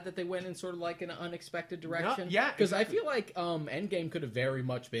sort of glad that they went in sort of like an unexpected direction. Yeah, because I feel like Endgame could have very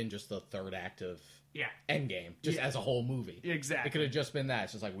much been just the third act of Endgame, just as a whole movie. Exactly. It could have just been that.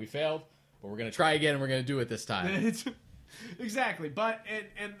 It's just like, we failed, but we're going to try again, and we're going to do it this time. Exactly. But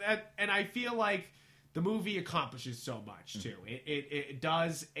and I feel like the movie accomplishes so much too. It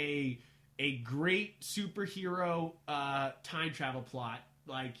does a great superhero time travel plot,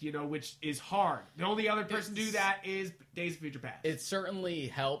 like, you know, which is hard. The only other person to do that is Days of Future Past. It certainly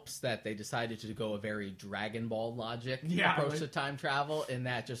helps that they decided to go a very Dragon Ball logic approach to time travel, in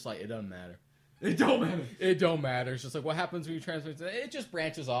that just like it doesn't matter. It don't matter. It don't matter. It's just like what happens when you transfer. It just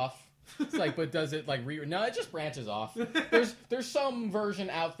branches off. It's like, but does it like no? It just branches off. There's some version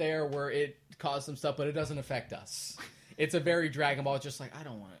out there where it caused some stuff, but it doesn't affect us. It's a very Dragon Ball. It's just like I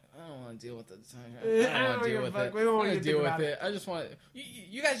don't want to deal with it. I don't want to deal with it. We don't want to deal with it. I just want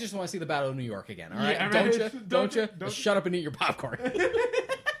you guys just want to see the Battle of New York again, all right? Yeah, don't you? Just shut up and eat your popcorn.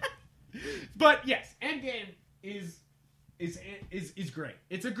 But yes, Endgame is great.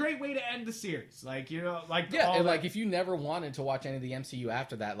 It's a great way to end the series. Like, you know, like like if you never wanted to watch any of the MCU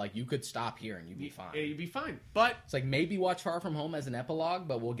after that, like you could stop here and you'd be fine. You'd be fine. But it's like maybe watch Far From Home as an epilogue,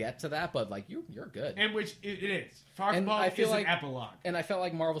 but we'll get to that. But like you're good. And which it is. Far From Home is an epilogue. And I felt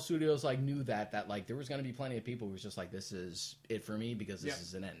like Marvel Studios like knew that like there was going to be plenty of people who was just like, this is it for me because this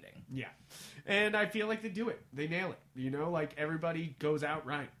is an ending. Yeah. And I feel like they do it. They nail it. You know, like everybody goes out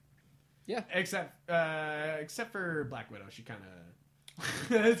right. Yeah. Except for Black Widow, she kind of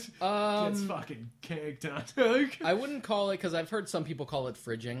gets fucking canked on. I wouldn't call it, because I've heard some people call it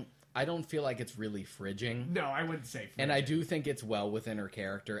fridging. I don't feel like it's really fridging. No, I wouldn't say fridging. And I do think it's well within her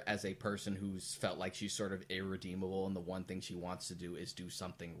character as a person who's felt like she's sort of irredeemable, and the one thing she wants to do is do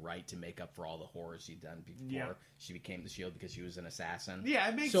something right to make up for all the horrors she'd done before she became the Shield, because she was an assassin. Yeah,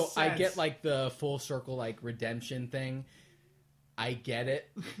 it makes sense. So I get, like, the full circle, like, redemption thing. I get it,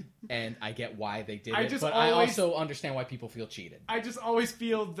 and I get why they did it, but I also understand why people feel cheated. I just always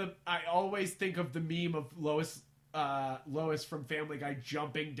feel I always think of the meme of Lois from Family Guy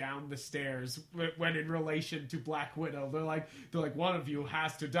jumping down the stairs when in relation to Black Widow. They're like one of you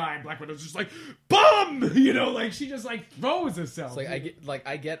has to die, and Black Widow's just like, BUM! You know, like she just like throws herself. It's like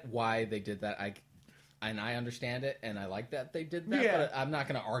I get why they did that. And I understand it, and I like that they did that, but I'm not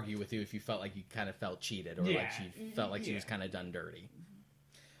going to argue with you if you felt like you kind of felt cheated, or like she felt like she was kind of done dirty.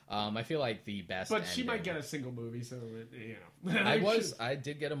 I feel like the best But she might get a single movie, so, you know. I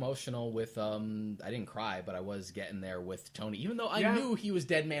did get emotional with, I didn't cry, but I was getting there with Tony, even though I knew he was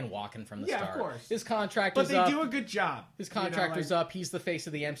dead man walking from the start. Yeah, of course. His contract was up. But they do a good job. His contract was up. He's the face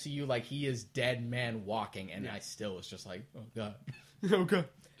of the MCU. Like, he is dead man walking, and I still was just like, oh, God. Oh, God.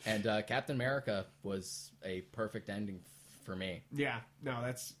 And Captain America was a perfect ending for me. Yeah, no,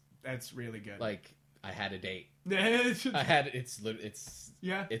 that's really good. Like, I had a date. It's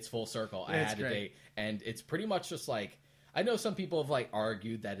full circle. I had a date, and it's pretty much just like, I know some people have like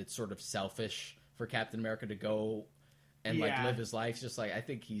argued that it's sort of selfish for Captain America to go and like live his life. It's just like, I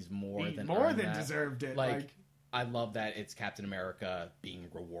think he's more than deserved it. Like, I love that it's Captain America being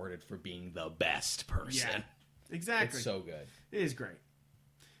rewarded for being the best person. Yeah, exactly. It's so good. It is great.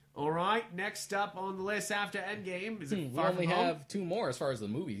 All right, next up on the list after Endgame is it Far From Home? We only have two more as far as the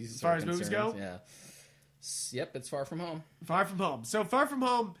movies. As far as movies go? Yeah. Yep, it's Far From Home. Far From Home. So Far From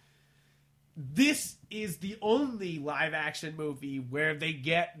Home, this is the only live-action movie where they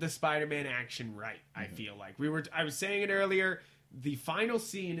get the Spider-Man action right, I feel like. I was saying it earlier, the final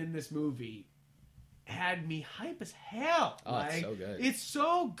scene in this movie had me hype as hell. Oh, like, it's so good. It's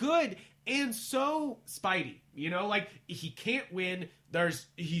so good and so Spidey. You know, like, he can't win.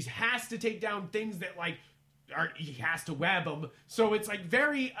 He has to take down things that, like, he has to web them. So it's, like,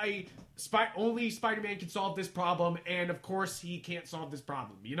 only Spider-Man can solve this problem, and, of course, he can't solve this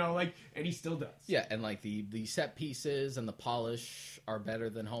problem. You know, like, and he still does. Yeah, and, like, the set pieces and the polish are better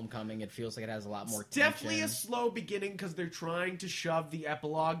than Homecoming. It feels like it has a lot more tension. Definitely a slow beginning because they're trying to shove the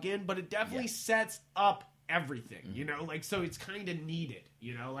epilogue in, but it definitely sets up everything, you know, like, so it's kind of needed,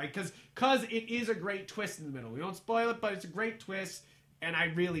 you know, like, because it is a great twist in the middle. We don't spoil it, but it's a great twist, and I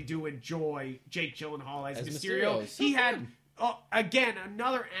really do enjoy Jake Gyllenhaal as Mysterio. So he had, again,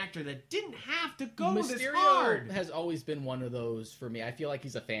 another actor that didn't have to go Mysterio this hard. Has always been one of those for me. I feel like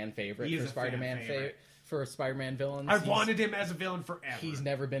he's a fan favorite for Spider-Man for Spider-Man villains. I've wanted him as a villain forever. He's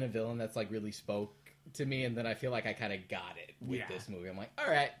never been a villain that's like really spoke to me, and then I feel like I kind of got it with this movie. I'm like,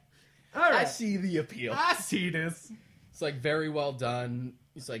 all right. I see the appeal. I see this. It's like very well done.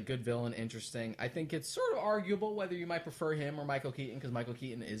 He's like good villain, interesting. I think it's sort of arguable whether you might prefer him or Michael Keaton, because Michael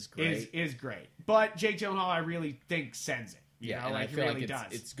Keaton is great. Is great. But Jake Gyllenhaal, I really think sends it. You know, and like, I feel really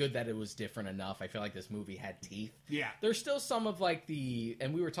like it's good that it was different enough. I feel like this movie had teeth. Yeah. There's still some of like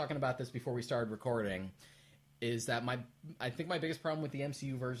and we were talking about this before we started recording, is that I think my biggest problem with the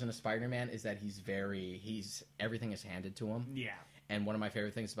MCU version of Spider-Man is that everything is handed to him. Yeah. And one of my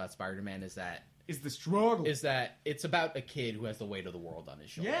favorite things about Spider-Man is that the struggle. Is that it's about a kid who has the weight of the world on his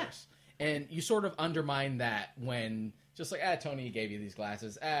shoulders. Yeah. And you sort of undermine that when, just like, Tony gave you these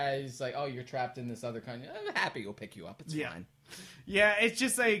glasses. He's like, oh, you're trapped in this other country. I'm happy we'll pick you up. It's fine. Yeah, it's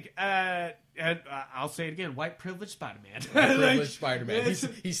just like, I'll say it again, white privileged Spider-Man. White privileged Spider-Man.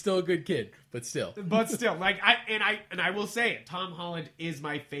 He's still a good kid, but still. Like, I will say it, Tom Holland is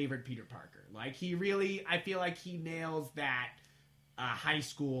my favorite Peter Parker. Like, I feel like he nails that high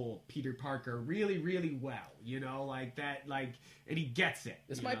school Peter Parker really, really well, you know, like that, like, and he gets it.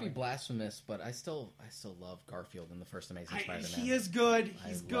 This might be blasphemous, but I still love Garfield in the first Amazing Spider-Man. He is good.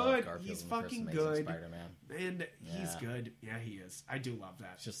 He's good. He's fucking good. Spider-Man. And he's good. Yeah, he is. I do love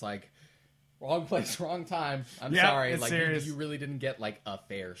that. It's just like, wrong place, wrong time. I'm sorry. Like, you really didn't get, like, a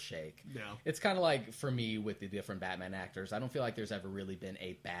fair shake. No. It's kind of like, for me, with the different Batman actors, I don't feel like there's ever really been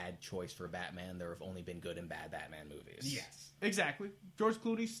a bad choice for Batman. There have only been good and bad Batman movies. Yes. Exactly. George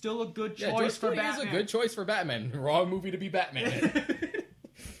Clooney's still a good choice for Batman. George Clooney is a good choice for Batman. Wrong movie to be Batman.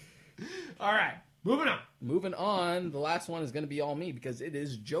 All right. Moving on. The last one is going to be all me because it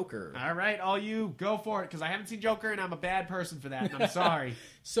is Joker. All right. All you, go for it, because I haven't seen Joker and I'm a bad person for that, and I'm sorry.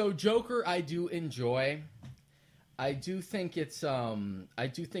 So Joker I do enjoy. I do think it's a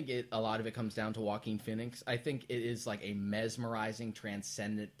lot of it comes down to Joaquin Phoenix. I think it is like a mesmerizing,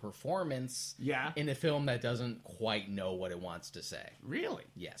 transcendent performance in a film that doesn't quite know what it wants to say. Really?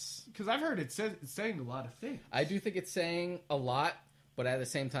 Yes. Because I've heard it's saying a lot of things. I do think it's saying a lot, but at the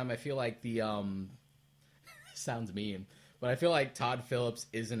same time I feel like the sounds mean, but I feel like Todd Phillips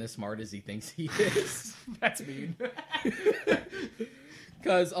isn't as smart as he thinks he is. That's mean.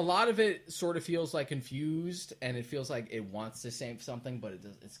 Because a lot of it sort of feels like confused, and it feels like it wants to say something, but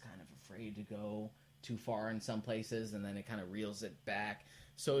it's kind of afraid to go too far in some places, and then it kind of reels it back.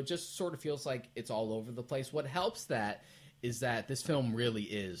 So it just sort of feels like it's all over the place. What helps that is that this film really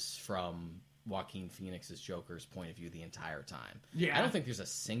is from Joaquin Phoenix's Joker's point of view the entire time. Yeah. I don't think there's a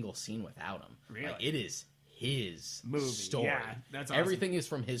single scene without him. Really? Like, it is his movie story. Yeah, that's awesome. Everything is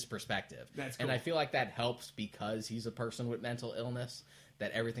from his perspective. That's cool. And I feel like that helps because he's a person with mental illness,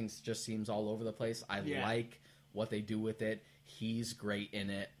 that everything just seems all over the place. I like what they do with it. He's great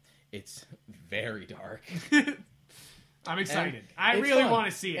in it. It's very dark. I'm excited. I really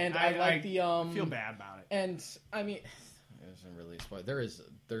want to see it. And I like the feel bad about it. And I mean, it isn't really a spoiler.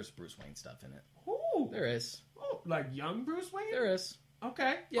 There's Bruce Wayne stuff in it. Ooh. There is. Oh, like young Bruce Wayne? There is.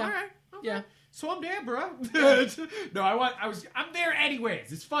 Okay. Yeah. All right. Okay. Yeah. So I'm there, bro. No, I'm there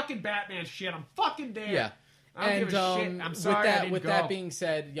anyways. It's fucking Batman shit. I'm fucking there. Yeah. I don't give a shit. I'm sorry. With that being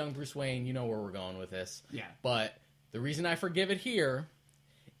said, young Bruce Wayne, you know where we're going with this. Yeah. But the reason I forgive it here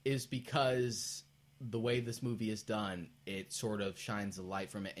is because the way this movie is done, it sort of shines a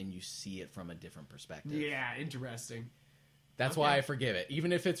light from it, and you see it from a different perspective. Yeah, interesting. That's why I forgive it.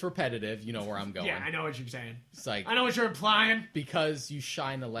 Even if it's repetitive, you know where I'm going. Yeah, I know what you're saying. It's like, I know what you're implying. Because you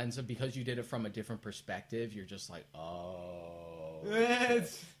shine the lens of, because you did it from a different perspective, you're just like, oh.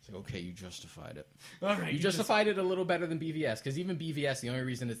 It's like, okay, you justified it. All right. You justified it a little better than BVS, because even BVS, the only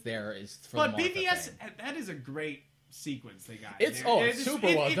reason it's there is for But the Martha BVS, thing. that is a great sequence they got. It's super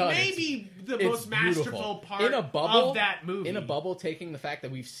well done. It may be the most masterful part in a bubble, of that movie. In a bubble, taking the fact that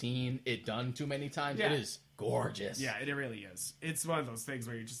we've seen it done too many times, it is gorgeous. Yeah, it really is. It's one of those things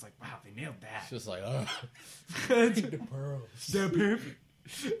where you're just like, wow, they nailed that. It's just like, oh. The pearls. The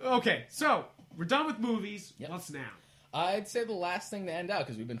perfect. Okay, so we're done with movies. Yep. What's now? I'd say the last thing to end out,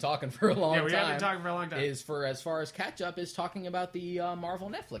 because we've been talking for a long time. Yeah, we have been talking for a long time. Is for as far as catch up is talking about the Marvel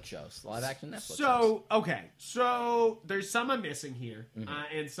Netflix shows, live action Netflix shows. So okay, so there's some I'm missing here,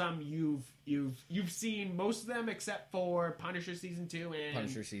 and some you've seen most of them except for Punisher season 2 and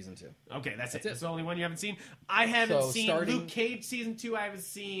Punisher season 2. Okay, that's it. That's the only one you haven't seen. I haven't seen Luke Cage season 2. I haven't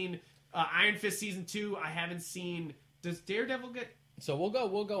seen Iron Fist season 2. I haven't seen. Does Daredevil get? So we'll go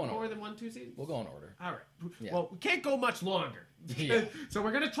in order. More than 1, 2 seasons? We'll go in order. All right. Yeah. Well, we can't go much longer. Yeah. So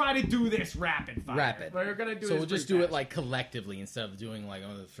we're going to try to do this rapid fire. We're going to do So we'll just do it like collectively instead of doing like,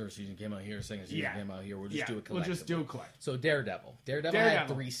 oh, the first season came out here, second season came out here. We'll just do it collectively. We'll just do it collectively. So Daredevil. Daredevil had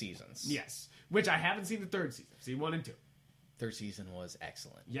 3 seasons. Yes. Which I haven't seen the 3rd season. Seen 1 and 2. 3rd season was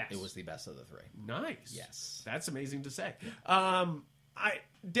excellent. Yes. It was the best of the 3. Nice. Yes. That's amazing to say.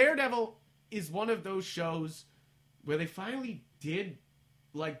 Daredevil is one of those shows where they finally did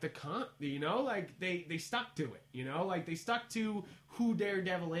like like they stuck to it, like they stuck to who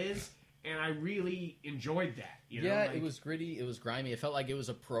Daredevil is, and I really enjoyed that. It was gritty, it was grimy. It felt like it was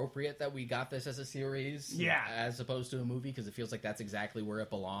appropriate that we got this as a series, as opposed to a movie, because it feels like that's exactly where it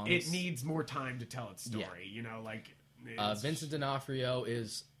belongs. It needs more time to tell its story, Vincent D'Onofrio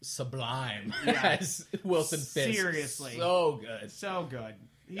is sublime as Wilson Fisk. Seriously, so good, so good.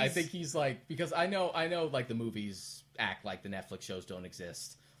 I think he's like, because I know like the movies act like the Netflix shows don't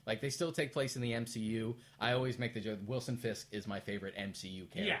exist. Like, they still take place in the MCU. I always make the joke, Wilson Fisk is my favorite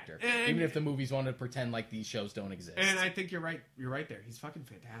MCU character. Even if the movies want to pretend like these shows don't exist. And I think you're right. You're right there. He's fucking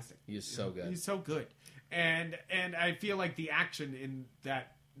fantastic. He is so good. He's so good. And I feel like the action in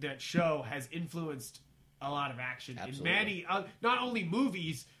that show has influenced a lot of action in many, not only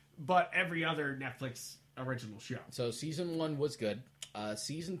movies, but every other Netflix original show. So season 1 was good.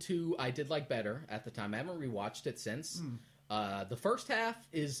 Season 2 I did like better at the time. I haven't rewatched it since. The first half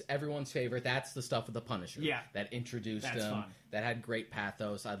is everyone's favorite. That's the stuff with the Punisher. Yeah. That introduced That's him. Fun. That had great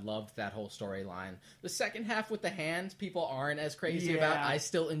pathos. I loved that whole storyline. The second half with the hand, people aren't as crazy about. I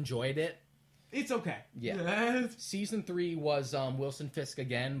still enjoyed it. It's okay. Yeah. Season 3 was Wilson Fisk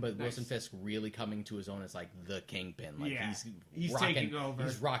again, but Wilson Fisk really coming to his own as like the Kingpin. Like he's rocking, taking over.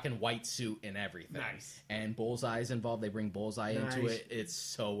 He's rocking white suit and everything. Nice. And Bullseye's involved. They bring Bullseye into it. It's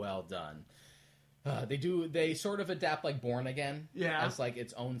so well done. They sort of adapt like Born Again as like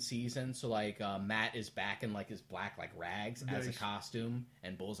its own season. So like Matt is back in like his black like rags as a costume,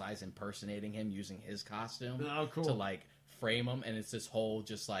 and Bullseye's impersonating him using his costume to like frame him, and it's this whole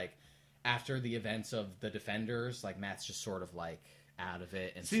just like after the events of the Defenders, like Matt's just sort of like out of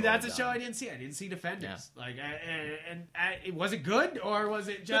it. And see, that's a show I didn't see. I didn't see Defenders. Yeah. Like, was it good or was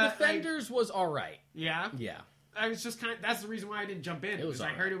it just the Defenders was all right? Yeah, yeah. I was just that's the reason why I didn't jump in. Because I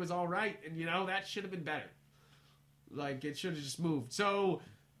heard it was all right, and that should have been better. Like, it should have just moved. So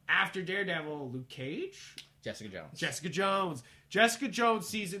after Daredevil, Luke Cage, Jessica Jones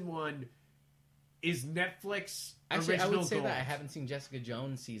season 1 is Netflix. Actually, I would say that I haven't seen Jessica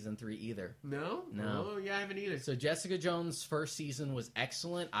Jones season 3 either. No? Oh, yeah, I haven't either. So Jessica Jones' first season was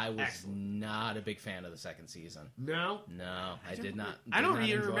excellent. I was not a big fan of the second season. No? No, I did not. I don't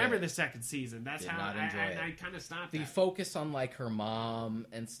even remember the second season. That's how I kind of stopped. The focus on like her mom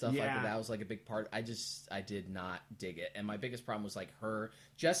and stuff like that was like a big part. I did not dig it. And my biggest problem was like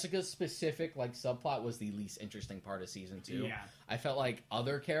Jessica's specific like subplot was the least interesting part of season 2. Yeah. I felt like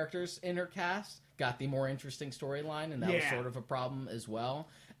other characters in her cast got the more interesting storyline, and that was sort of a problem as well.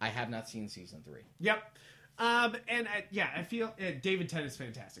 I have not seen season 3. Yep. I feel David Tennant is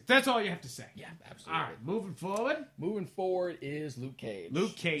fantastic. That's all you have to say. Yeah, absolutely. All right, moving forward. Moving forward is Luke Cage.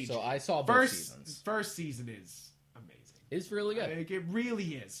 Luke Cage. So I saw both seasons. First season is amazing. It's really good. Like, it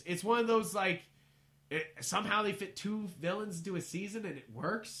really is. It's one of those like somehow they fit 2 villains into a season and it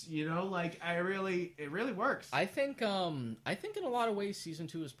works. Like it really works. I think in a lot of ways season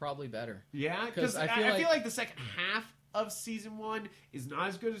 2 is probably better. Yeah, because I feel like the second half of season 1 is not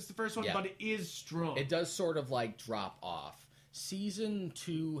as good as the first one, but it is strong. It does sort of like drop off. Season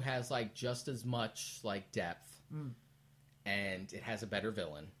 2 has like just as much like depth, and it has a better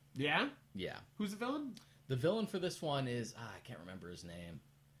villain. Yeah? Yeah. Who's the villain? The villain for this one is I can't remember his name.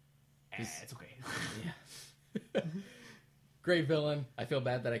 It's okay. Yeah. Great villain. I feel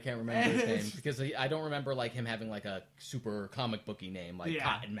bad that I can't remember his name because I don't remember like him having like a super comic booky name like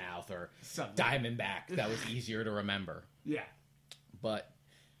Cottonmouth or Diamondback. That was easier to remember. Yeah. But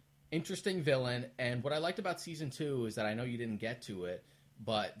interesting villain. And what I liked about season 2 is that I know you didn't get to it,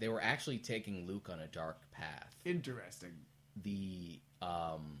 but they were actually taking Luke on a dark path. Interesting. The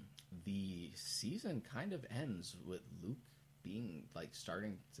season kind of ends with Luke being like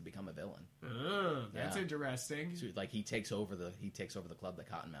starting to become a villain. Oh, that's interesting. So, like he takes over the club that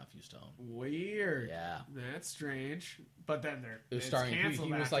Cottonmouth used to own. Weird. Yeah, that's strange. But then he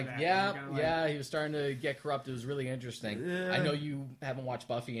was like, he was starting to get corrupt. It was really interesting. I know you haven't watched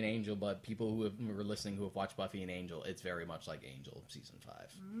Buffy and Angel, but people who were listening who have watched Buffy and Angel, it's very much like Angel season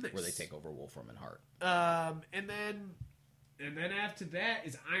 5, where they take over Wolfram and Hart. And then after that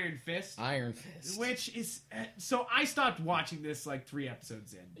is Iron Fist. Iron Fist. Which is... So I stopped watching this like 3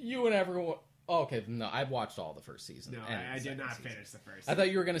 episodes in. You and everyone... Oh, okay, no, I've watched all the first season. No, I did not finish the first season. I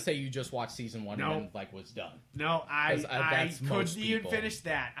thought you were going to say you just watched season 1 and then like was done. No, I couldn't even finish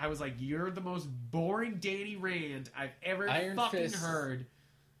that. I was like, you're the most boring Danny Rand I've ever heard.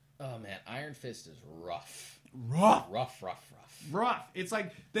 Oh, man, Iron Fist is rough. Rough. It's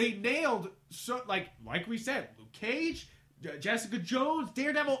like they nailed... Like we said, Luke Cage... Jessica Jones,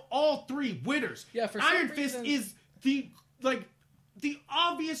 Daredevil, all 3 winners. Yeah, for Iron Fist is the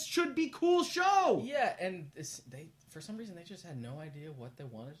obvious should be cool show. Yeah, and for some reason they just had no idea what they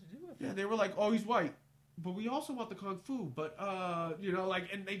wanted to do with it. Yeah, they were like, "Oh, he's white, but we also want the kung fu." But and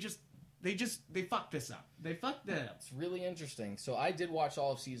they fucked this up. They fucked that up. It's really interesting. So I did watch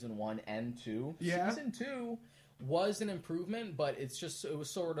all of season 1 and 2. Yeah. Season 2 was an improvement, but it was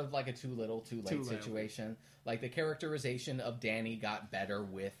sort of like a too little, too late situation. Like the characterization of Danny got better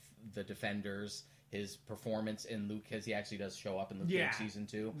with the Defenders. His performance in Luke, because he actually does show up in Luke Cage season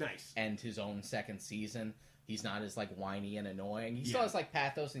 2. Nice. And his own second season. He's not as like whiny and annoying. He still has like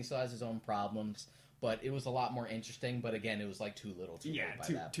pathos and he still has his own problems, but it was a lot more interesting. But again, it was like too little, too late by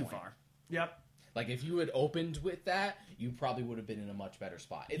that point. Too far. Yep. Like, if you had opened with that, you probably would have been in a much better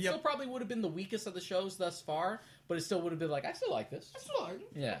spot. It still probably would have been the weakest of the shows thus far, but it still would have been like, I still like this. I still like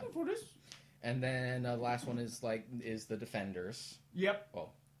it. Yeah. For this. And then the last one is the Defenders. Yep.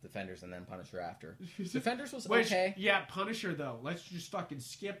 Well, Defenders and then Punisher after. Defenders was okay. Yeah, Punisher, though. Let's just fucking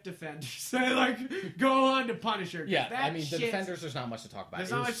skip Defenders. Go on to Punisher. Yeah, I mean, the Defenders, there's not much to talk about.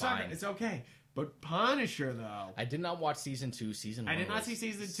 There's not much to talk about. It's okay. But Punisher, though. I did not watch season 2. Season 1 I did not see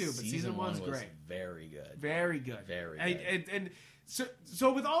season 2, but season 1's great. Very good. Very good. Very good. And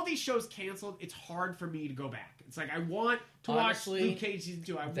so with all these shows canceled, it's hard for me to go back. It's like I want to watch Luke Cage season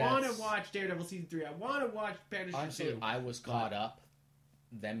 2. I want to watch Daredevil season 3. I want to watch Punisher 2. I was caught up.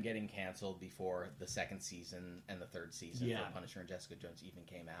 Them getting canceled before the second season and the third season for Punisher and Jessica Jones even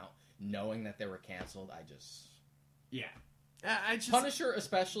came out. Knowing that they were canceled, I just... Yeah. Punisher,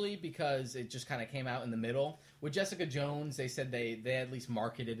 especially because it just kind of came out in the middle. With Jessica Jones, they said they at least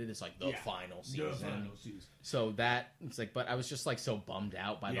marketed it as like the final season. The final season. So that it's like, but I was just like so bummed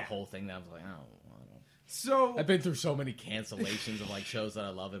out by the whole thing that I was like, oh. So I've been through so many cancellations of like shows that I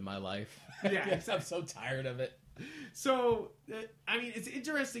love in my life. Yeah, I'm so tired of it. So, I mean, it's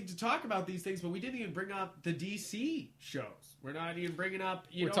interesting to talk about these things, but we didn't even bring up the DC shows. We're not even bringing up.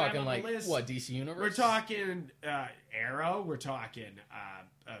 We're talking like what, DC Universe? We're talking Arrow. We're talking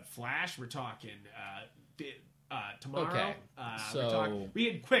Flash. We're talking tomorrow. Okay, so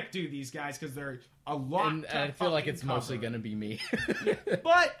we can quick do these guys because they're a lot. And I feel like it's mostly going to be me.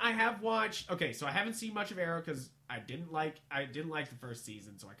 But I have watched. Okay, so I haven't seen much of Arrow because I didn't like the first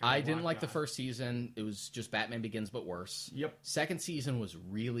season. So I didn't like the first season. It was just Batman Begins, but worse. Yep. Second season was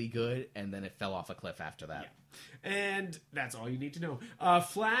really good, and then it fell off a cliff after that. Yeah. And that's all you need to know.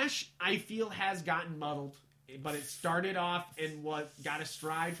 Flash, I feel, has gotten muddled, but it started off and got a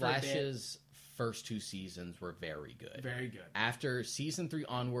stride for a bit. Flash's first two seasons were very good. Very good. After season 3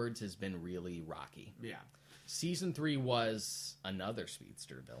 onwards has been really rocky. Yeah. Season 3 was another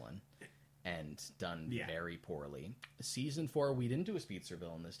speedster villain and done very poorly. Season 4, we didn't do a speedster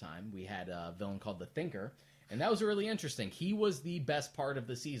villain this time. We had a villain called the Thinker, and that was really interesting. He was the best part of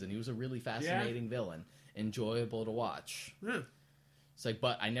the season. He was a really fascinating villain, enjoyable to watch. Yeah. It's like,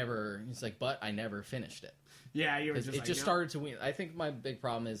 but I never finished it. Yeah, you were just it just started to win. I think my big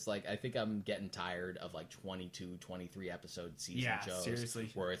problem is, like, I think I'm getting tired of, like, 22, 23 episode season shows. Seriously.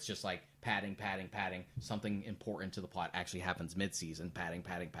 Where it's just, like, padding. Something important to the plot actually happens mid-season. Padding.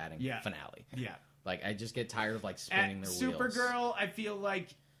 Finale. Yeah. Like, I just get tired of, like, spinning their wheels. Supergirl, I feel like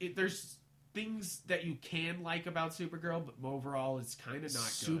there's things that you can like about Supergirl, but overall it's kind of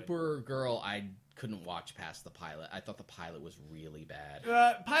not good. Supergirl, I couldn't watch past the pilot. I thought the pilot was really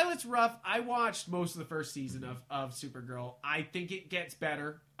bad. Pilot's rough. I watched most of the first season of Supergirl. I think it gets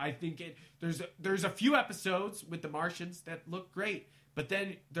better. I think there's a few episodes with the Martians that look great, but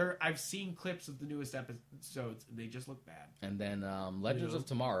then I've seen clips of the newest episodes and they just look bad. And then Legends of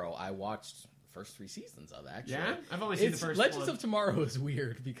Tomorrow, I watched the first 3 seasons of, actually. Yeah, I've only seen the first Legends of Tomorrow is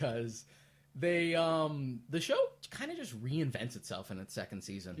weird because they the show kind of just reinvents itself in its second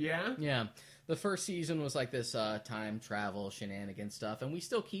season. Yeah. The first season was like this time travel shenanigan stuff, and we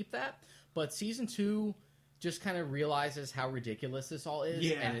still keep that, but season 2 just kind of realizes how ridiculous this all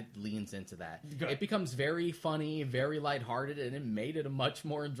is, and it leans into that. Good. It becomes very funny, very lighthearted, and it made it a much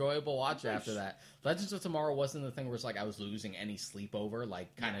more enjoyable watch after that. Legends of Tomorrow wasn't the thing where it's like I was losing any sleep over,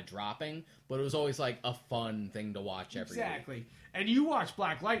 like kind of dropping, but it was always like a fun thing to watch every week. Exactly. And you watched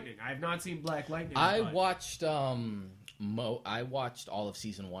Black Lightning. I have not seen Black Lightning. I watched all of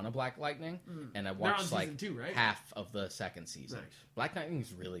season 1 of Black Lightning, and I watched like 2, right? half of the second season. Nice. Black Lightning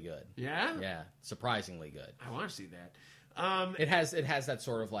is really good. Yeah? Yeah, surprisingly good. I want to see that. It has that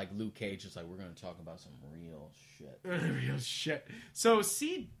sort of like Luke Cage. It's like, we're going to talk about some real shit. Real shit. So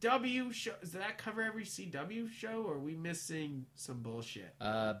CW show, does that cover every CW show, or are we missing some bullshit?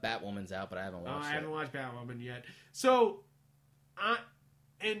 Batwoman's out, but I haven't watched it. I haven't watched Batwoman yet. So,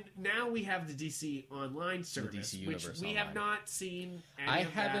 and now we have the DC Online service, the DC Universe which we Online. have not seen any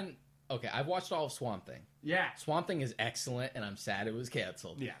of that. Okay, I've watched all of Swamp Thing. Yeah. Swamp Thing is excellent, and I'm sad it was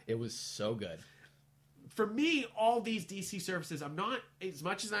canceled. Yeah. It was so good. For me, all these DC services, I'm not, as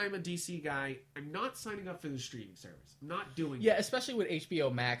much as I'm a DC guy, I'm not signing up for the streaming service. I'm not doing it. Especially with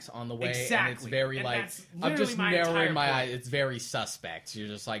HBO Max on the way. Exactly. And it's very I'm just narrowing my eyes. It's very suspect. You're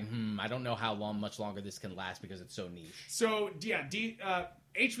just like, I don't know how much longer this can last because it's so niche. So, yeah,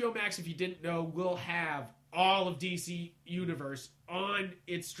 HBO Max, if you didn't know, will have all of DC Universe on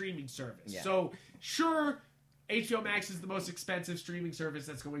its streaming service. Yeah. So, sure, HBO Max is the most expensive streaming service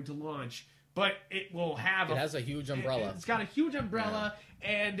that's going to launch, but it will have It has a huge umbrella. It's got a huge umbrella,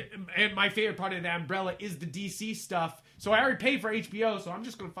 and my favorite part of that umbrella is the DC stuff. So I already paid for HBO, so I'm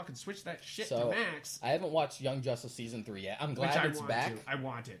just going to fucking switch that shit to Max. I haven't watched Young Justice Season 3 yet. I'm glad it's back. I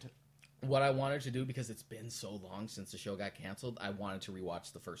want it. What I wanted to do, because it's been so long since the show got canceled, I wanted to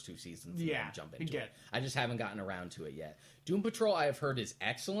rewatch the first 2 seasons and then jump into it. I just haven't gotten around to it yet. Doom Patrol, I have heard, is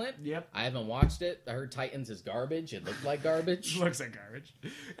excellent. Yep. I haven't watched it. I heard Titans is garbage. It looked like garbage. Looks like garbage.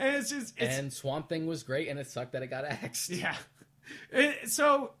 And it's just... And Swamp Thing was great, and it sucked that it got axed. Yeah.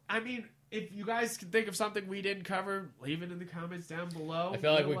 So, I mean... If you guys can think of something we didn't cover, leave it in the comments down below. I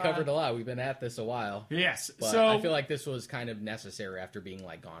feel like we covered a lot. We've been at this a while. Yes. But so I feel like this was kind of necessary after being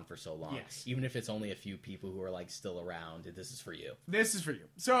like gone for so long. Yes. Even if it's only a few people who are like still around, this is for you. This is for you.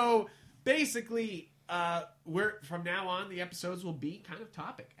 So basically, from now on, the episodes will be kind of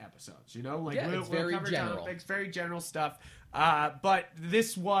topic episodes. You know, like we'll very cover general topics, very general stuff. But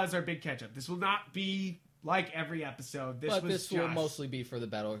this was our big catch up. This will not be like every episode, this will mostly be for the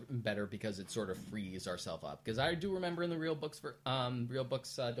better because it sort of frees ourselves up. Because I do remember in the real books don't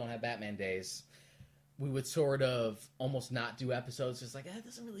have Batman days, we would sort of almost not do episodes, just like, it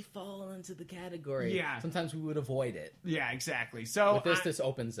doesn't really fall into the category. Yeah. Sometimes we would avoid it. Yeah, exactly. So with this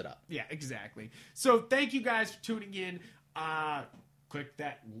opens it up. Yeah, exactly. So thank you guys for tuning in. Click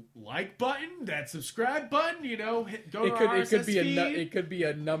that like button, that subscribe button. Go to our RSS feed. It could be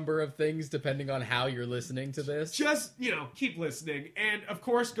a number of things depending on how you're listening to this. Just keep listening, and of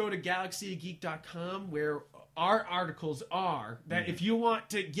course, go to galaxygeek.com where our articles are. That if you want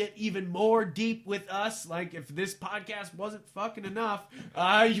to get even more deep with us, like if this podcast wasn't fucking enough,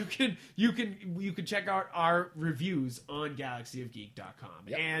 you can check out our reviews on galaxyofgeek.com.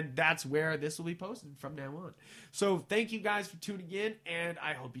 Yep. And that's where this will be posted from now on. So thank you guys for tuning in, and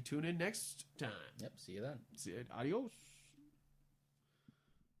I hope you tune in next time. Yep, see you then. Adios.